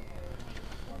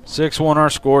 6-1 our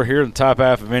score here in the top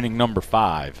half of inning number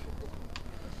 5.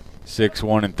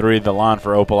 6-1-3 the line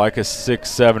for Opelika.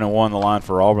 6-7-1 the line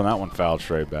for Auburn. That one fouled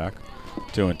straight back.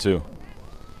 2-2.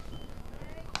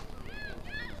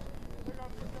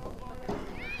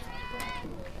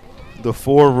 The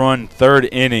 4-run third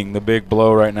inning, the big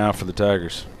blow right now for the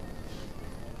Tigers.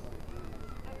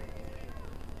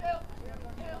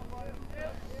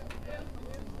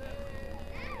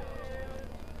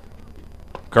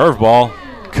 Curveball.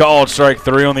 Called strike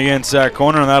 3 on the inside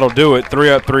corner, and that'll do it.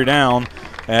 3 up, 3 down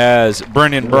as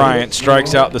Brendan Bryant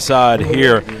strikes out the side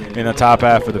here in the top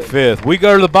half of the 5th. We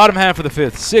go to the bottom half of the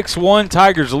 5th. 6-1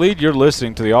 Tigers lead. You're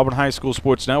listening to the Auburn High School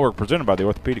Sports Network presented by the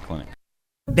Orthopedic Clinic.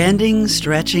 Bending,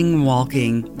 stretching,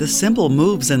 walking. The simple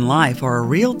moves in life are a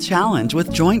real challenge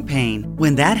with joint pain.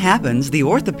 When that happens, the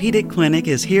Orthopedic Clinic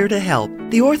is here to help.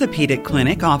 The Orthopedic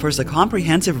Clinic offers a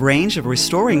comprehensive range of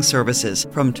restoring services,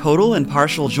 from total and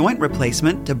partial joint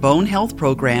replacement to bone health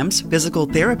programs, physical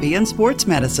therapy, and sports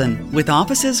medicine. With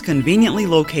offices conveniently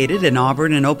located in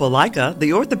Auburn and Opelika,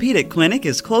 the Orthopedic Clinic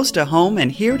is close to home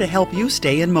and here to help you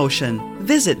stay in motion.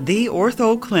 Visit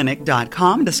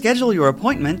theorthoclinic.com to schedule your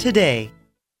appointment today.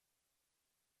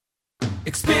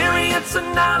 Experience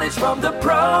and knowledge from the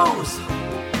pros.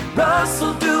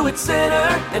 Russell Do-It Center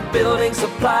and Building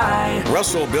Supply.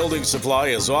 Russell Building Supply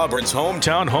is Auburn's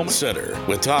hometown home center.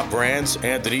 With top brands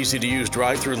and an easy-to-use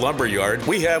drive-through lumberyard,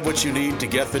 we have what you need to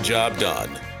get the job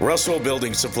done. Russell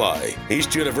Building Supply,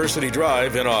 East University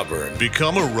Drive in Auburn.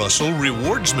 Become a Russell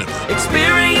Rewards member.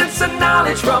 Experience and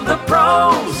knowledge from the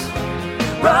pros.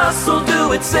 Russell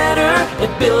Do-It Center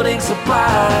and Building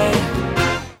Supply.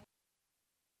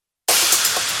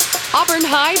 Auburn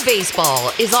High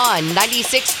Baseball is on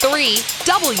 96.3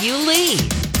 W. Lee.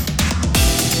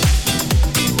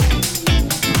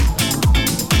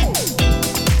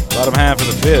 Bottom half of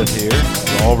the 5th here.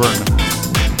 Auburn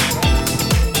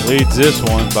leads this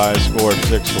one by a score of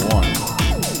 6-1.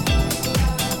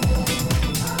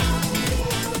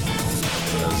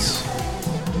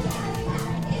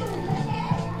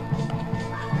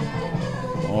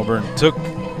 Auburn took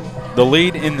the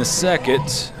lead in the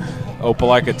second.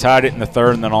 Opelika tied it in the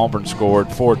third, and then Auburn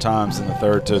scored 4 times in the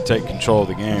third to take control of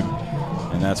the game,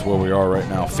 and that's where we are right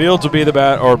now. Fields will be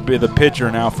the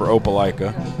pitcher now for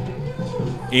Opelika.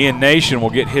 Ian Nation will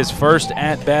get his first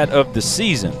at-bat of the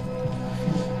season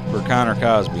for Connor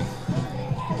Cosby.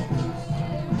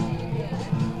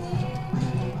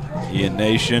 Ian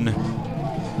Nation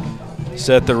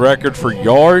set the record for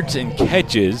yards and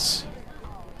catches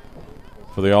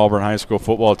for the Auburn High School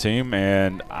football team,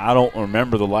 and I don't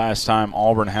remember the last time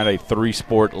Auburn had a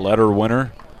 3-sport letter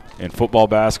winner in football,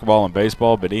 basketball, and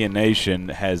baseball, but Ian Nation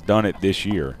has done it this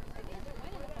year.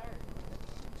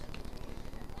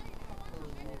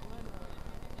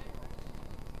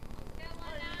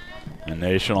 And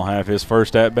Nation will have his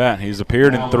first at-bat. He's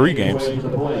appeared in 3 games.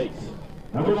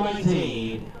 Number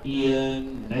 19,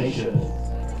 Ian Nation.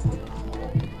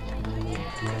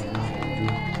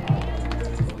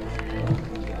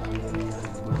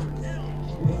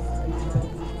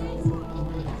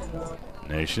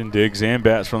 Nation digs in,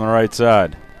 bats from the right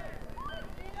side.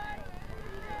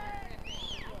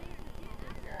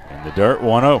 In the dirt,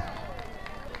 1-0.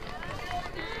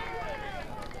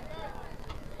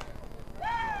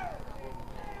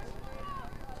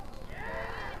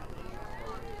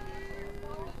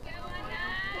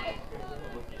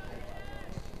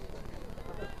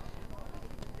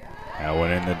 That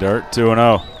one in the dirt,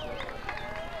 2-0.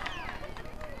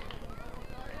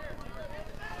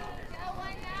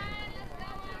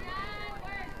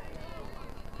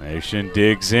 Nation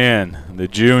digs in, the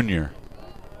junior.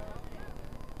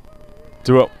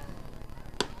 2-0.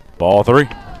 Ball 3.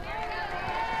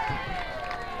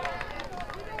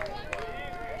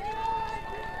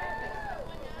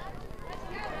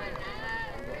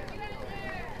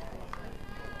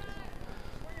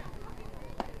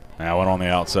 That one on the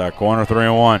outside corner,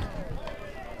 3-1.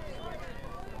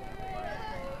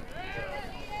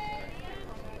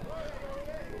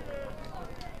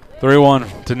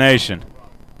 To Nation.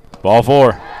 Ball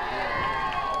 4.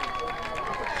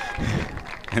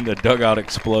 And the dugout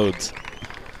explodes.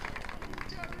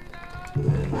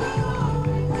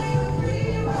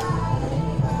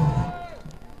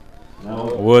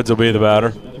 Woods will be the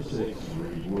batter.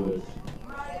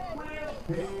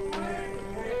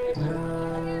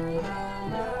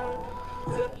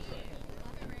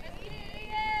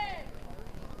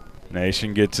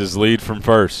 Nation gets his lead from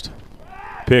first.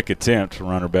 Pick attempt,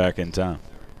 runner back in time.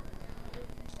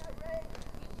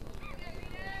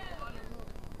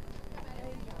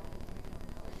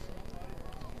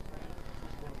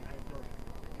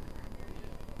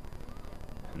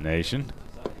 Nation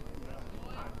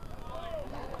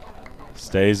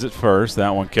stays at first.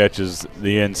 That one catches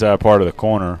the inside part of the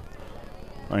corner,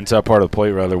 inside part of the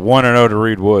plate rather. 1-0 to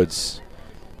Reed Woods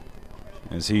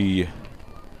as he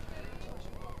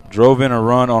drove in a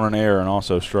run on an error and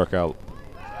also struck out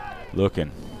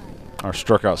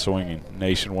struck out swinging.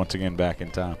 Nation once again back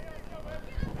in time.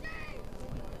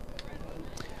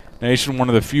 Nation, one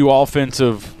of the few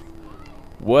offensive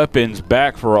weapons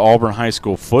back for Auburn High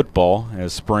School football,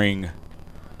 as spring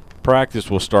practice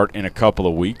will start in a couple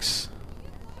of weeks.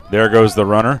 There goes the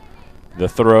runner. The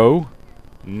throw,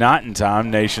 not in time.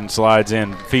 Nation slides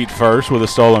in feet first with a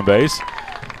stolen base.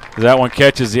 That one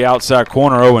catches the outside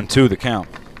corner, 0-2 the count.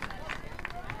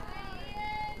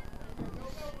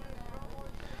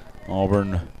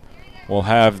 Auburn will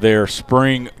have their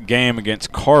spring game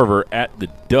against Carver at the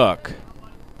Duck,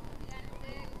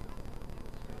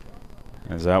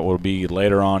 as that will be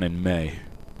later on in May.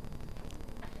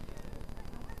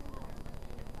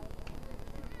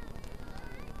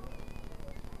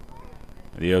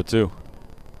 The 0-2.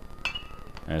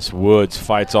 As Woods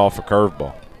fights off a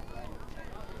curveball.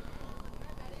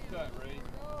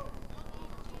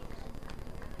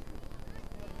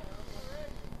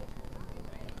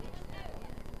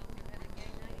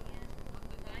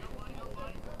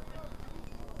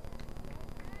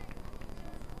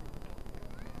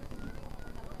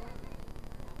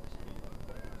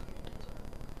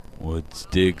 Woods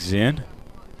digs in.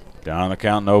 Down on the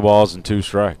count, no balls and 2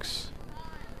 strikes.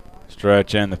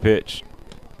 Stretch and the pitch.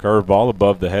 Curveball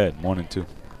above the head, 1-2.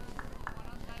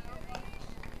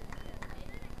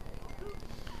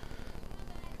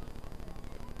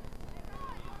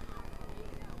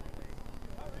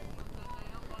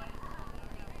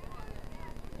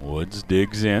 Woods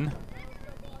digs in.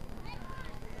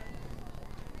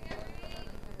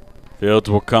 Fields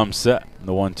will come set,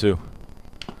 the 1-2.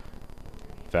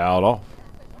 Fouled off.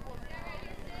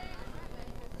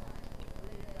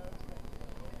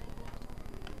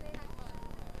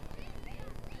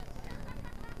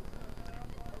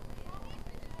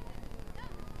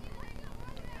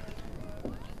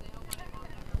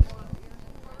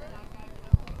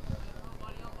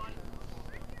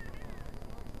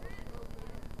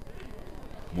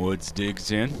 Woods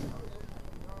digs in.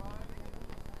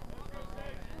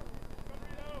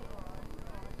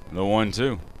 The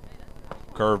 1-2.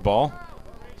 Curveball.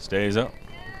 Stays up.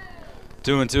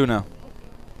 2-2 now.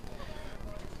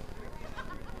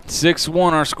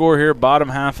 6-1 our score here, bottom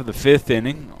half of the 5th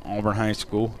inning. Auburn High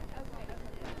School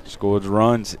scored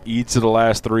runs each of the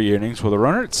last 3 innings with a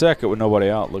runner at second with nobody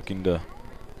out, looking to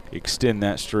extend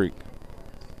that streak.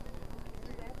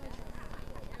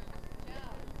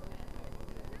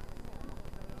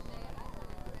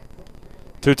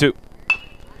 Two.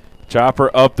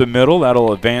 Chopper up the middle.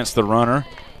 That'll advance the runner.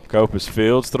 Copus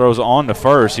Fields throws on to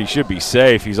first. He should be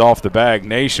safe. He's off the bag.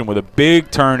 Nation with a big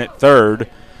turn at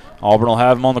third. Auburn will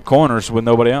have him on the corners with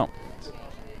nobody out.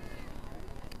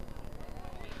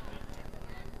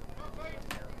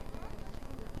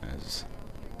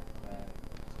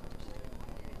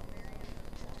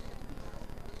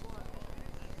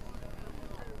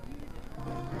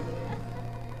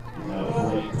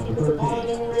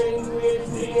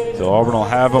 So Auburn will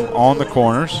have them on the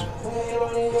corners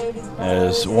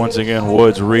as once again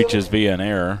Woods reaches via an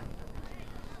error.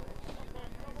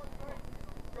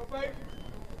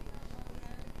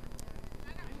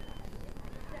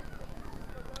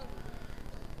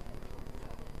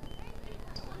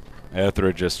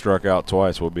 Etheridge just struck out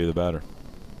twice, will be the batter.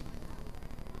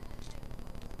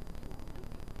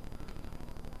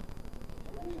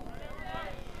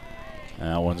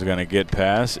 That one's going to get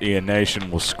past. Ian Nation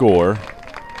will score.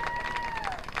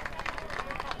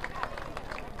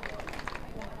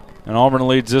 And Auburn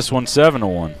leads this one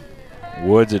 7-1.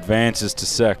 Woods advances to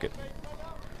second.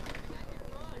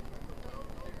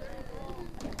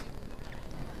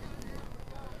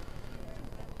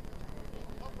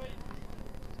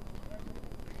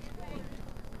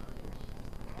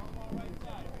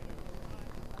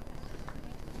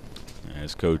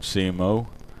 As Coach Simo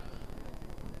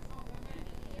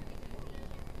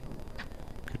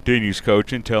continues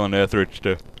coaching, telling Etheridge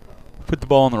to put the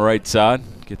ball on the right side,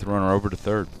 get the runner over to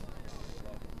third.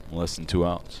 Less than 2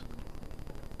 outs.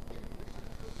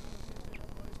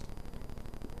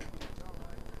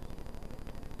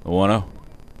 The 1-0.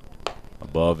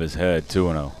 Above his head,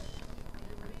 2-0.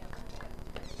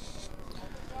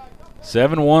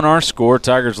 7-1 our score.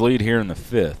 Tigers lead here in the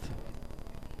 5th.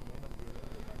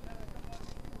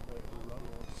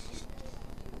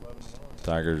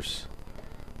 Tigers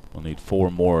will need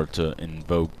 4 more to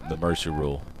invoke the mercy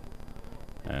rule.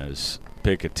 As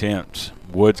pick attempts,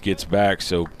 Woods gets back,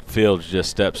 so Fields just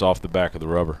steps off the back of the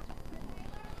rubber.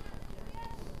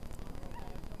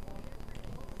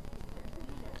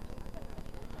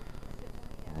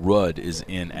 Rudd is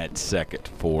in at second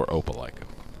for Opelika.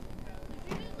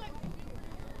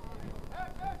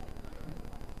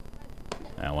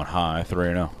 That one high,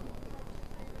 3-0.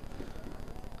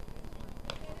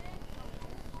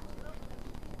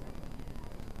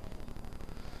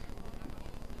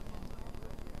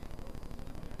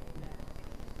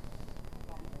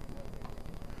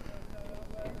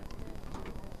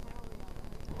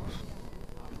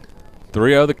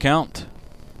 Three the count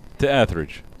to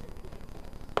Etheridge.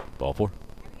 Ball 4.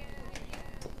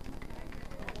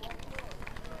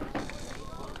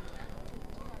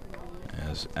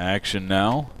 As action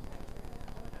now,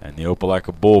 and the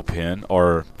Opelika bullpen,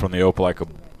 or from the Opelika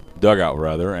dugout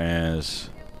rather, as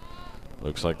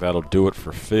looks like that'll do it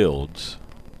for Fields.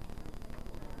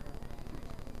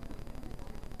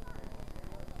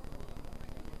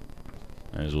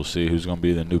 As we'll see who's going to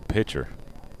be the new pitcher.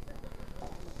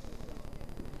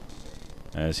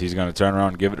 As he's going to turn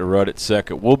around and give it to Rudd at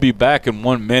second. We'll be back in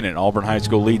 1 minute. Auburn High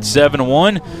School leads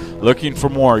 7-1. Looking for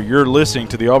more. You're listening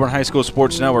to the Auburn High School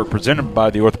Sports Network presented by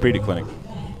the Orthopedic Clinic.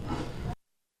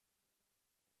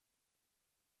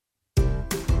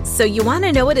 So you want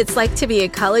to know what it's like to be a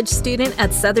college student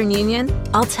at Southern Union?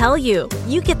 I'll tell you.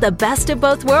 You get the best of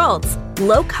both worlds.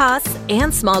 Low costs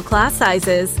and small class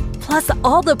sizes. Plus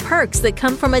all the perks that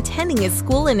come from attending a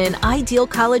school in an ideal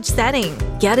college setting.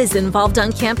 Get as involved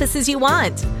on campus as you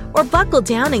want. Or buckle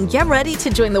down and get ready to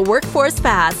join the workforce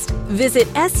fast. Visit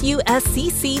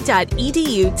suscc.edu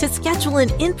to schedule an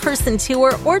in-person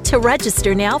tour or to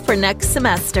register now for next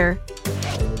semester.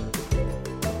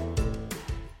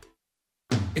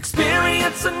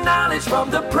 Experience and knowledge from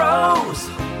the pros.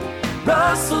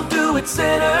 Russell Do-It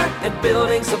Center and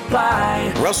Building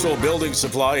Supply. Russell Building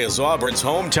Supply is Auburn's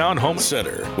hometown home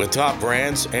center. With top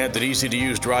brands and an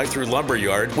easy-to-use drive-through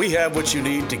lumberyard, we have what you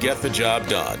need to get the job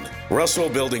done. Russell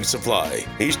Building Supply,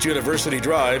 East University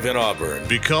Drive in Auburn.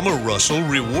 Become a Russell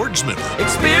Rewards member.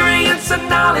 Experience and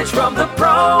knowledge from the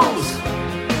pros.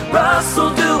 Russell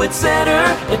Do-It Center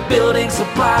and Building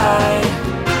Supply.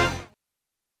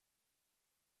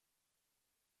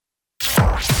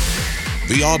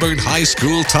 The Auburn High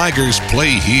School Tigers play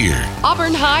here.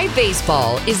 Auburn High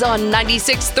Baseball is on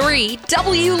 96.3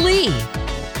 W. Lee.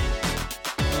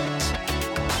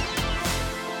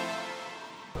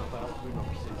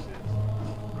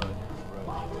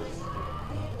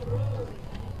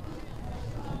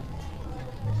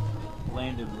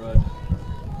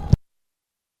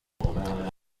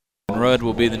 Rudd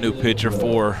will be the new pitcher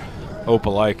for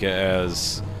Opelika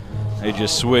as they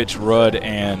just switch Rudd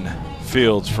and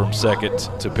Fields from second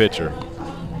to pitcher.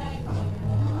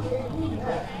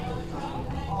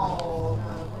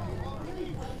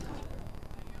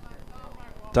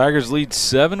 Tigers lead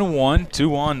 7-1,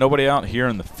 2 on, nobody out here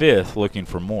in the 5th looking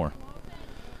for more.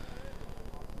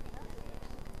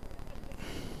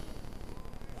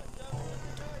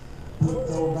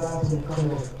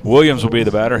 Williams will be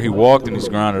the batter. He walked and he's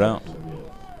grounded out.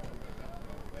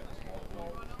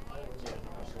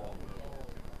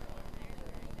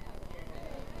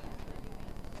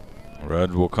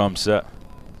 Rudd will come set.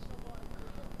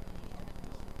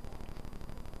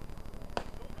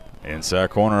 Inside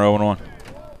corner, 0-1.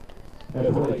 At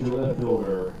the plate, your left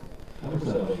fielder, number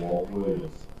 7, Walt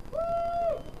Williams.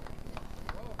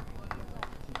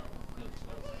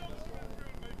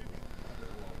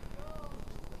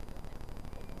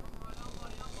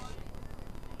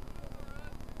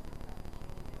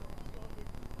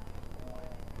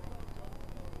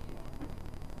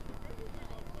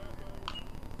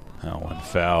 That one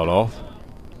fouled off.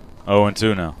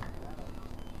 0-2 now.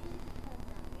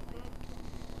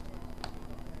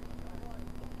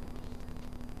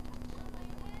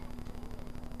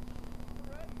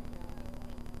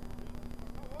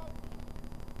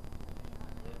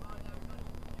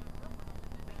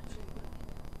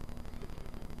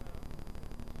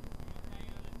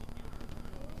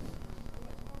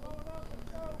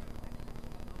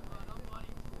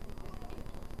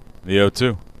 The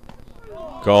 0-2.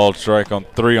 Called strike on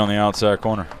 3 on the outside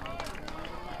corner.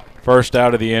 First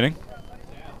out of the inning.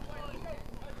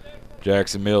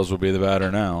 Jackson Mills will be the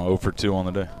batter now. 0 for 2 on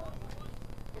the day.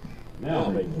 Now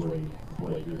making way to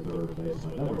play your third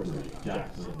baseman, number 3,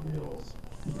 Jackson Mills.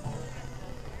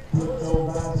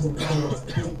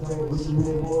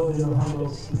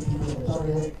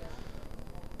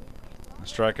 A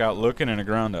strikeout looking and a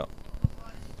ground out.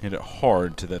 Hit it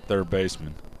hard to that third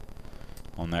baseman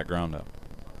on that ground out.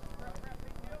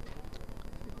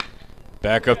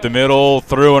 Back up the middle,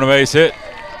 through and a base hit.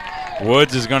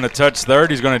 Woods is going to touch third.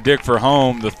 He's going to dig for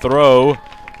home. The throw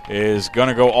is going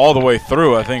to go all the way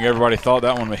through. I think everybody thought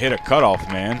that one would hit a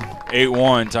cutoff man.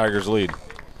 8-1, Tigers lead.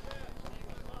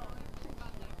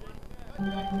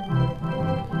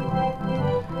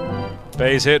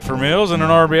 Base hit for Mills and an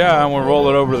RBI, and we'll roll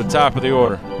it over to the top of the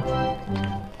order.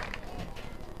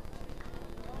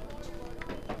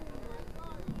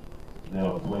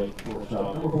 Now play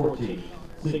shortstop, number 14.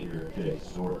 Senior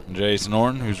Jace Norton. Jace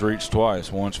Norton, who's reached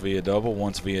twice, once via double,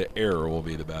 once via error, will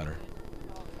be the batter.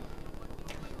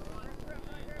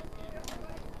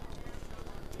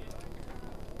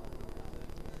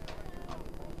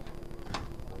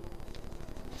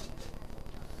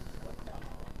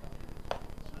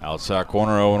 Outside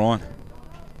corner, 0-1.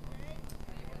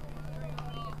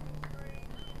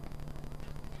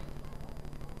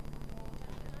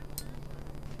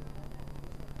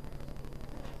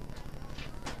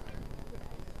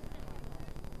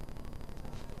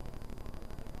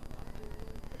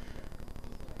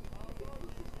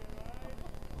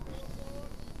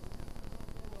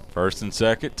 First and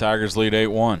second, Tigers lead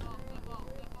 8-1.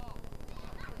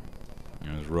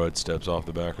 As Rudd steps off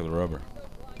the back of the rubber.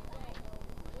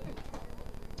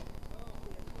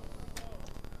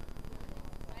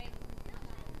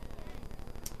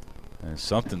 And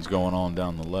something's going on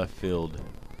down the left field.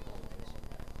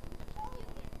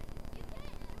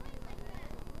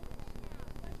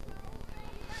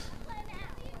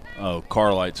 Oh,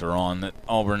 car lights are on that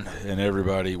Auburn and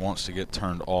everybody wants to get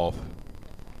turned off.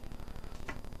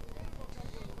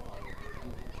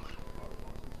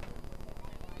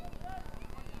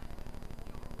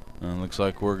 And looks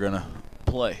like we're going to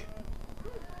play.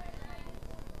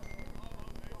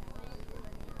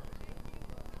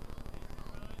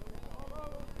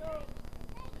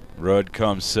 Rudd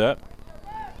comes set.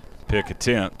 Pick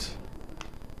attempt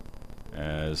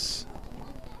as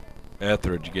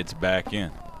Etheridge gets back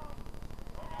in.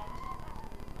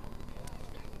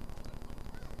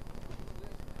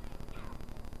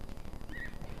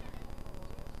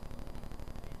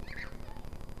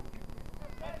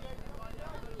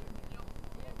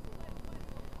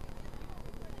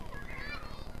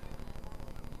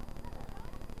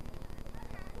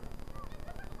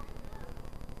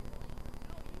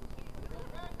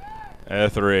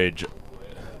 Etheridge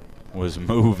was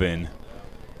moving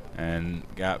and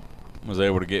was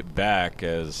able to get back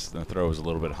as the throw was a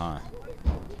little bit high.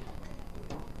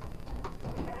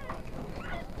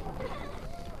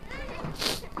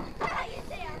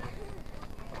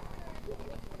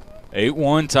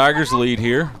 (8-1) Tigers lead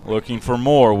here. Looking for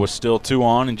more with still 2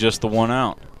 on and just the 1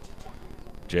 out.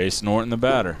 Jace Norton, the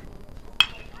batter.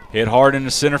 Hit hard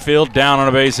into center field, down on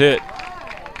a base hit.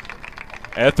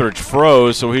 Etheridge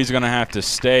froze, so he's going to have to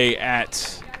stay at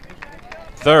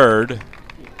third.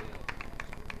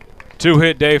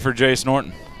 2-hit day for Jace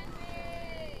Norton.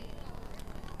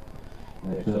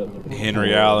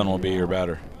 Henry Allen will be your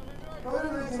batter.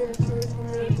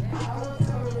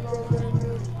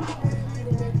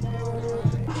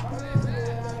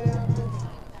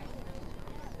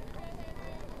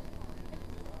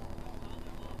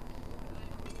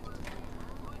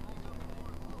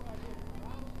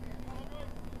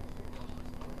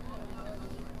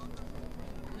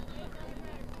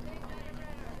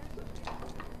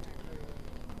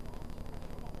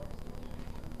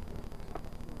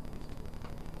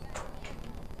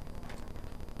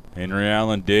 Henry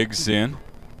Allen digs in.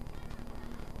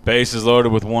 Base is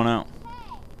loaded with 1 out.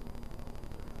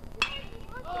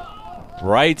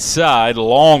 Right side,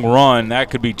 long run.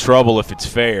 That could be trouble if it's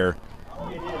fair.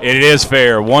 It is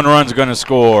fair. 1 run's going to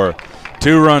score.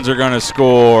 2 runs are going to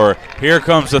score. Here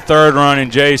comes the 3rd run in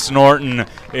Jace Norton.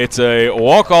 It's a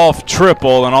walk-off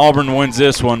triple, and Auburn wins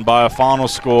this one by a final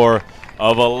score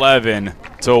of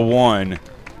 11-1.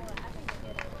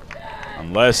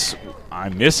 Unless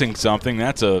I'm missing something,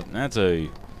 that's a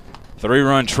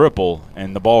 3-run triple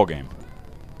in the ball game.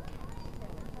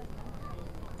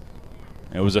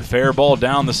 It was a fair ball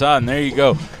down the side, and there you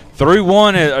go.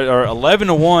 3-1 or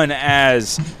 11-1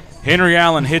 as Henry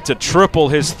Allen hits a triple,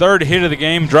 his 3rd hit of the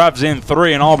game, drives in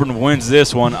 3, and Auburn wins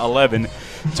this one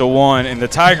 11-1. And the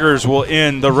Tigers will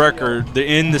end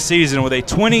the season with a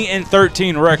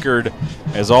 20-13 record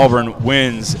as Auburn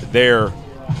wins their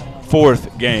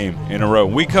 4th game in a row.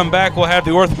 When we come back, we'll have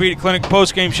the Orthopedic Clinic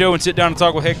post-game show and sit down and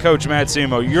talk with head coach Matt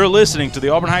Semo. You're listening to the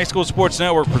Auburn High School Sports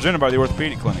Network presented by the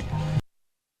Orthopedic Clinic.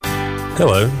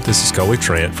 Hello, this is Coley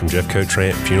Trent from Jeffco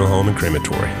Trent Funeral Home and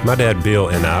Crematory. My dad Bill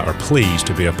and I are pleased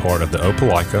to be a part of the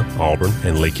Opelika, Auburn,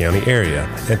 and Lee County area,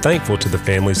 and thankful to the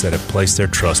families that have placed their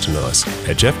trust in us.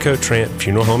 At Jeffco Trent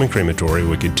Funeral Home and Crematory,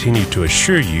 we continue to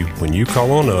assure you when you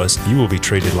call on us, you will be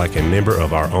treated like a member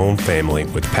of our own family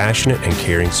with passionate and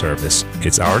caring service.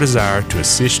 It's our desire to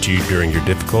assist you during your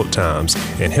difficult times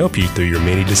and help you through your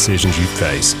many decisions you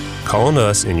face. Call on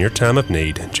us in your time of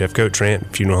need. Jeffco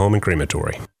Trent Funeral Home and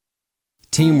Crematory.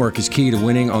 Teamwork is key to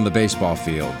winning on the baseball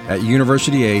field. At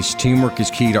University Ace, teamwork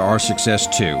is key to our success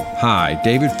too. Hi,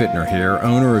 David Fittner here,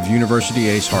 owner of University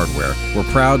Ace Hardware. We're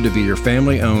proud to be your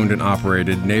family-owned and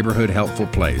operated neighborhood helpful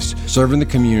place, serving the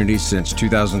community since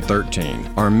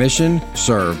 2013. Our mission,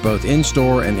 serve both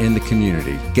in-store and in the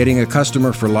community. Getting a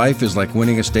customer for life is like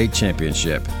winning a state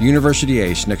championship. University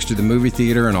Ace, next to the movie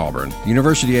theater in Auburn.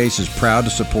 University Ace is proud to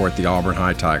support the Auburn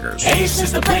High Tigers. Ace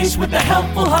is the place with the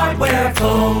helpful hardware,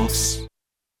 folks.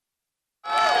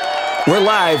 We're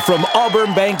live from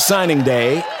Auburn Bank Signing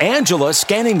Day. Angela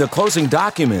scanning the closing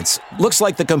documents. Looks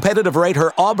like the competitive rate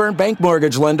her Auburn Bank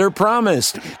mortgage lender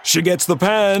promised. She gets the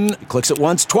pen, clicks it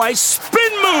once, twice,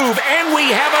 spin move, and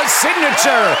we have a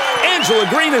signature. Angela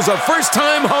Green is a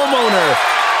first-time homeowner.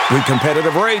 With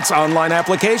competitive rates, online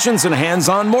applications, and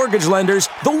hands-on mortgage lenders,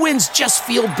 the wins just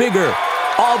feel bigger.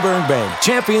 Auburn Bank,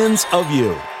 champions of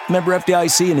you. Member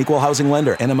FDIC and equal housing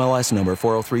lender. NMLS number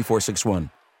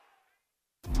 403461.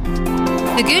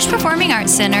 The Gooch Performing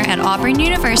Arts Center at Auburn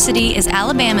University is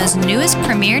Alabama's newest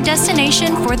premier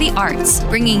destination for the arts,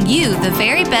 bringing you the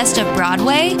very best of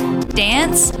Broadway,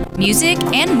 dance, music,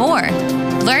 and more.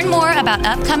 Learn more about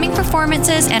upcoming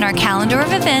performances and our calendar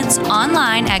of events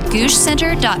online at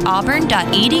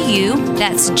goochcenter.auburn.edu.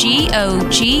 That's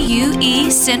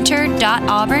GOGUE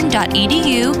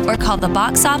center.auburn.edu, or call the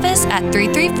box office at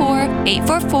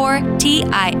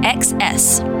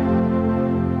 334-844-TIXS.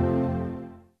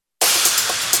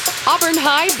 Auburn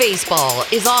High Baseball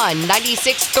is on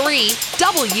 96.3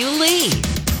 W. Lee.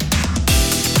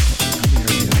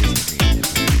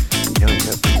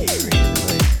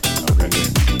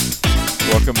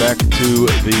 Welcome back to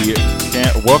the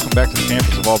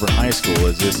campus of Auburn High School,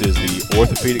 as this is the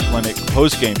Orthopedic Clinic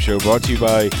post-game show brought to you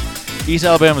by East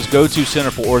Alabama's go-to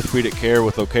center for orthopedic care,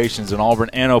 with locations in Auburn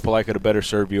and Opelika to better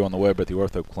serve you on the web at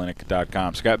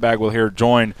theorthoclinic.com. Scott Bagwell here,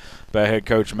 joined by head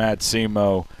coach Matt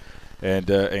Semo.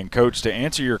 And Coach, to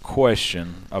answer your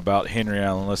question about Henry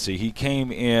Allen, let's see, he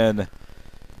came in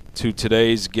to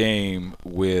today's game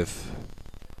with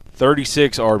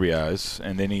 36 RBIs,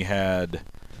 and then I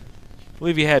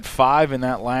believe he had 5 in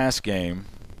that last game.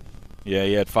 Yeah,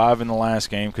 he had 5 in the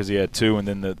last game because he had 2, and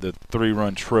then the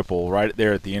 3-run triple right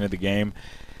there at the end of the game.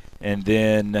 And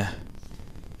then,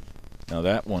 now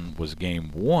that one was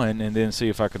game 1, and then see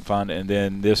if I can find it. And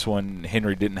then this one,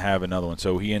 Henry didn't have another one,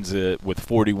 so he ends it with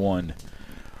 41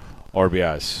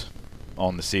 RBIs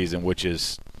on the season, which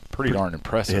is pretty darn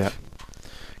impressive. Yeah,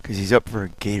 because he's up for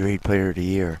Gatorade Player of the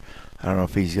Year. I don't know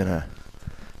if he's going to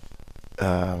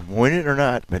win it or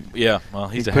not, but yeah, well,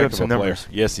 he's a put heck up of a some player. numbers.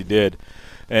 Yes, he did.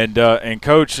 And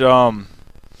Coach,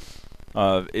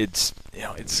 it's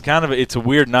it's a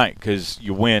weird night because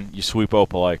you win, you sweep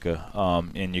Opelika,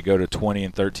 and you go to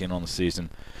 20-13 on the season.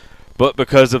 But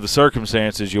because of the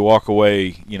circumstances, you walk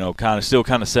away, still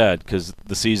kind of sad because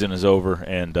the season is over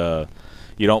and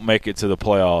you don't make it to the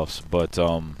playoffs. But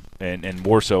and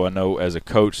more so, I know as a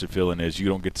coach, the feeling is you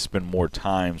don't get to spend more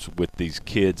times with these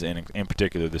kids, and in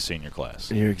particular the senior class.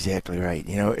 You're exactly right.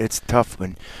 It's tough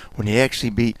when you actually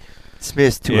beat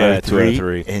Smith 2 out of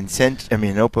 3, and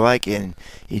Opelika, and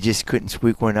you just couldn't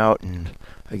squeak one out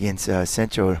against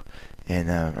Central, and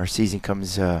our season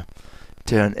comes to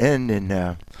an end,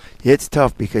 and it's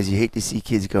tough because you hate to see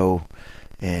kids go.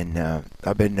 And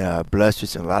I've been blessed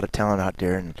with a lot of talent out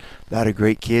there and a lot of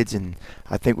great kids, and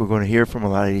I think we're going to hear from a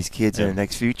lot of these kids in the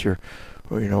next future,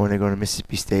 or, when they go to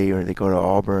Mississippi State or they go to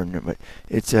Auburn. But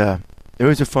it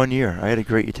was a fun year. I had a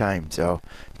great time, so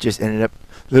it just ended up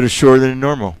a little shorter than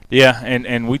normal. Yeah,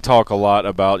 and we talk a lot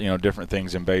about different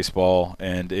things in baseball,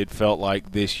 and it felt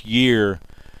like this year,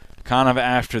 kind of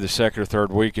after the second or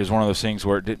third week, is one of those things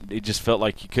where it just felt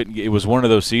like you couldn't. It was one of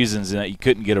those seasons that you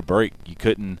couldn't get a break. You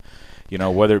couldn't.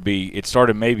 Whether it be, it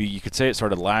started, maybe you could say it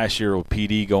started last year with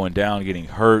PD going down, getting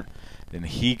hurt, then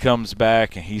he comes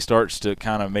back and he starts to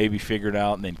kind of maybe figure it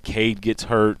out, and then Cade gets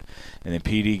hurt, and then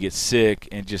PD gets sick,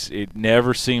 and just it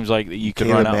never seems like that you can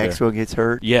run out Maxwell there. Gets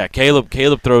hurt. Yeah, Caleb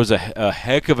throws a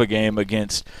heck of a game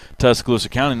against Tuscaloosa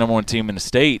County, number 1 team in the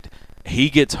state. He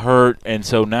gets hurt, and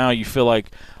so now you feel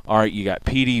like, all right, you got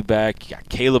PD back, you got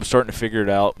Caleb starting to figure it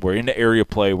out. We're into area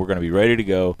play. We're going to be ready to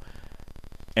go,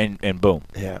 and boom.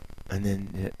 Yeah. And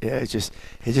then it's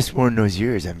just one of those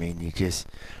years. I mean,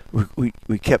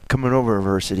 we kept coming over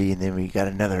adversity, and then we got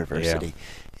another adversity,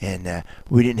 and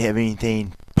we didn't have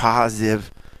anything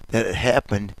positive that had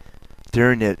happened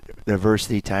during that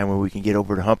adversity time where we can get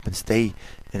over the hump and stay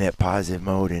in that positive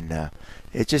mode. And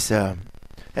it's just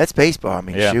that's baseball. I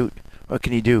mean, shoot, what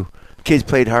can you do? Kids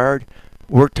played hard,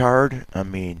 worked hard. I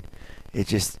mean, we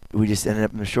just ended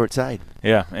up on the short side.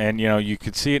 Yeah, and you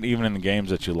could see it even in the games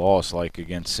that you lost, like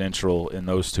against Central in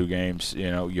those 2 games.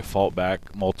 You fought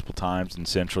back multiple times in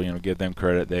Central. Give them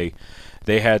credit.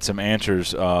 They had some answers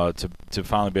to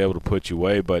finally be able to put you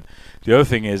away. But the other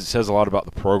thing is, it says a lot about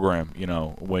the program.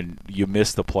 When you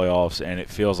miss the playoffs and it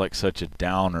feels like such a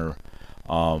downer.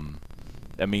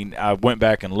 I mean, I went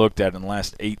back and looked at it in the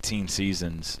last 18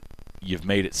 seasons. You've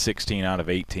made it 16 out of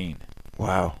 18.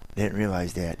 Wow, didn't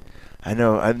realize that. I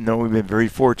know we've been very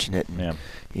fortunate. And,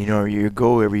 your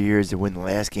goal every year is to win the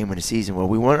last game of the season. Well,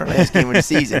 we won our last game of the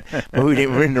season, but we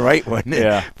didn't win the right one.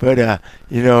 Yeah. But,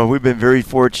 we've been very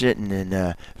fortunate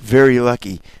and very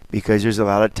lucky, because there's a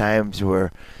lot of times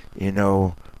where,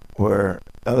 where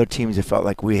other teams have felt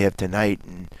like we have tonight.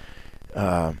 And,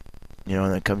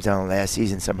 and it comes down to last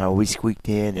season, somehow we squeaked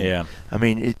in. And, I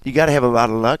mean, you got to have a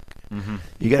lot of luck. Mm-hmm.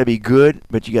 You got to be good,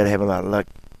 but you got to have a lot of luck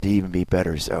to even be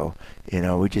better. So,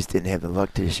 we just didn't have the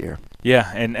luck this year.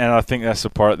 Yeah, and I think that's the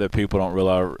part that people don't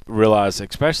realize,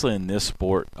 especially in this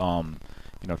sport.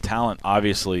 Talent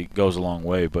obviously goes a long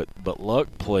way, but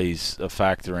luck plays a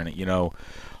factor in it.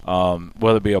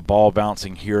 Whether it be a ball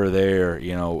bouncing here or there,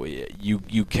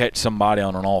 you catch somebody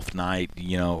on an off night,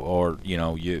 or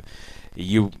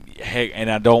and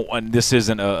I don't. And this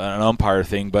isn't an umpire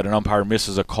thing, but an umpire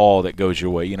misses a call that goes your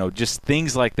way. Just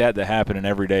things like that happen in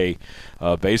everyday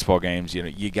baseball games.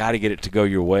 You got to get it to go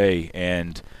your way,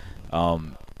 and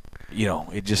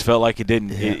it just felt like it didn't.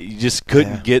 Yeah. You just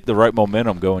couldn't get the right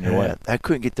momentum going your way. I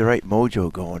couldn't get the right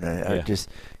mojo going. I just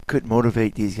couldn't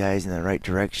motivate these guys in the right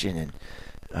direction, and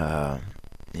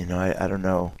I don't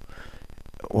know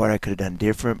what I could have done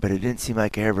different, but it didn't seem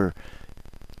like I ever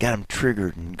got them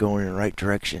triggered and going in the right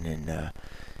direction.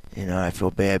 And I feel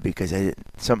bad because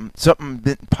something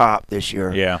didn't pop this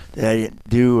year. Yeah. That I didn't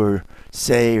do or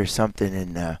say or something,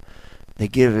 and they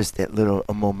give us that little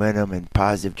momentum and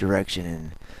positive direction,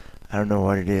 and I don't know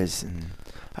what it is. And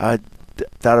I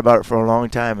thought about it for a long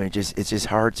time, and it's just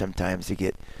hard sometimes to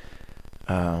get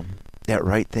that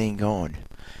right thing going.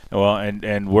 Well,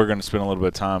 and we're going to spend a little bit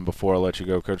of time before I let you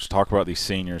go, Coach, talk about these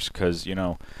seniors, because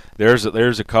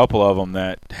there's a couple of them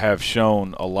that have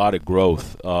shown a lot of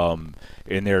growth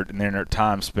in their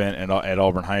time spent at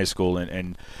Auburn High School,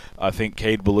 and I think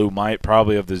Cade Ballou might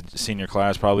probably of the senior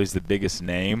class probably is the biggest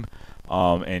name,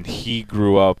 and he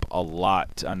grew up a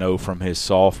lot. I know from his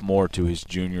sophomore to his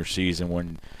junior season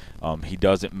when he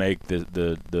doesn't make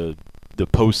the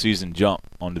postseason jump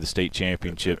onto the state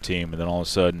championship team, and then all of a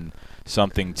sudden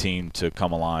something seemed to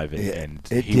come alive, and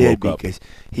he woke up. Because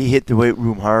he hit the weight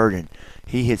room hard, and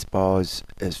he hits balls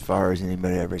as far as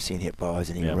anybody ever seen hit balls,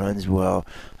 and he runs well.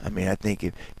 I mean, I think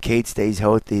if Cade stays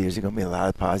healthy, there's going to be a lot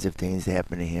of positive things that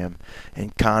happen to him.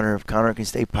 And Connor, if Connor can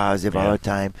stay positive all the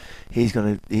time, he's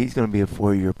going to be a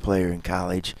 4-year player in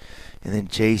college. And then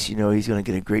Chase, he's going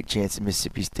to get a great chance at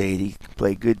Mississippi State. He can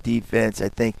play good defense. I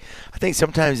think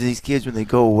sometimes these kids, when they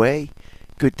go away,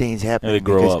 good things happen. They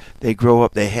grow up. They grow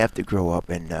up. They have to grow up,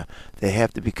 and they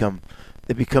have to become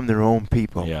their own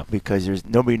people. Yeah. Because there's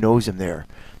nobody knows them there.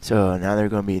 So now they're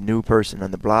going to be a new person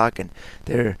on the block, and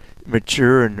they're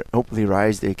mature and hopefully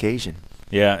rise to the occasion.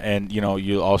 Yeah, and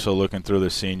you also looking through the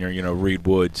senior, Reed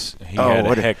Woods. He had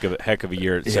a heck of a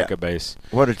year at second base.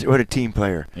 What a team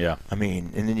player. Yeah. I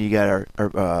mean, and then you got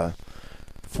our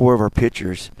 4 of our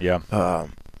pitchers. Yeah.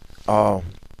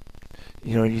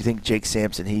 You think Jake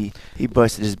Sampson, he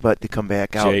busted his butt to come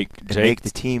back out and make the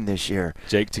team this year.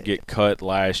 Jake to get cut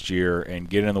last year and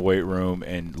get in the weight room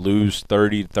and lose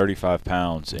 30 to 35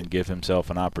 pounds and give himself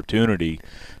an opportunity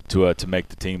to make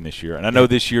the team this year. And I know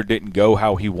this year didn't go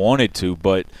how he wanted to,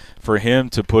 but for him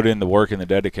to put in the work and the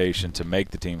dedication to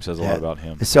make the team says a lot about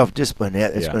him. The self-discipline,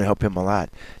 that's going to help him a lot.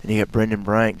 And you got Brendan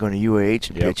Bryant going to UAH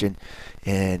and pitching,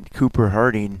 and Cooper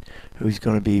Harding, who's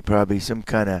going to be probably some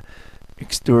kind of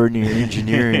extraordinary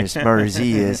engineer as smart as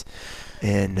he is.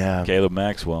 And Caleb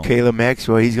Maxwell,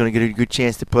 he's going to get a good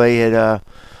chance to play at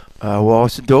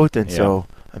Wallace and Dothan. Yeah. So,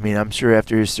 I mean, I'm sure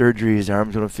after his surgery, his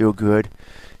arm's going to feel good.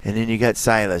 And then you got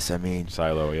Silas,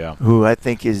 Silo, yeah. Who I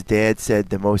think his dad said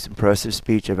the most impressive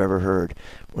speech I've ever heard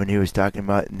when he was talking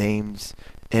about names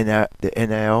and the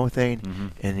NIL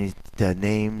thing, and the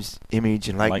names, image,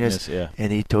 and likeness.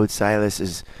 And he told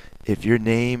Silas if your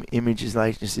name, image, and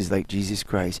likeness is like Jesus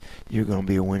Christ, you're going to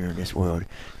be a winner in this world.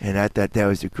 And I thought that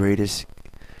was the greatest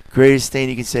thing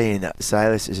you can say, and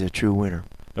Silas is a true winner.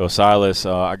 Well, Silas,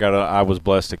 I was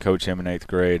blessed to coach him in 8th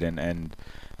grade, and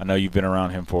I know you've been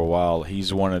around him for a while.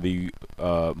 He's one of the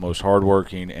most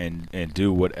hardworking and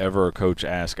do whatever a coach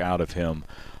asks out of him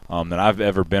that I've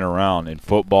ever been around. In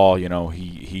football,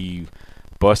 he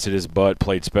busted his butt,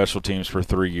 played special teams for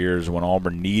 3 years. When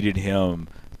Auburn needed him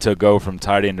to go from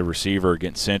tight end to receiver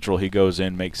against Central, he goes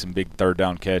in, makes some big third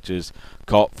down catches,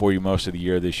 caught for you most of the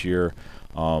year this year.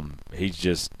 He's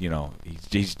just,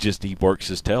 he works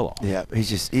his tail off. Yeah,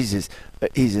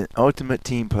 he's an ultimate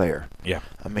team player. Yeah.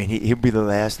 I mean, he'll be the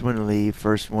last one to leave,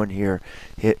 first one here.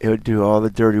 He'll do all the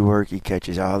dirty work. He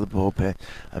catches all the bullpen.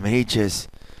 I mean,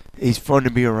 he's fun to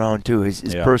be around too.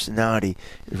 His personality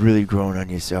is really growing on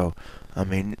you. So, I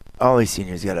mean, all these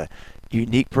seniors got a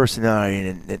unique personality,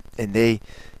 and they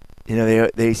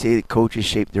say that coaches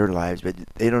shape their lives, but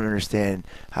they don't understand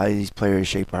how these players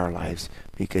shape our lives,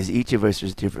 because each of us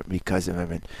is different because of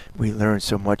them, and we learn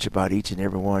so much about each and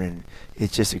every one, and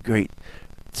it's just a great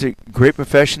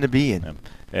profession to be in.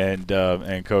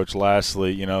 And Coach,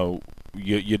 lastly,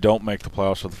 you don't make the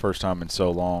playoffs for the first time in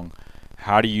so long.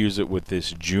 How do you use it with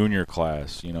this junior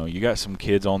class? You got some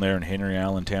kids on there in Henry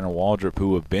Allen, Tanner Waldrop,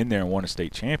 who have been there and won a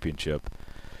state championship.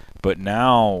 But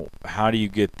now, how do you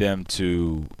get them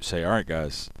to say, all right,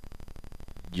 guys,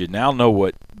 you now know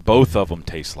what both of them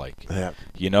taste like. Yeah.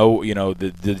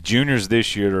 The juniors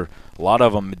this year, a lot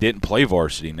of them didn't play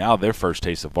varsity. Now their first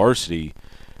taste of varsity,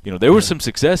 there was some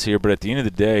success here, but at the end of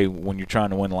the day, when you're trying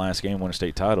to win the last game, win a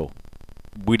state title,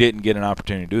 we didn't get an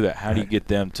opportunity to do that. How do you get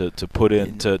them to put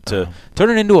in to turn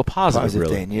it into a positive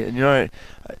really? Thing.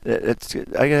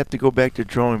 I have to go back to the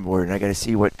drawing board, and I got to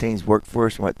see what things worked for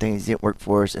us and what things didn't work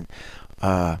for us. And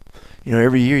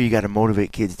every year you got to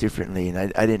motivate kids differently, and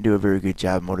I didn't do a very good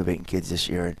job motivating kids this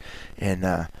year. And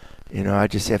I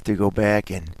just have to go back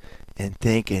and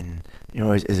think, and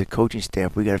as a coaching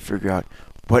staff, we got to figure out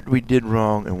what we did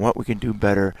wrong and what we can do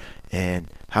better, and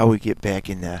how we get back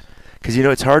in the. Because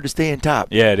it's hard to stay in top.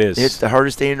 Yeah, it is. It's the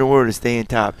hardest thing in the world to stay in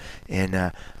top,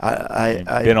 and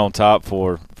I've been on top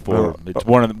for it's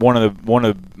one of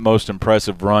the most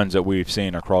impressive runs that we've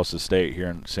seen across the state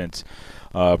here since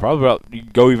probably about you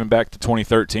go even back to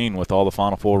 2013 with all the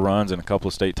Final Four runs and a couple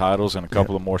of state titles and a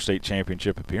couple of more state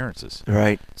championship appearances.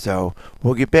 Right. So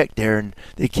we'll get back there, and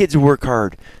the kids will work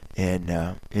hard, and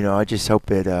I just hope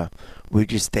that we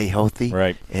just stay healthy,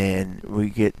 right, and we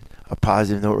get a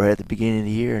positive note right at the beginning of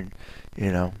the year, and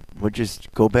we'll just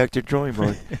go back to drawing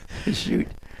board and shoot.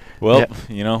 Well,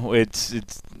 it's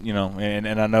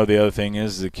and I know the other thing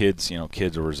is the kids,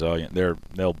 kids are resilient.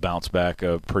 They'll bounce back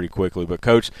pretty quickly. But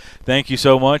Coach, thank you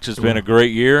so much. It's been a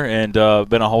great year and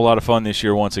been a whole lot of fun this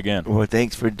year once again. Well,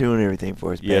 thanks for doing everything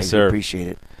for us, Yes, sir. I appreciate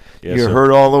it. Yes, You're sir.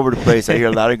 heard all over the place. I hear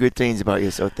a lot of good things about you,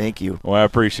 so thank you. Well, I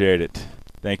appreciate it.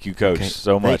 Thank you, Coach,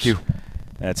 so much. Thank you.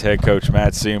 That's head coach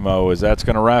Matt Simo. That's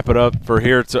going to wrap it up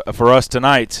for us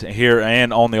tonight here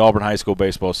and on the Auburn High School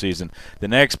baseball season. The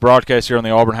next broadcast here on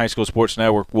the Auburn High School Sports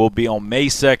Network will be on May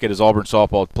 2nd as Auburn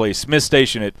softball plays Smith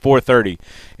Station at 4:30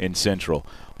 in Central.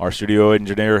 Our studio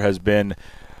engineer has been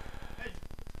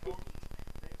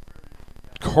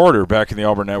Carter back in the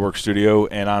Auburn Network studio,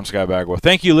 and I'm Scott Bagwell.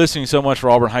 Thank you for listening so much for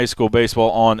Auburn High School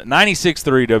baseball on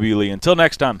 96.3 W. Lee. Until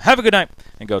next time, have a good night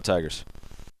and go Tigers.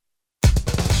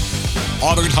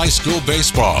 Auburn High School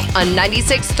Baseball on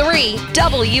 96.3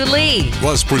 W. Lee.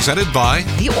 Was presented by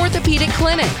the Orthopedic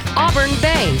Clinic, Auburn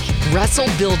Bank, Russell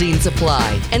Building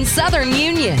Supply, and Southern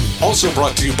Union. Also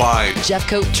brought to you by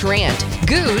Jeffcoat Trant,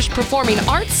 Gouge Performing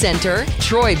Arts Center,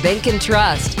 Troy Bank and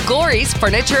Trust, Glory's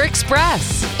Furniture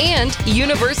Express, and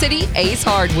University Ace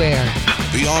Hardware.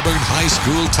 The Auburn High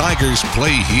School Tigers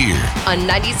play here on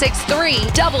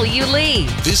 96.3 W. Lee.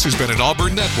 This has been an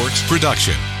Auburn Networks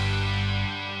production.